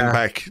more of a wing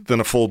back than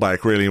a full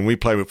back, really, and we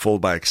play with full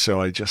backs,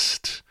 so I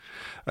just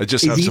have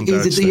some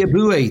doubts. Is it the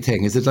Abue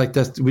thing? Is it like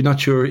that? We're not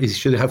sure.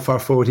 How far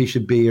forward he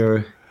should be,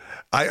 or.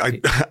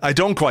 I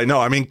don't quite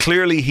know. I mean,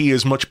 clearly he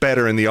is much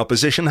better in the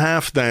opposition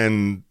half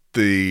than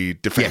the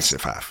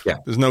defensive half. Yeah.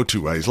 There's no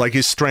two ways.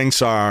 His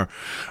strengths are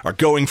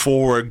going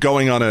forward,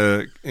 going on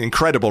an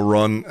incredible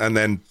run, and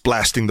then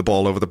blasting the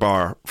ball over the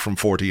bar from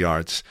 40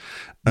 yards.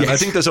 And I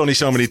think there's only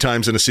so many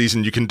times in a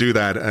season you can do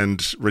that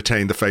and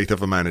retain the faith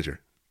of a manager.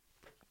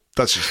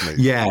 That's just me.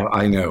 Yeah,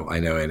 I know.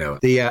 I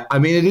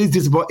mean,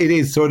 it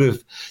is sort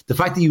of the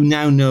fact that you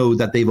now know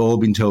that they've all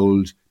been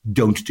told,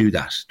 don't do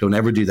that. Don't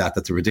ever do that.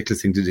 That's a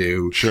ridiculous thing to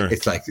do. Sure.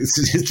 It's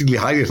statistically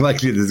highly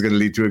unlikely that it's going to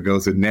lead to a goal.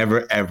 So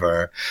never,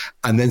 ever.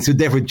 And then, so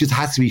therefore, it just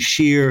has to be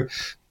sheer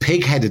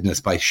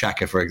pig-headedness by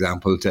Xhaka, for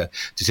example, to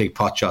take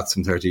pot shots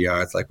from 30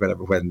 yards,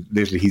 whatever, when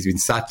literally he's been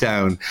sat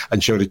down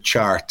and showed a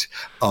chart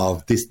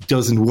of this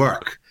doesn't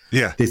work.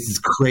 Yeah. This is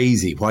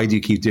crazy. Why do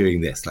you keep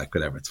doing this?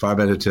 Whatever. It's far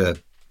better to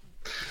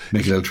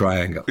make a little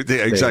triangle.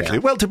 Yeah, exactly.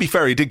 Well, to be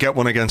fair, he did get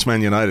one against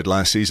Man United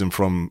last season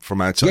from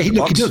outside the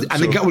box. He does.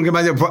 And he got one against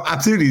Man United.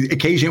 Absolutely.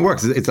 Occasionally it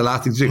works. It's the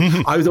last thing to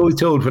do. I was always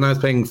told when I was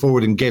playing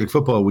forward in Gaelic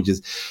football, which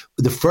is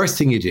the first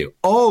thing you do,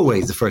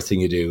 always the first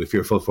thing you do if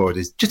you're a full forward,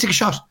 is just take a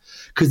shot.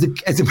 Because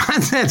as the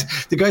man said,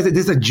 the guy said,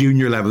 this is a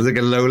junior level, it's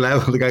a low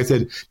level. The guy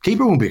said,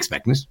 keeper won't be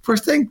expecting it.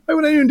 First thing, why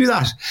would anyone do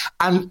that?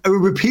 And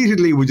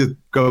repeatedly would just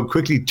go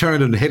quickly,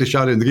 turn and hit a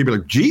shot in the keeper,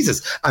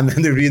 Jesus. And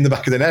then they'd be in the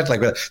back of the net.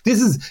 This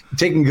is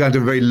taking down to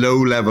a very low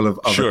level of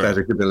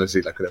athletic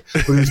ability. But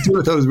it was still,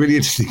 I thought it was a really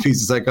interesting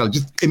piece of psychology.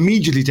 Just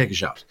immediately take a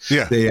shot.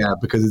 Yeah.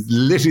 Because it's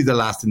literally the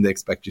last thing they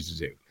expect you to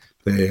do.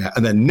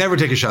 And then never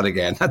take a shot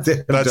again. That's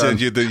it.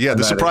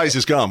 The surprise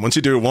is gone. Once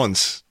you do it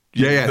once.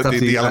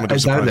 The element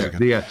of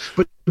surprise.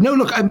 But no,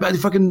 look, I'm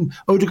fucking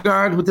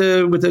Odegaard with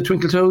the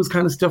twinkle toes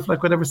kind of stuff,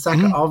 whatever.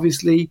 Saka,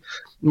 obviously.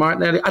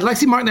 Martinelli. I'd like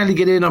to see Martinelli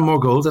get in on more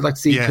goals. I'd like to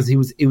see, because he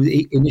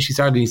initially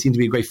started and he seemed to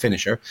be a great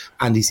finisher,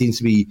 and he seems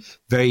to be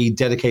very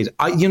dedicated.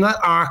 That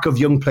arc of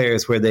young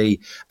players where they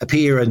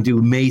appear and do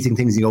amazing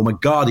things, and you go, oh my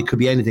God, it could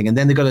be anything, and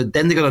then they got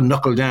to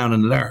knuckle down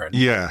and learn.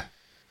 Yeah.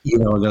 you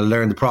know, they'll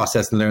learn the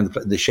process and learn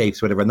the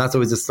shapes, whatever. And that's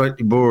always a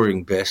slightly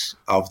boring bit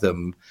of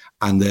them.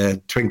 And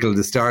the Twinkle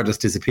the Star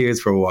just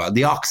disappears for a while.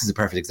 The Ox is a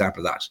perfect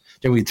example of that.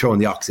 Then we'd throw in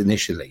the Ox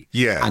initially.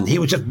 Yeah. And he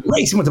was just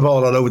racing with the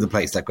ball all over the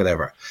place, like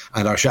whatever.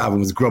 And Arshavin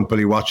was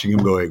grumpily watching him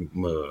going,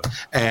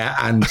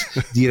 and,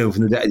 you know,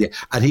 from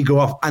and he'd go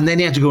off. And then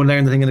he had to go and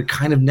learn the thing. And it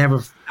kind of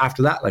never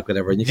after that, like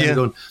whatever. And you're kind of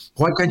going,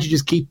 why can't you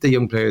just keep the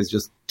young players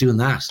just doing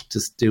that?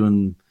 Just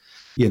doing,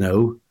 you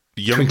know,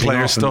 young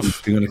player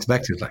stuff, being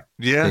unexpected, like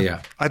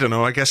I don't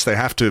know. I guess they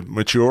have to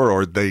mature,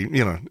 or they,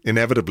 you know,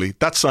 inevitably.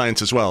 That's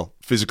science as well.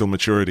 Physical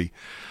maturity,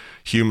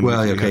 human.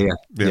 Well, okay,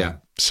 yeah.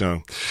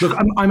 So look,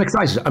 I'm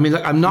excited. I mean,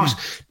 like, I'm not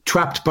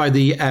trapped by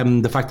the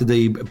fact that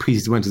the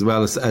preseason went as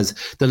well as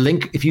the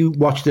link. If you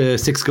watch the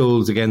 6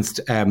 goals against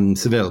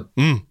Seville,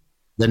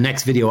 the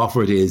next video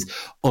offer it is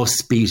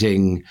us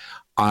beating.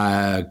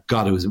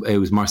 It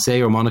was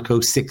Marseille or Monaco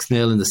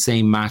 6-0 in the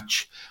same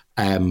match,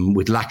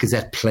 with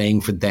Lacazette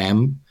playing for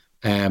them.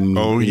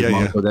 Lyon.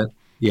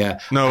 Yeah.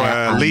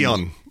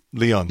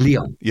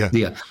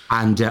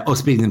 And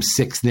us beating them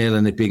 6-0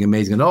 and it being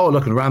amazing. And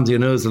look, and Ramsey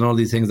and us and all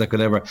these things, like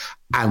whatever.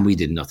 And we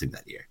did nothing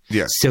that year.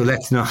 Yeah. So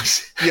let's not.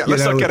 Yeah,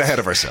 let's not get ahead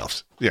of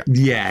ourselves. Yeah.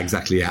 Yeah,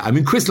 exactly. Yeah. I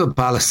mean, Crystal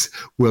Palace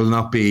will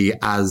not be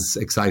as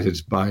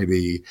excited by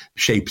the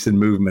shapes and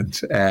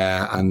movement,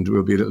 and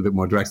will be a little bit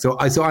more direct. So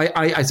I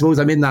suppose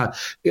I'm in that.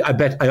 I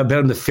bet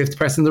I'm the 5th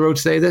person in the road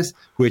to say this,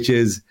 which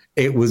is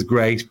it was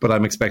great, but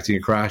I'm expecting a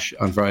crash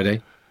on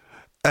Friday.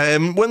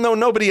 Well, no,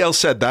 nobody else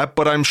said that,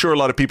 but I'm sure a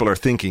lot of people are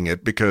thinking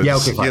it because. Yeah,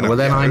 okay, fine. You know, well,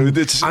 then I'm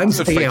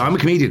a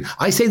comedian.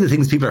 I say the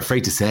things people are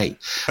afraid to say,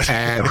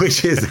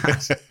 which is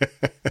that.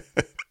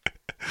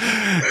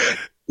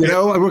 You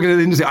know, I work in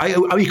an industry.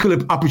 I'm equal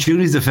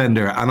opportunities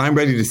offender, and I'm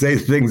ready to say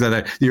the things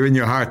that you're in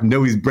your heart and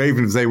nobody's brave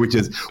enough to say, which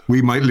is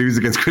we might lose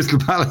against Crystal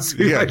Palace.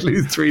 We might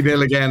lose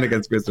 3-0 again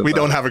against Crystal Palace. We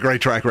don't have a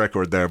great track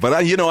record there,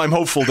 but you know, I'm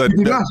hopeful that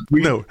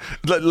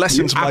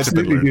lessons might have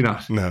been learned. Do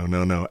not.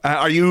 No.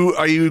 Are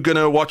you going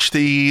to watch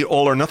the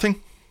All or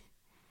Nothing?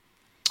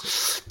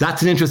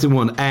 That's an interesting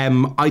one.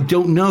 I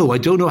don't know. I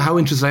don't know how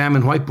interested I am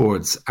in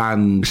whiteboards,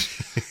 and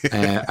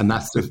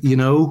that's the, you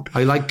know,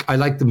 I like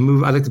the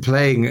move. I like the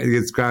playing.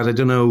 It's grand. I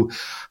don't know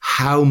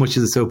how much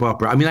is a soap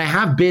opera. I mean, I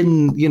have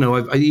been, you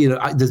know,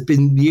 there's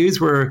been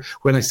years where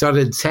when I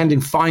started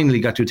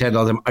finally got to attend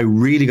all of them, I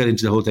really got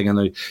into the whole thing, and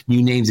I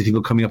knew names of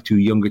people coming up to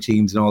younger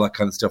teams and all that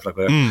kind of stuff like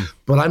that.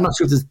 But I'm not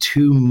sure if there's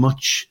too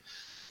much,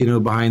 you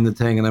know, behind the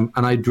thing, and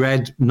I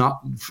dread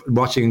not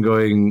watching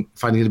and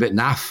finding it a bit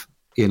naff.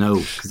 You know,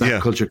 because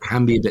that culture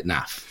can be a bit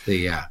naff.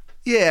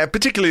 Yeah,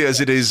 particularly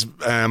as it is,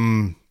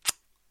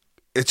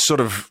 it's sort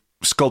of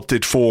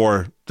sculpted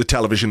for the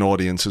television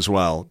audience as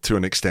well, to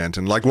an extent.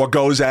 And like what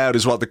goes out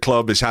is what the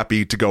club is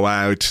happy to go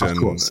out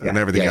and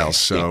everything else.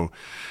 So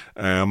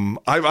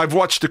I've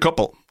watched a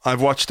couple.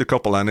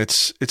 And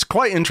it's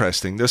quite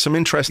interesting. There's some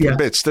interesting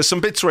bits. There's some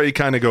bits where you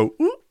kind of go,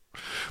 ooh,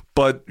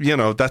 but you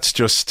know, that's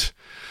just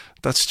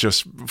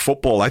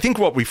football. I think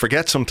what we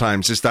forget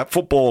sometimes is that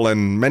football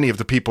and many of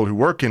the people who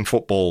work in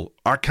football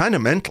are kind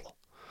of mental.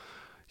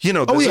 You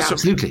know,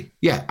 absolutely.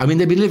 Yeah. I mean,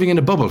 they've been living in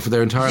a bubble for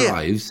their entire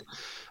lives,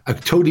 a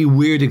totally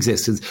weird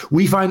existence.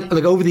 We find,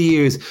 like, over the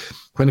years,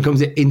 when it comes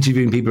to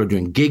interviewing people or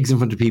doing gigs in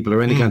front of people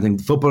or any kind of thing,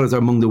 footballers are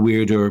among the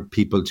weirder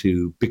people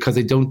because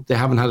they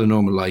haven't had a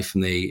normal life,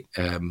 and they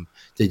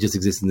just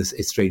exist in this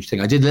strange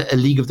thing. I did a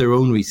League of Their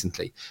Own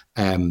recently,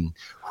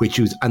 which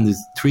was, and there's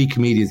 3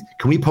 comedians.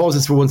 Can we pause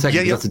this for 1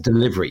 second? Yeah. That's a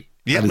delivery.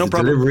 Yeah, no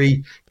problem.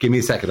 Delivery. Give me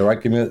a second, all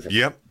right? Give me a second.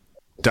 Yep.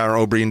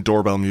 Dara O'Brien,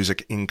 doorbell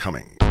music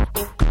incoming.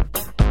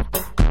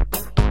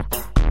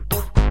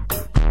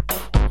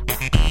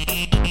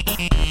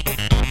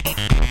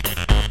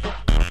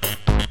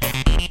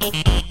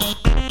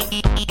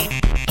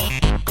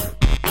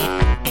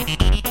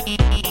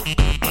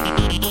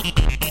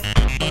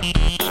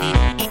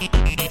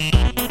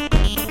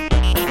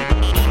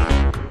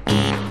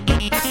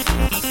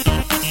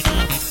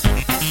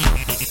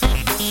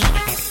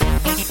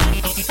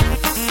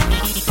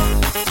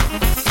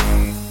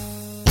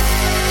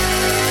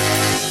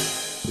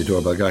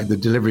 Doorbell guy, the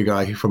delivery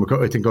guy from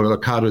I think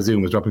Ocado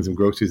Zoom was dropping some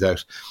groceries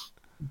out.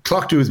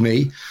 Clocked it was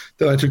me.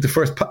 Then I took the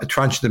first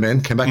tranche of them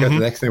in, came back out the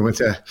next, and I went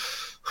to,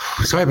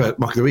 sorry about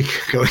Mock of the Week.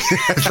 Going,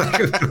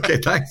 okay,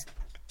 thanks.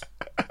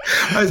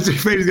 I was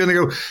afraid he's going to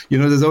go, you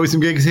know, there's always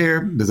some gigs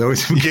here. There's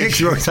always some gigs.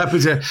 You're always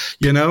happy to,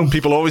 you know.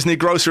 People always need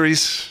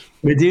groceries.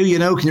 We do, you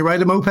know. Can you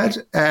ride a moped?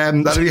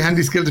 That'll be a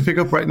handy skill to pick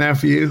up right now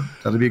for you.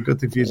 That'll be a good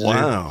thing for you to do.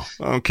 Wow.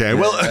 Okay.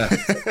 Well,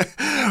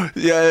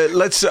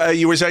 let's.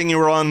 You were saying you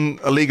were on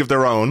A League of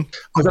Their Own.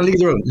 I was on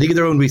League of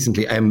Their Own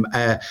recently. And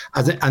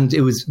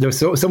it was, there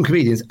were some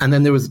comedians, and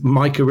then there was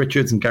Micah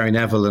Richards and Gary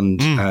Neville and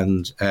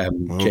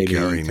Jamie.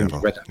 Gary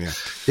Neville.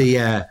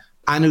 Yeah.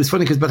 And it was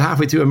funny because about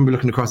halfway through, I remember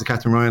looking across at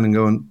Catherine Ryan and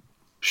going,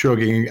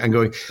 shrugging and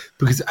going,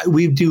 because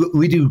we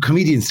do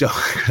comedian stuff,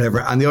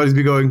 whatever, and the audience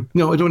be going,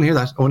 no, I don't want to hear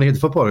that. I want to hear the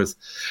footballers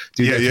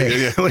do their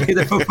thing. I want to hear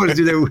the footballers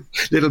do their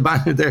little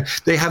banter.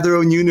 They have their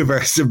own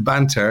universe of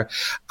banter,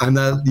 and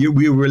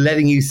we were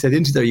letting you set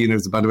into their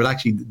universe of banter. But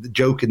actually, the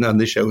joke on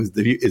this show is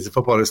the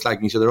footballers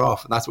slagging each other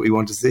off, and that's what we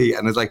want to see.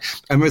 And it's like,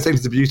 I remember saying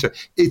to the producer,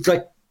 it's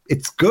like,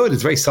 it's good.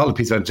 It's a very solid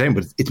piece of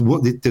entertainment,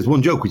 but there's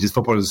one joke, which is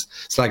footballers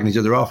slagging each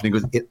other off. And he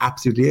goes, it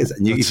absolutely is.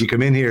 And if you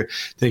come in here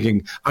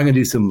thinking, I'm going to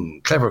do some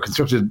clever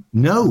constructed,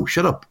 no,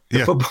 shut up.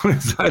 The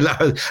footballers are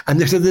allowed.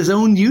 And there's their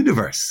own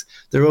universe,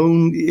 their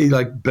own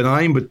like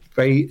benign but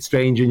very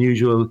strange,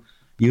 unusual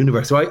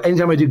universe. So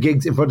anytime I do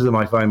gigs in front of them,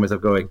 I find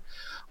myself going,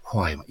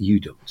 why you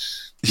don't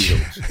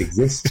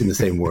exist in the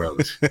same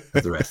world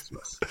as the rest of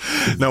us.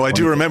 No, I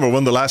do remember one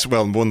of the last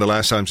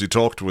times we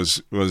talked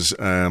was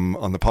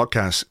on the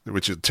podcast,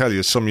 which I'll tell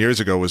you some years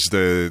ago, was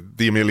the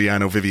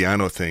Emiliano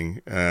Viviano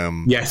thing.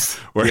 Yes.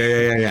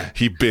 Where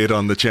he bid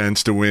on the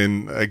chance to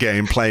win a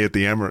game play at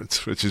the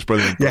Emirates, which is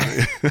brilliant.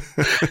 Yeah.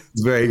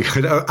 It's very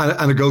good.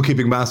 And a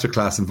goalkeeping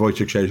masterclass in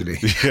Wojciech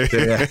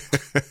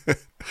Szczesny.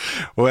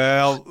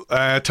 Well,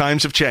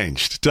 times have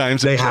changed.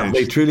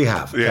 They truly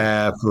have.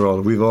 Yeah.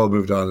 We've all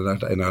moved on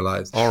in our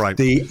lives. All right.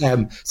 Look,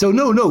 I'm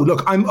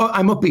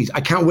upbeat. I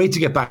can't wait to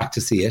get back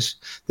to see it.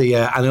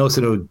 And I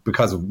also know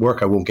because of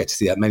work I won't get to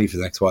see that many for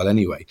the next while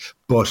anyway.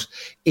 But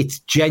it's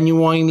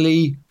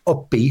genuinely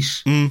upbeat,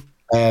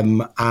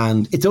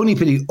 and it's only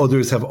pity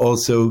others have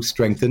also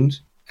strengthened,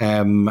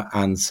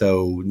 and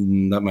so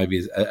that might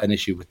be an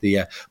issue with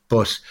the.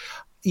 But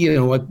you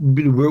know,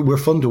 we're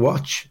fun to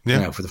watch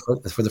now for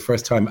the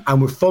first time,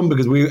 and we're fun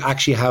because we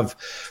actually have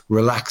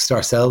relaxed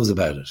ourselves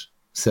about it.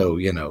 So,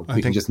 you know,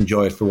 we can just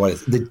enjoy it for what it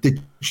is.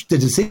 The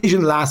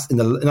decision in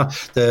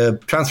the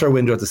transfer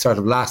window at the start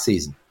of last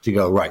season to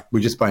go, right, we're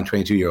just buying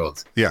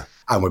 22-year-olds. Yeah.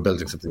 And we're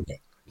building something new.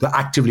 To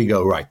actively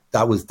go, right,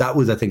 that was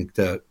I think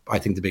the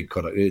big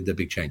cut, the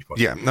big change point.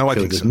 Yeah, no, I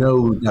think there's so.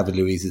 no David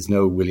Luiz, there's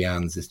no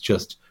Willians, it's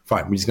just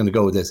fine, we're just going to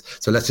go with this.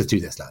 So let's just do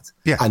this, lads.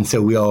 Yeah. And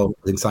so we all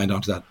signed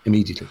on to that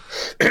immediately.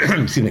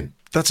 Excuse me.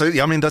 That's it.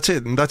 I mean, that's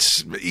it. And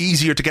that's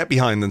easier to get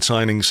behind than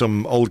signing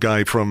some old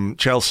guy from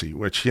Chelsea,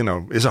 which, you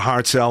know, is a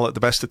hard sell at the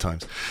best of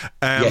times.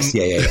 Yes,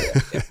 yeah.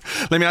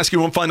 Let me ask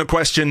you one final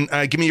question.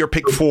 Give me your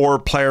pick 4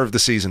 player of the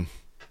season.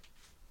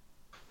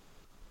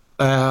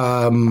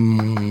 I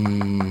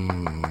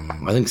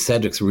think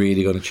Cedric's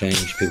really going to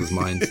change people's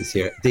minds this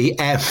year. The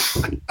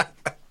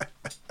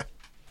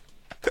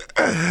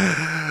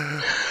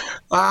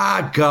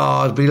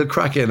God, but he'll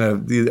crack in a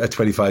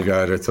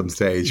 25-yarder at some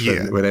stage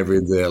when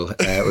everyone's ill,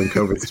 when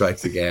COVID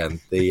strikes again.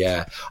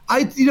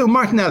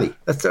 Martinelli.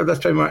 Let's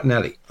try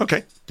Martinelli.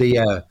 Okay.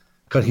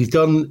 Because he's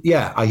done,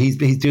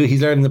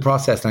 he's learning the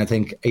process, and I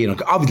think, you know,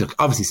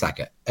 obviously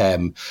Saka,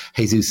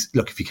 Jesus.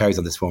 Look, if he carries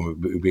on this form,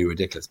 it would be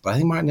ridiculous. But I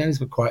think Martinelli's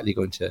quietly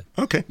going to,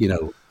 you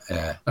know,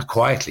 not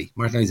quietly.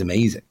 Martinelli's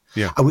amazing.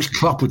 Yeah. I wish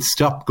Klopp would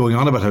stop going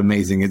on about how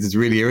amazing it is. It's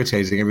really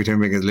irritating every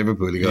time he gets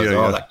Liverpool. He goes,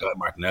 that guy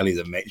Martinelli's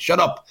amazing. Shut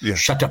up. Yeah.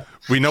 Shut up.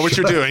 We know what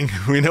you're doing.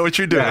 We know what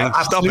you're doing.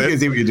 Yeah, Stop it.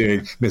 See what you're doing,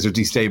 Mr.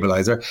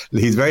 Destabilizer.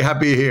 He's very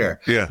happy here.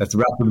 Yeah. Let's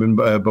wrap him in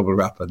bubble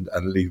wrap and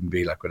leave him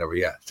be like whatever.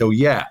 Yeah. So,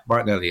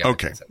 Martinelli. Yeah,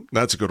 okay.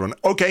 That's a good one.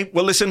 Okay.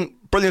 Well, listen,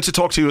 brilliant to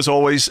talk to you as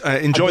always.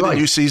 Enjoy the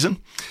new season.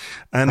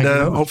 And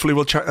hopefully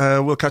we'll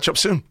catch up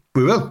soon.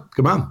 We will.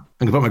 Come on.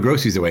 I'm going to put my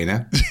groceries away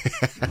now.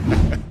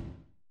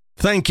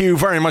 Thank you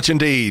very much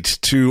indeed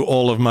to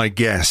all of my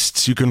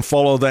guests. You can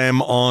follow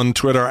them on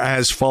Twitter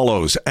as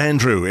follows.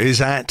 Andrew is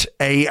at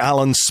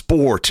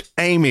 @AllenSport.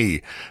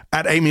 Amy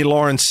at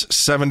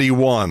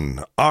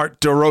AmyLawrence71.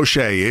 Art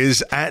DeRoche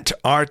is at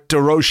Art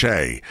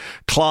DeRoche.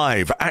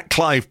 Clive at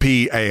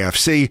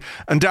ClivePAFC.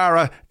 And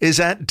Dara is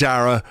at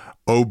Dara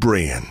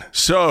O'Brien.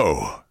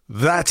 So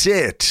that's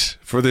it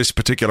for this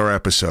particular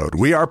episode.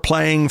 We are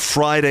playing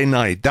Friday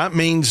night. That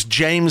means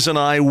James and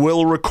I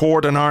will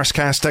record an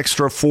Arscast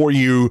Extra for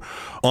you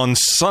on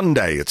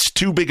Sunday. It's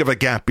too big of a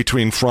gap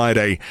between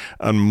Friday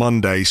and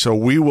Monday, so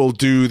we will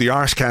do the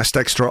Arscast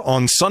Extra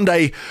on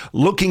Sunday,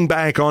 looking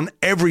back on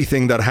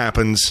everything that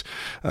happens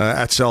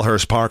at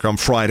Selhurst Park on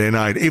Friday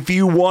night. If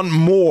you want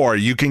more,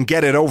 you can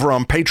get it over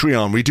on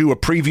Patreon. We do a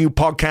preview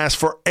podcast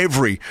for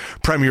every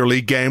Premier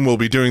League game. We'll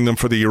be doing them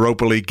for the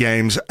Europa League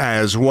games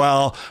as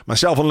well.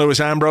 Myself and Lewis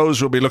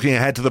Ambrose will be looking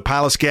ahead to the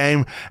Palace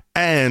game,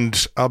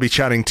 and I'll be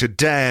chatting to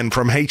Dan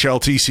from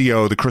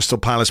HLTCO, the Crystal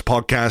Palace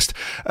podcast,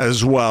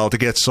 as well, to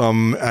get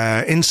some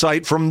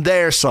insight from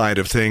their side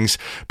of things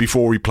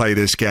before we play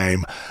this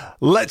game.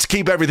 Let's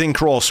keep everything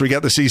crossed so we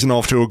get the season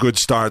off to a good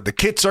start. The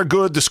kits are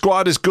good, the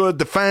squad is good,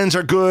 the fans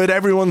are good,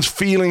 everyone's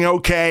feeling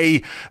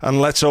okay,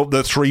 and let's hope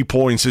that 3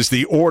 points is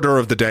the order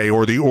of the day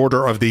or the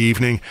order of the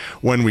evening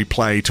when we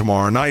play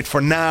tomorrow night.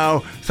 For now,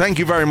 thank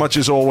you very much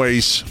as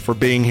always for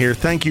being here.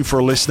 Thank you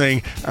for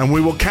listening, and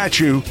we will catch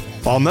you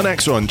on the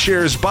next one.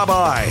 Cheers,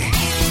 bye-bye.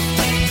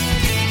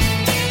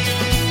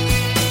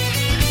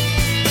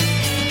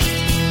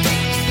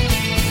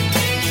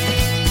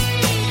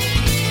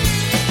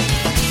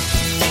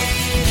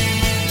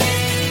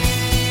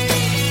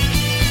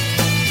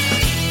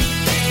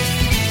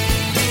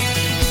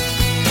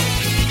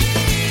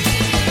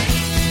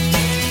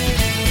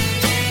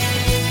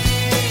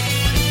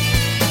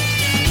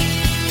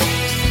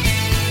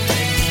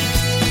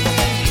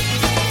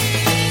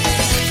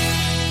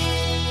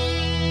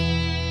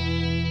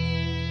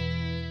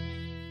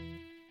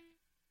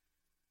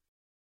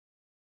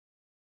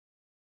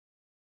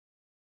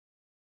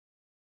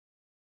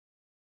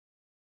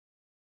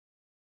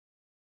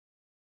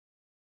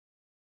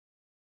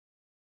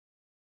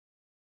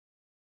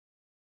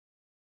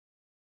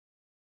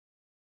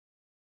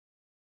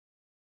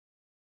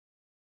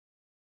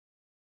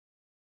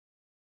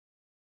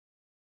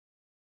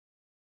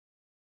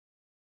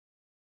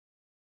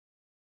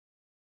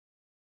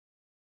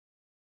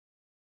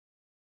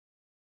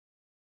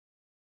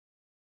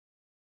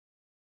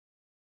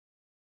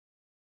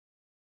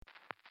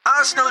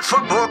 Arsenal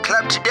Football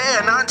Club today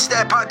announced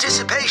their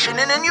participation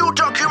in a new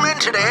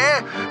documentary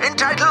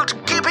entitled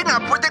Keeping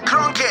Up with the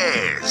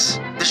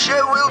Cronkies. The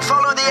show will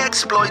follow the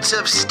exploits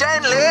of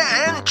Stanley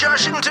and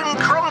Joshington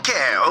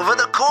Kroenke over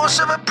the course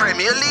of a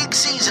Premier League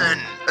season.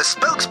 A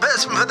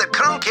spokesperson for the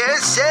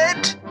Kroenkes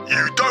said,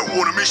 "You don't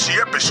want to miss the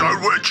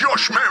episode where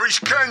Josh marries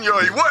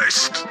Kanye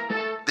West."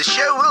 The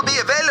show will be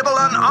available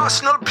on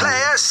Arsenal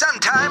Player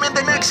sometime in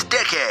the next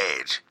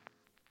decade.